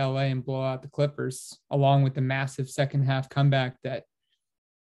go to LA and blow out the Clippers, along with the massive second half comeback that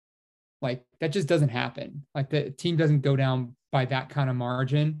just doesn't happen. Like, the team doesn't go down by that kind of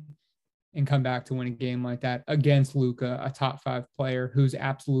margin and come back to win a game like that against Luka, a top 5 player who's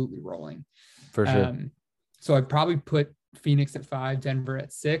absolutely rolling. For sure. So I'd probably put Phoenix at 5, Denver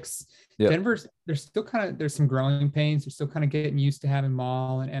at 6. Yep. There's some growing pains. They're still kind of getting used to having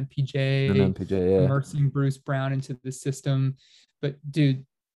Maul and MPJ, immersing Bruce Brown into the system. But dude,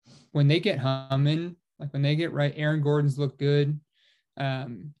 when they get humming, like when they get right, Aaron Gordon's look good.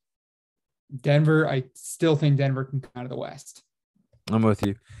 Denver, I still think Denver can come out of the West. I'm with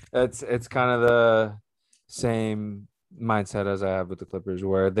you. It's kind of the same mindset as I have with the Clippers,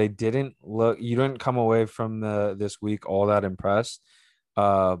 where you didn't come away from this week all that impressed,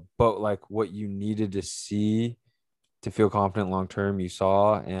 but like what you needed to see to feel confident long term, you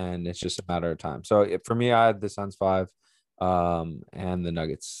saw, and it's just a matter of time. So for me, I had the Suns 5, and the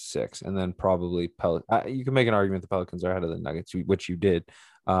Nuggets 6, and then probably you can make an argument the Pelicans are ahead of the Nuggets, which you did,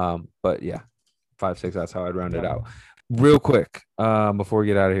 but yeah, 5, 6. That's how I'd round it out. Real quick, before we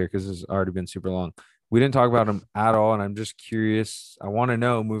get out of here, because this has already been super long. We didn't talk about them at all, and I'm just curious. I want to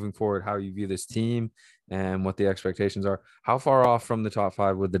know moving forward how you view this team and what the expectations are. How far off from the top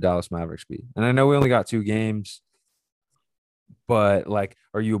 5 would the Dallas Mavericks be? And I know we only got 2 games, but like,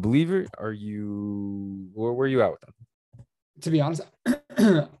 are you a believer? Where are you at with them? To be honest,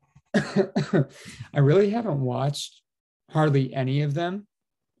 I really haven't watched hardly any of them,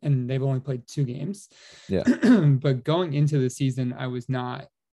 and they've only played 2 games. Yeah. But going into the season, I was not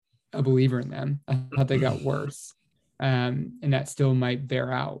a believer in them. I thought they got worse. And that still might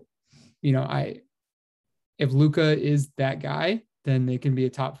bear out. If Luka is that guy, then they can be a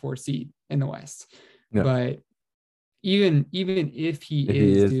top 4 seed in the West. Yeah. But even if he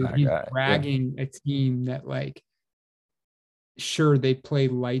is, dude, he's dragging a team that, like, sure, they play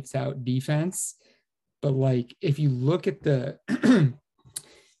lights out defense, but like if you look at the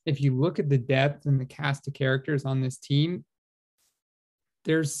depth and the cast of characters on this team,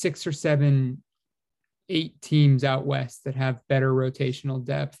 there's 6 or 7, 8 teams out west that have better rotational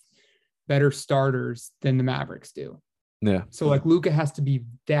depth, better starters than the Mavericks do. Yeah. So like Luka has to be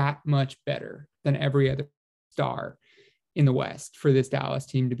that much better than every other star in the West for this Dallas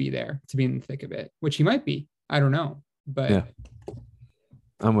team to be there, to be in the thick of it, which he might be. I don't know. But yeah,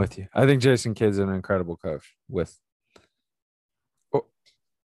 I'm with you. I think Jason Kidd's an incredible coach.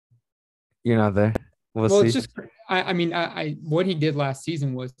 You're not there. We'll see. It's just, I mean, what he did last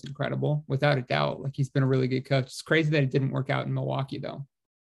season was incredible, without a doubt. Like, he's been a really good coach. It's crazy that it didn't work out in Milwaukee, though.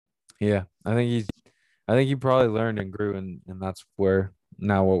 Yeah, I think he probably learned and grew, and that's where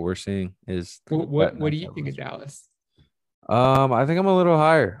now what we're seeing is. What do you think of Dallas? I think I'm a little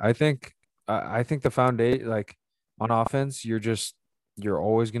higher. I think the foundation, like on offense, you're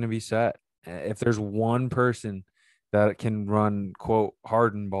always going to be set. If there's one person that can run, quote,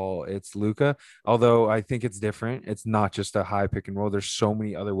 Harden ball, it's Luka. Although I think it's different. It's not just a high pick and roll. There's so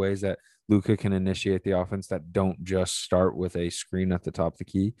many other ways that Luka can initiate the offense that don't just start with a screen at the top of the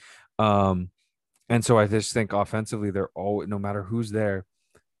key. And so I just think offensively, they're all, no matter who's there,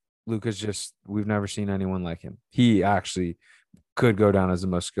 Luka's we've never seen anyone like him. He actually could go down as the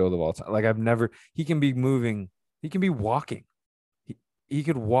most skilled of all time. Like, he can be moving, he can be walking. He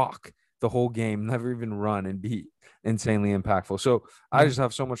could walk the whole game, never even run, and be insanely impactful. So I just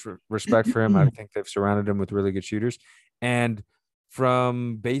have so much respect for him. I think they've surrounded him with really good shooters. And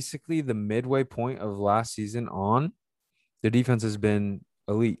from basically the midway point of last season on, the defense has been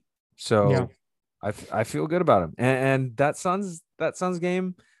elite. So yeah. I feel good about him. And that Suns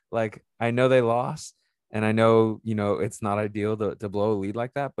game, like, I know they lost, and I know, it's not ideal to blow a lead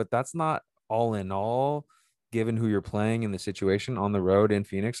like that, but that's not all in all, given who you're playing in the situation on the road in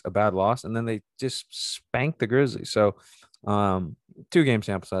Phoenix, a bad loss. And then they just spanked the Grizzlies. So 2-game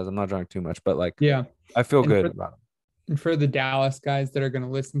sample size, I'm not drawing too much, but like, yeah, I feel good about it. And for the Dallas guys that are going to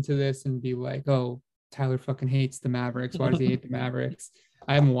listen to this and be like, oh, Tyler fucking hates the Mavericks. Why does he hate the Mavericks?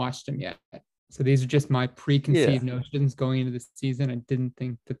 I haven't watched them yet. So these are just my preconceived notions going into the season. I didn't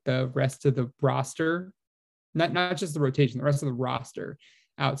think that the rest of the roster, not just the rotation, the rest of the roster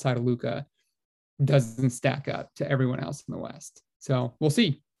outside of Luka doesn't stack up to everyone else in the West. So we'll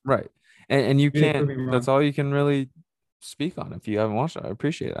see. Right. And you can't, that's all you can really speak on if you haven't watched it. I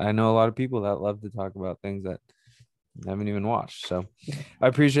appreciate it. I know a lot of people that love to talk about things that haven't even watched. So I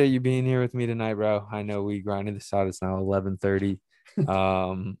appreciate you being here with me tonight, bro. I know we grinded this out. It's now 11:30.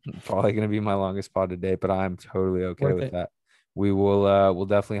 Probably going to be my longest pod today, but I'm totally okay with that. We will, we'll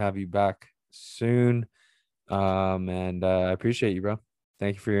definitely have you back soon. And I appreciate you, bro.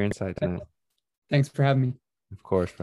 Thank you for your insight tonight. Thanks for having me. Of course.